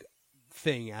big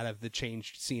thing out of the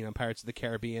changed scene on Pirates of the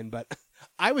Caribbean, but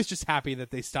I was just happy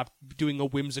that they stopped doing a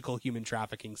whimsical human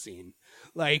trafficking scene.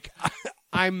 Like,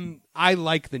 I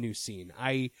like the new scene.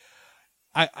 I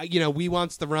we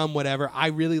wants the rum, whatever. I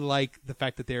really like the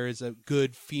fact that there is a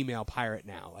good female pirate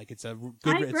now. Like, it's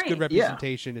good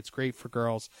representation. Yeah. It's great for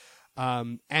girls.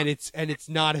 And it's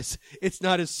not as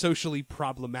socially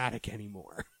problematic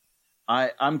anymore.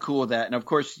 I'm cool with that. And of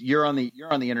course you're on the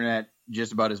internet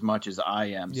just about as much as I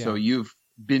am. Yeah. So you've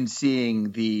been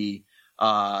seeing the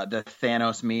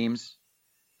Thanos memes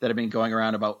that have been going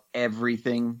around about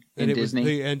everything in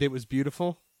Disney. And it was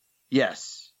beautiful.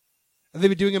 Yes. Have they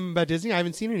been doing them about Disney? I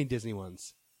haven't seen any Disney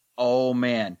ones. Oh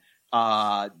man,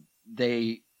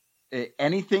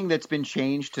 anything that's been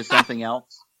changed to something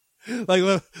else.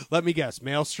 Like, let me guess,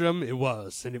 Maelstrom. It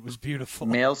was beautiful.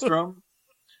 Maelstrom,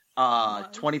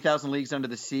 20,000 Leagues Under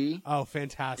the Sea. Oh,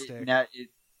 fantastic!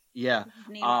 Yeah. Yeah.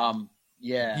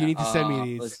 You need to send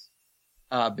me these.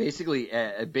 Basically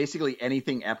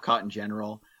anything Epcot in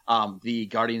general. The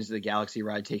Guardians of the Galaxy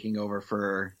ride taking over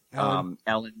for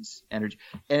Ellen's energy,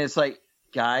 and it's like,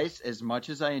 guys, as much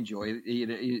as I enjoy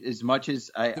it, as much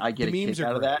as I get a kick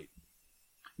out of that,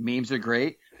 memes are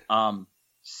great.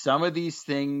 Some of these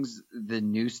things, the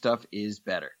new stuff is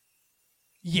better.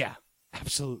 Yeah,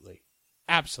 absolutely.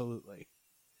 And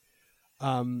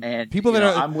people that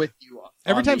I'm with you.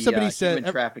 Every time somebody said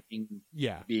human trafficking,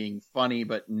 being funny,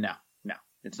 but no.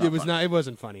 It's not funny. It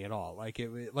wasn't funny at all. Like,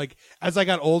 as I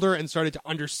got older and started to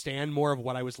understand more of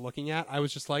what I was looking at, I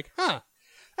was just like,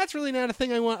 that's really not a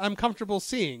thing I'm comfortable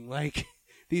seeing. Like,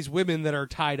 these women that are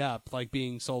tied up, like,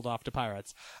 being sold off to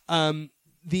pirates. I'm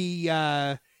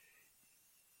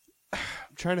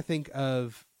trying to think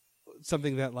of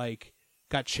something that, like,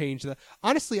 got changed.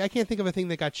 Honestly, I can't think of a thing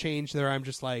that got changed there. I'm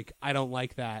just like, I don't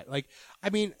like that. Like, I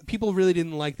mean, people really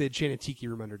didn't like the Janatiki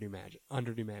room under new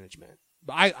management.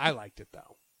 But I liked it,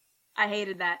 though. I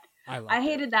hated that. I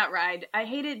hated that ride. I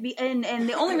hated and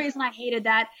the only reason I hated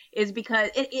that is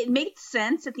because it made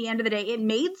sense at the end of the day. It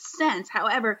made sense.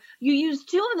 However, you used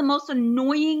two of the most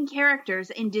annoying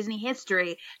characters in Disney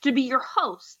history to be your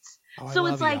hosts. So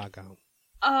it's like,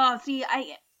 see,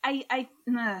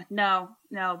 no,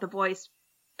 the voice,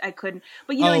 I couldn't.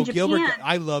 But in Japan, Gilbert,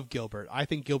 I love Gilbert. I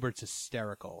think Gilbert's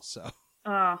hysterical. So.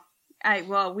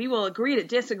 Well, we will agree to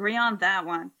disagree on that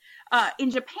one.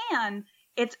 In Japan,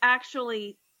 it's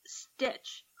actually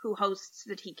Stitch who hosts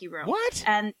the Tiki Room. What?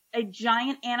 And a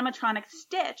giant animatronic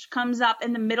Stitch comes up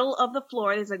in the middle of the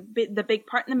floor. There's the big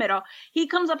part in the middle. He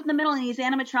comes up in the middle and he's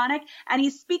animatronic and he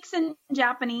speaks in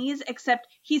Japanese, except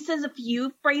he says a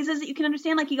few phrases that you can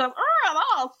understand. Like he goes,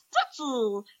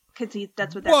 Stitch! Because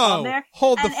that's what they're called there.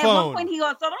 Hold the phone. At one point he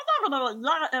goes,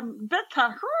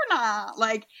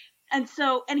 like,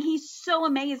 And he's so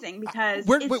amazing because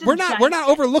we're not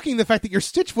overlooking the fact that your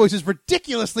Stitch voice is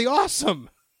ridiculously awesome.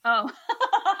 Oh,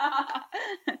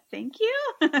 thank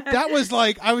you. That was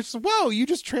like, whoa, you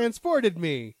just transported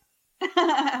me.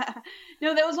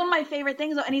 No, that was one of my favorite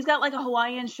things. And he's got like a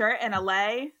Hawaiian shirt and a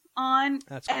lei on.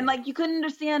 That's cool. And like you couldn't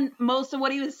understand most of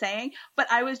what he was saying,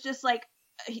 but I was just like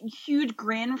a huge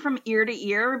grin from ear to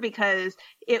ear because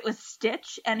it was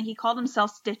Stitch and he called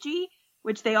himself Stitchy,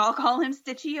 which they all call him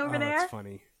Stitchy over there. That's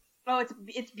funny. Oh,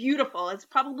 it's beautiful. It's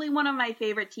probably one of my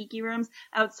favorite tiki rooms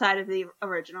outside of the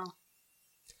original.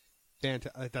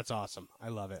 That's awesome. I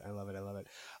love it.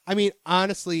 I mean,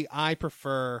 honestly, I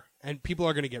prefer, and people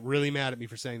are going to get really mad at me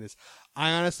for saying this,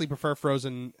 I honestly prefer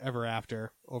Frozen Ever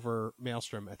After over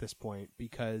Maelstrom at this point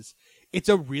because it's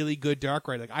a really good dark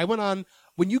ride. Like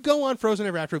when you go on Frozen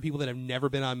Ever After with people that have never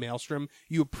been on Maelstrom,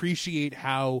 you appreciate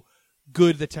how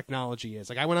good the technology is.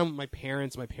 Like I went on with my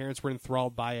parents were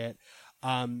enthralled by it.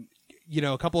 A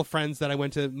couple of friends that I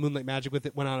went to Moonlight Magic with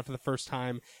went on it for the first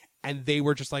time. And they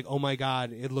were just like, "Oh my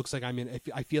god, it looks like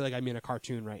I feel like I'm in a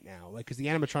cartoon right now." Like, because the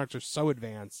animatronics are so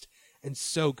advanced and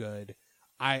so good,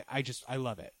 I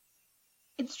love it.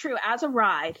 It's true as a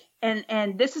ride,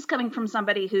 and this is coming from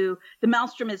somebody who the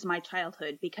Maelstrom is my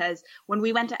childhood because when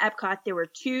we went to Epcot, there were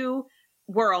two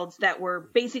worlds that were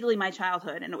basically my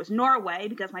childhood, and it was Norway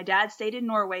because my dad stayed in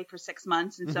Norway for 6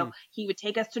 months, and so he would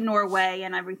take us to Norway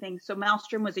and everything. So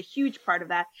Maelstrom was a huge part of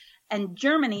that. And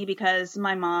Germany, because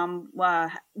my mom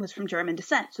was from German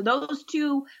descent. So those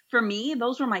two, for me,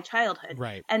 those were my childhood.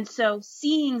 Right. And so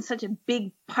seeing such a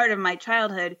big part of my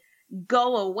childhood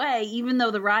go away, even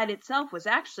though the ride itself was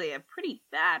actually a pretty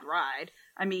bad ride.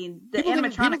 I mean, people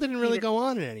didn't really go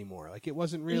on it anymore. Like, it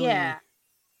wasn't really... Yeah.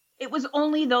 It was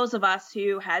only those of us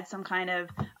who had some kind of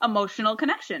emotional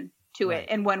connection to it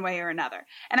in one way or another.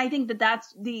 And I think that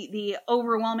that's the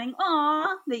overwhelming "aw"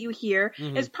 that you hear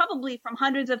is probably from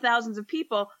hundreds of thousands of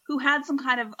people who had some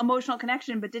kind of emotional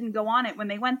connection but didn't go on it when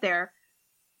they went there,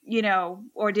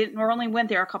 or only went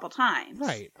there a couple times.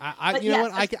 Right. I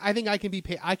think I can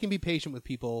be patient with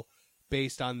people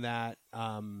based on that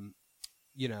that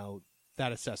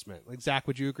assessment. Like, Zach,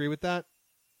 would you agree with that?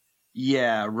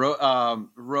 Yeah,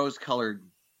 rose-colored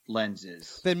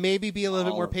lenses. Then maybe be a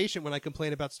little bit more patient when I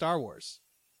complain about Star Wars.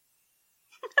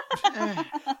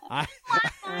 I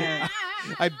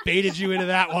baited you into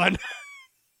that one.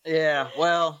 Yeah,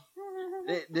 well,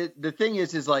 the thing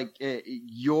is like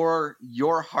your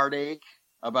heartache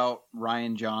about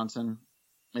Rian Johnson,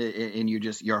 and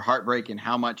your heartbreak and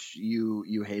how much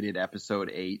you hated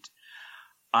Episode 8.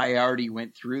 I already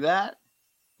went through that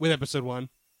with Episode 1.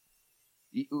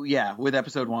 Yeah, with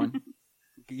Episode 1.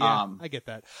 Yeah, I get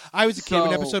that. I was a kid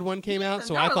when Episode 1 came out,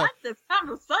 so I thought... like this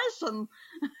conversation.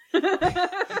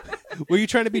 Were you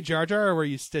trying to be Jar Jar, or were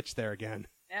you Stitch there again?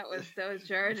 That was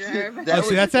Jar Jar.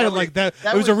 That sounded like that.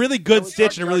 It was a really good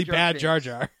Stitch and a really bad Jar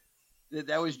Jar.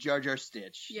 That was Jar Jar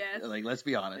Stitch. Yes. Like, let's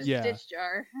be honest. Yeah. Stitch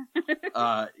Jar.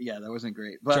 Yeah, that wasn't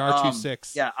great. But, Jar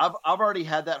 2-6. Yeah, I've already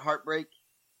had that heartbreak.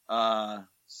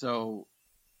 So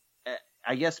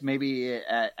I guess maybe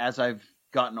as I've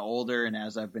gotten older and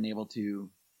as I've been able to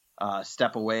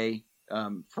step away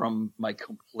from my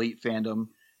complete fandom,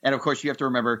 and of course you have to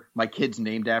remember my kid's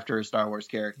named after a Star Wars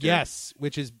character. Yes,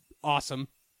 which is awesome.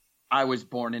 I was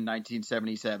born in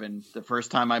 1977. The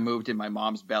first time I moved in my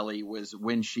mom's belly was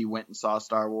when she went and saw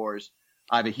Star Wars.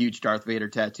 I have a huge Darth Vader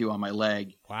tattoo on my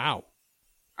leg. Wow.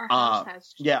 Our house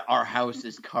has... Yeah, our house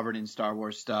is covered in Star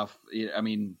Wars stuff. I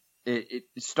mean,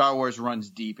 Star Wars runs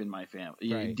deep in my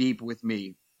family, right. Deep with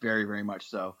me, very, very much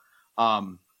so.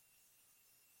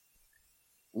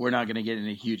 We're not going to get in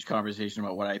a huge conversation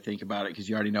about what I think about it because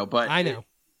you already know. But I know.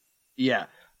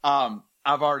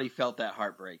 I've already felt that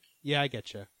heartbreak. Yeah, I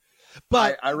get you.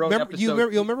 But I wrote you'll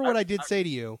remember what I did say to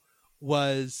you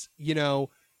was,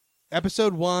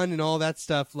 Episode 1 and all that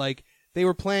stuff, like, they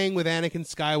were playing with Anakin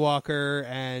Skywalker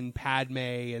and Padme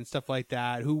and stuff like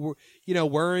that, who were,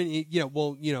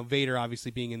 Vader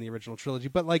obviously being in the original trilogy,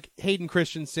 but like Hayden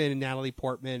Christensen and Natalie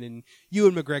Portman and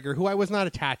Ewan McGregor, who I was not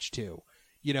attached to,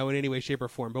 in any way, shape, or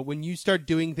form. But when you start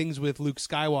doing things with Luke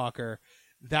Skywalker,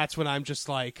 that's when I'm just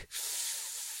like,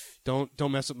 don't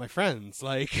mess with my friends.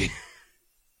 Like,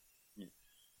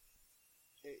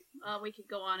 we could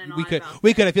go on and on. We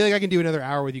could. I feel like I can do another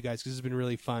hour with you guys because this has been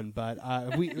really fun. But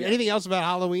anything else about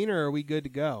Halloween, or are we good to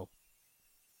go?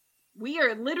 We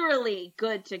are literally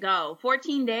good to go.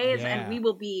 14 days, and we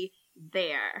will be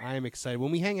there. I am excited.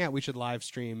 When we hang out, we should live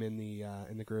stream in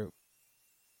the group.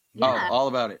 Yeah. Oh, all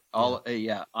about it.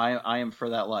 I am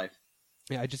for that life.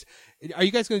 Yeah, are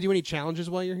you guys going to do any challenges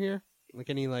while you're here?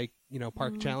 Like any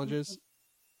park challenges?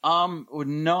 We're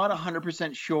not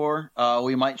 100% sure.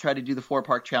 We might try to do the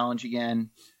 4-park challenge again.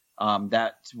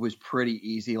 That was pretty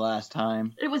easy last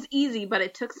time. It was easy, but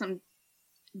it took some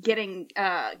getting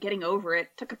over it.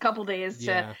 Took a couple days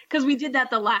because we did that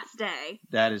the last day.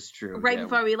 That is true. Right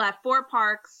before we left. 4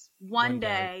 parks, one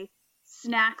day,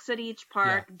 snacks at each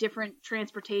park, different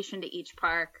transportation to each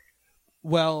park.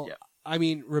 Well, I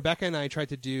mean, Rebecca and I tried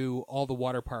to do all the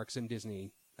water parks in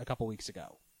Disney a couple weeks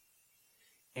ago.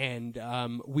 And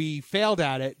we failed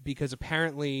at it because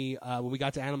apparently when we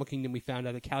got to Animal Kingdom, we found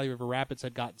out that Cali River Rapids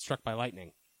had gotten struck by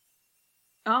lightning.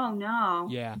 Oh, no.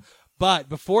 Yeah. But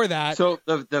before that... So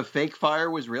the fake fire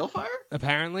was real fire?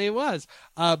 Apparently it was.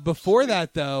 Before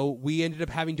that, though, we ended up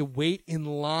having to wait in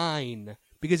line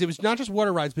because it was not just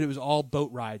water rides, but it was all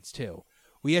boat rides, too.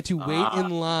 We had to wait in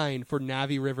line for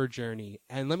Navi River Journey.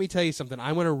 And let me tell you something.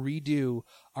 I want to redo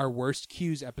our worst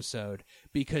queues episode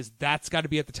because that's got to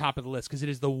be at the top of the list because it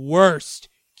is the worst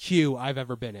queue I've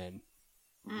ever been in.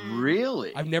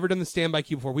 Really? I've never done the standby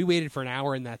queue before. We waited for an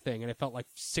hour in that thing, and it felt like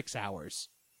 6 hours.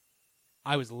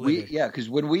 I was livid.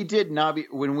 Because when we did Navi,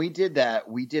 we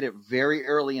did it very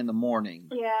early in the morning.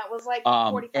 Yeah, it was like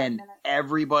 45 minutes.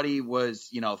 Everybody was,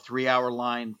 3-hour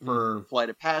line for Flight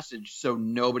of Passage, so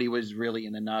nobody was really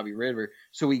in the Navi River.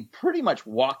 So we pretty much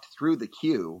walked through the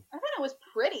queue. I thought it was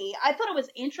pretty. I thought it was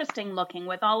interesting looking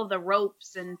with all of the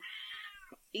ropes, and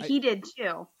he did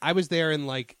too. I was there in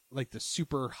like the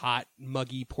super hot,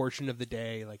 muggy portion of the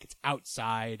day. Like it's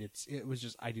outside. It was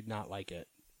just, I did not like it.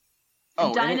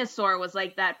 Dinosaur was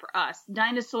like that for us.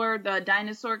 The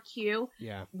dinosaur queue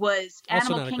was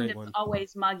Animal Kingdom's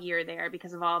always muggier there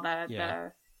because of all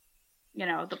the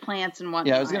plants and whatnot.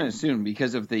 Yeah, I was going to assume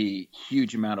because of the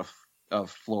huge amount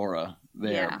of flora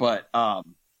there, but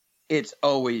it's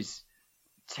always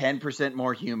 10%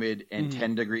 more humid and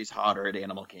 10 degrees hotter at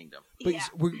Animal Kingdom. But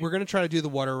we're going to try to do the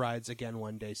water rides again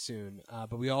one day soon.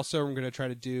 But we also are going to try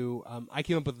to do. I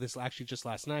came up with this actually just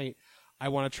last night. I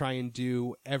want to try and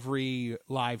do every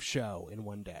live show in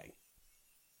one day.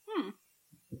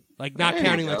 Like not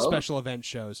counting like special event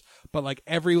shows, but like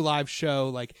every live show,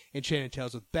 like Enchanted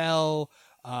Tales with Belle,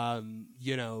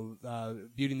 Beauty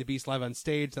and the Beast live on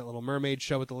stage, that Little Mermaid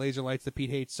show with the laser lights that Pete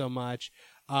hates so much,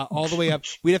 all the way up.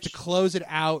 We'd have to close it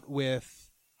out with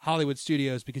Hollywood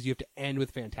Studios because you have to end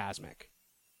with Fantasmic.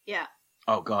 Yeah.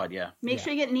 Oh God, yeah. Make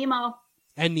sure you get Nemo.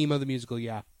 And Nemo the musical,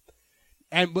 yeah.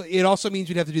 And it also means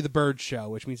we'd have to do the bird show,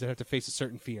 which means I'd have to face a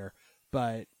certain fear.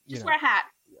 But just wear a hat.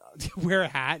 Wear a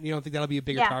hat? You don't think that'll be a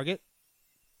bigger target?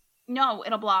 No,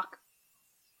 it'll block.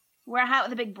 Wear a hat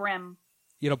with a big brim.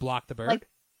 It'll block the bird?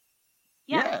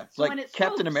 Yeah, so like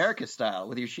Captain America style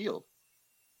with your shield.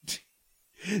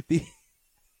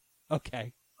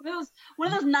 Okay. One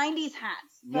of those 90s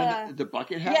hats. The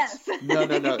bucket hats?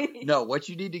 Yes. No, what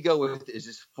you need to go with is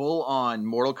this full-on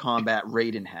Mortal Kombat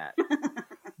Raiden hat.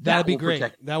 That'd be great.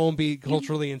 That won't be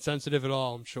culturally insensitive at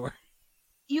all, I'm sure.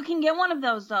 You can get one of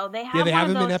those, though. They have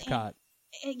them in Epcot.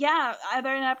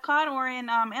 Either in Epcot or in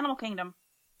Animal Kingdom.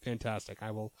 Fantastic.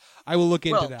 I will look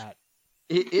into that.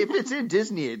 If it's in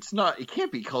Disney, it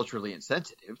can't be culturally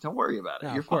insensitive. Don't worry about it.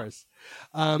 No, You're of course.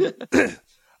 All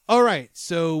right.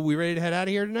 So we ready to head out of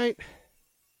here tonight?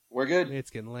 We're good.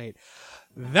 It's getting late.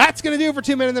 That's going to do it for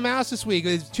Two Men in the Mouse this week.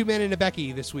 It's Two Men and a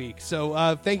Becky this week.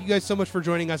 So thank you guys so much for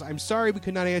joining us. I'm sorry we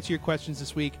could not answer your questions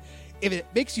this week. If it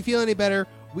makes you feel any better,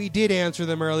 we did answer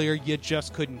them earlier. You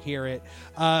just couldn't hear it.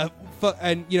 And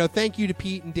thank you to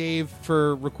Pete and Dave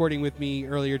for recording with me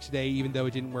earlier today, even though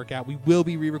it didn't work out. We will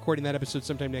be re-recording that episode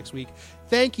sometime next week.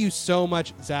 Thank you so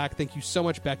much, Zach. Thank you so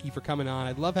much, Becky, for coming on.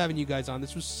 I love having you guys on.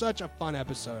 This was such a fun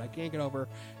episode. I can't get over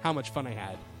how much fun I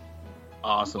had.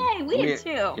 Awesome. Yay, we did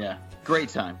too. Yeah. Great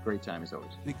time as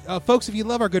always. Folks, if you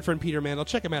love our good friend Peter Mandel,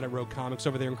 check him out at Rogue Comics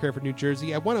over there in Crayford, New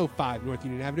Jersey at 105 North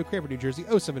Union Avenue, Crayford, New Jersey,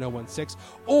 07016.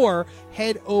 Or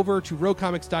head over to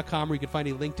roguecomics.com where you can find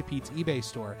a link to Pete's eBay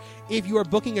store. If you are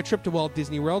booking a trip to Walt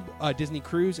Disney World, Disney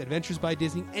Cruise, Adventures by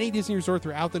Disney, any Disney resort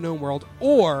throughout the known world,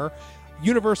 or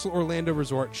Universal Orlando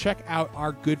Resort, check out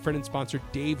our good friend and sponsor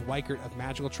Dave Weichert of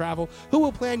Magical Travel, who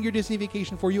will plan your Disney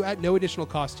vacation for you at no additional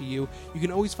cost to you. You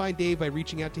can always find Dave by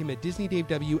reaching out to him at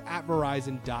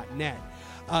DisneyDaveW@Verizon.net.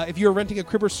 If you're renting a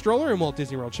crib or stroller in Walt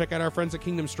Disney World, check out our friends at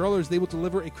Kingdom Strollers. They will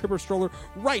deliver a crib or stroller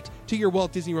right to your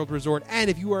Walt Disney World resort. And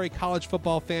if you are a college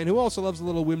football fan who also loves a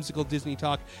little whimsical Disney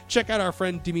talk, check out our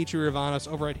friend Dimitri Ravanos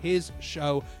over at his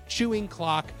show, Chewing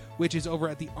Clock, which is over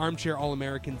at the Armchair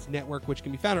All-Americans Network, which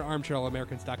can be found at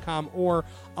armchairallamericans.com or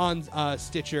on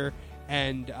Stitcher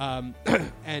and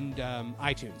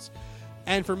iTunes.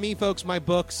 And for me, folks, my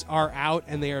books are out,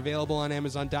 and they are available on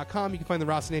Amazon.com. You can find the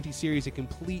Rocinante series, a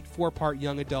complete 4-part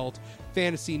young adult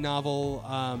fantasy novel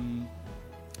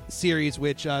series,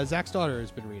 which Zach's daughter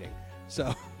has been reading.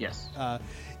 So yes.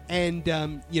 And,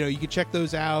 you can check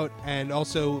those out. And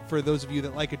also, for those of you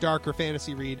that like a darker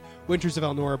fantasy read, Winters of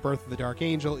Elnora, Birth of the Dark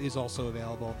Angel is also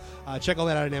available. Check all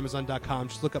that out at Amazon.com.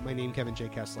 Just look up my name, Kevin J.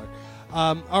 Kessler.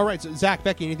 All right, so Zach,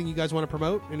 Becky, anything you guys want to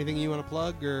promote? Anything you want to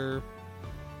plug? Or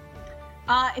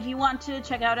if you want to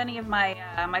check out any of my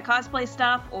my cosplay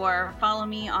stuff or follow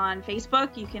me on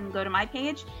Facebook, you can go to my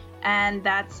page. And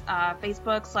that's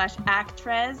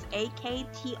Facebook.com/Actrez,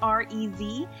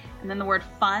 AKTREZ, and then the word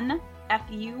fun,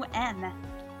 FUN.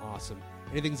 Awesome.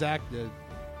 Anything, Zach? The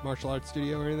martial arts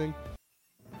studio or anything?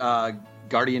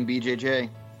 Guardian BJJ.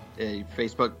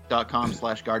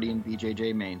 Facebook.com/Guardian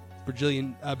BJJ main.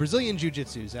 Brazilian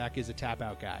Jiu-Jitsu. Zach is a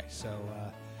tap-out guy, so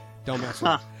don't mess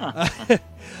with him.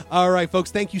 All right,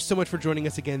 folks, thank you so much for joining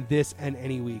us again this and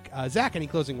any week. Zach, any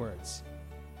closing words?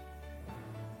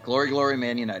 Glory, glory,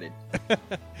 Man United.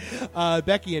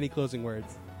 Becky, any closing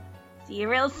words? See you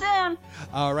real soon.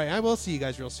 All right, I will see you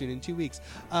guys real soon in 2 weeks.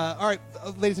 All right,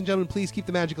 ladies and gentlemen, please keep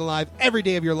the magic alive every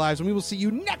day of your lives, and we will see you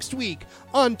next week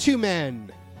on Two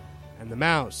Men and the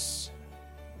Mouse.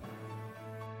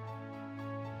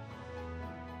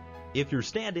 If you're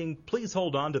standing, please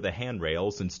hold on to the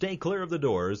handrails and stay clear of the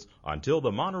doors until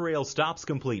the monorail stops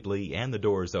completely and the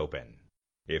doors open.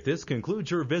 If this concludes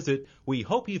your visit, we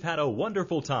hope you've had a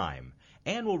wonderful time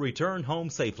and will return home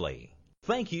safely.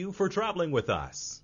 Thank you for traveling with us.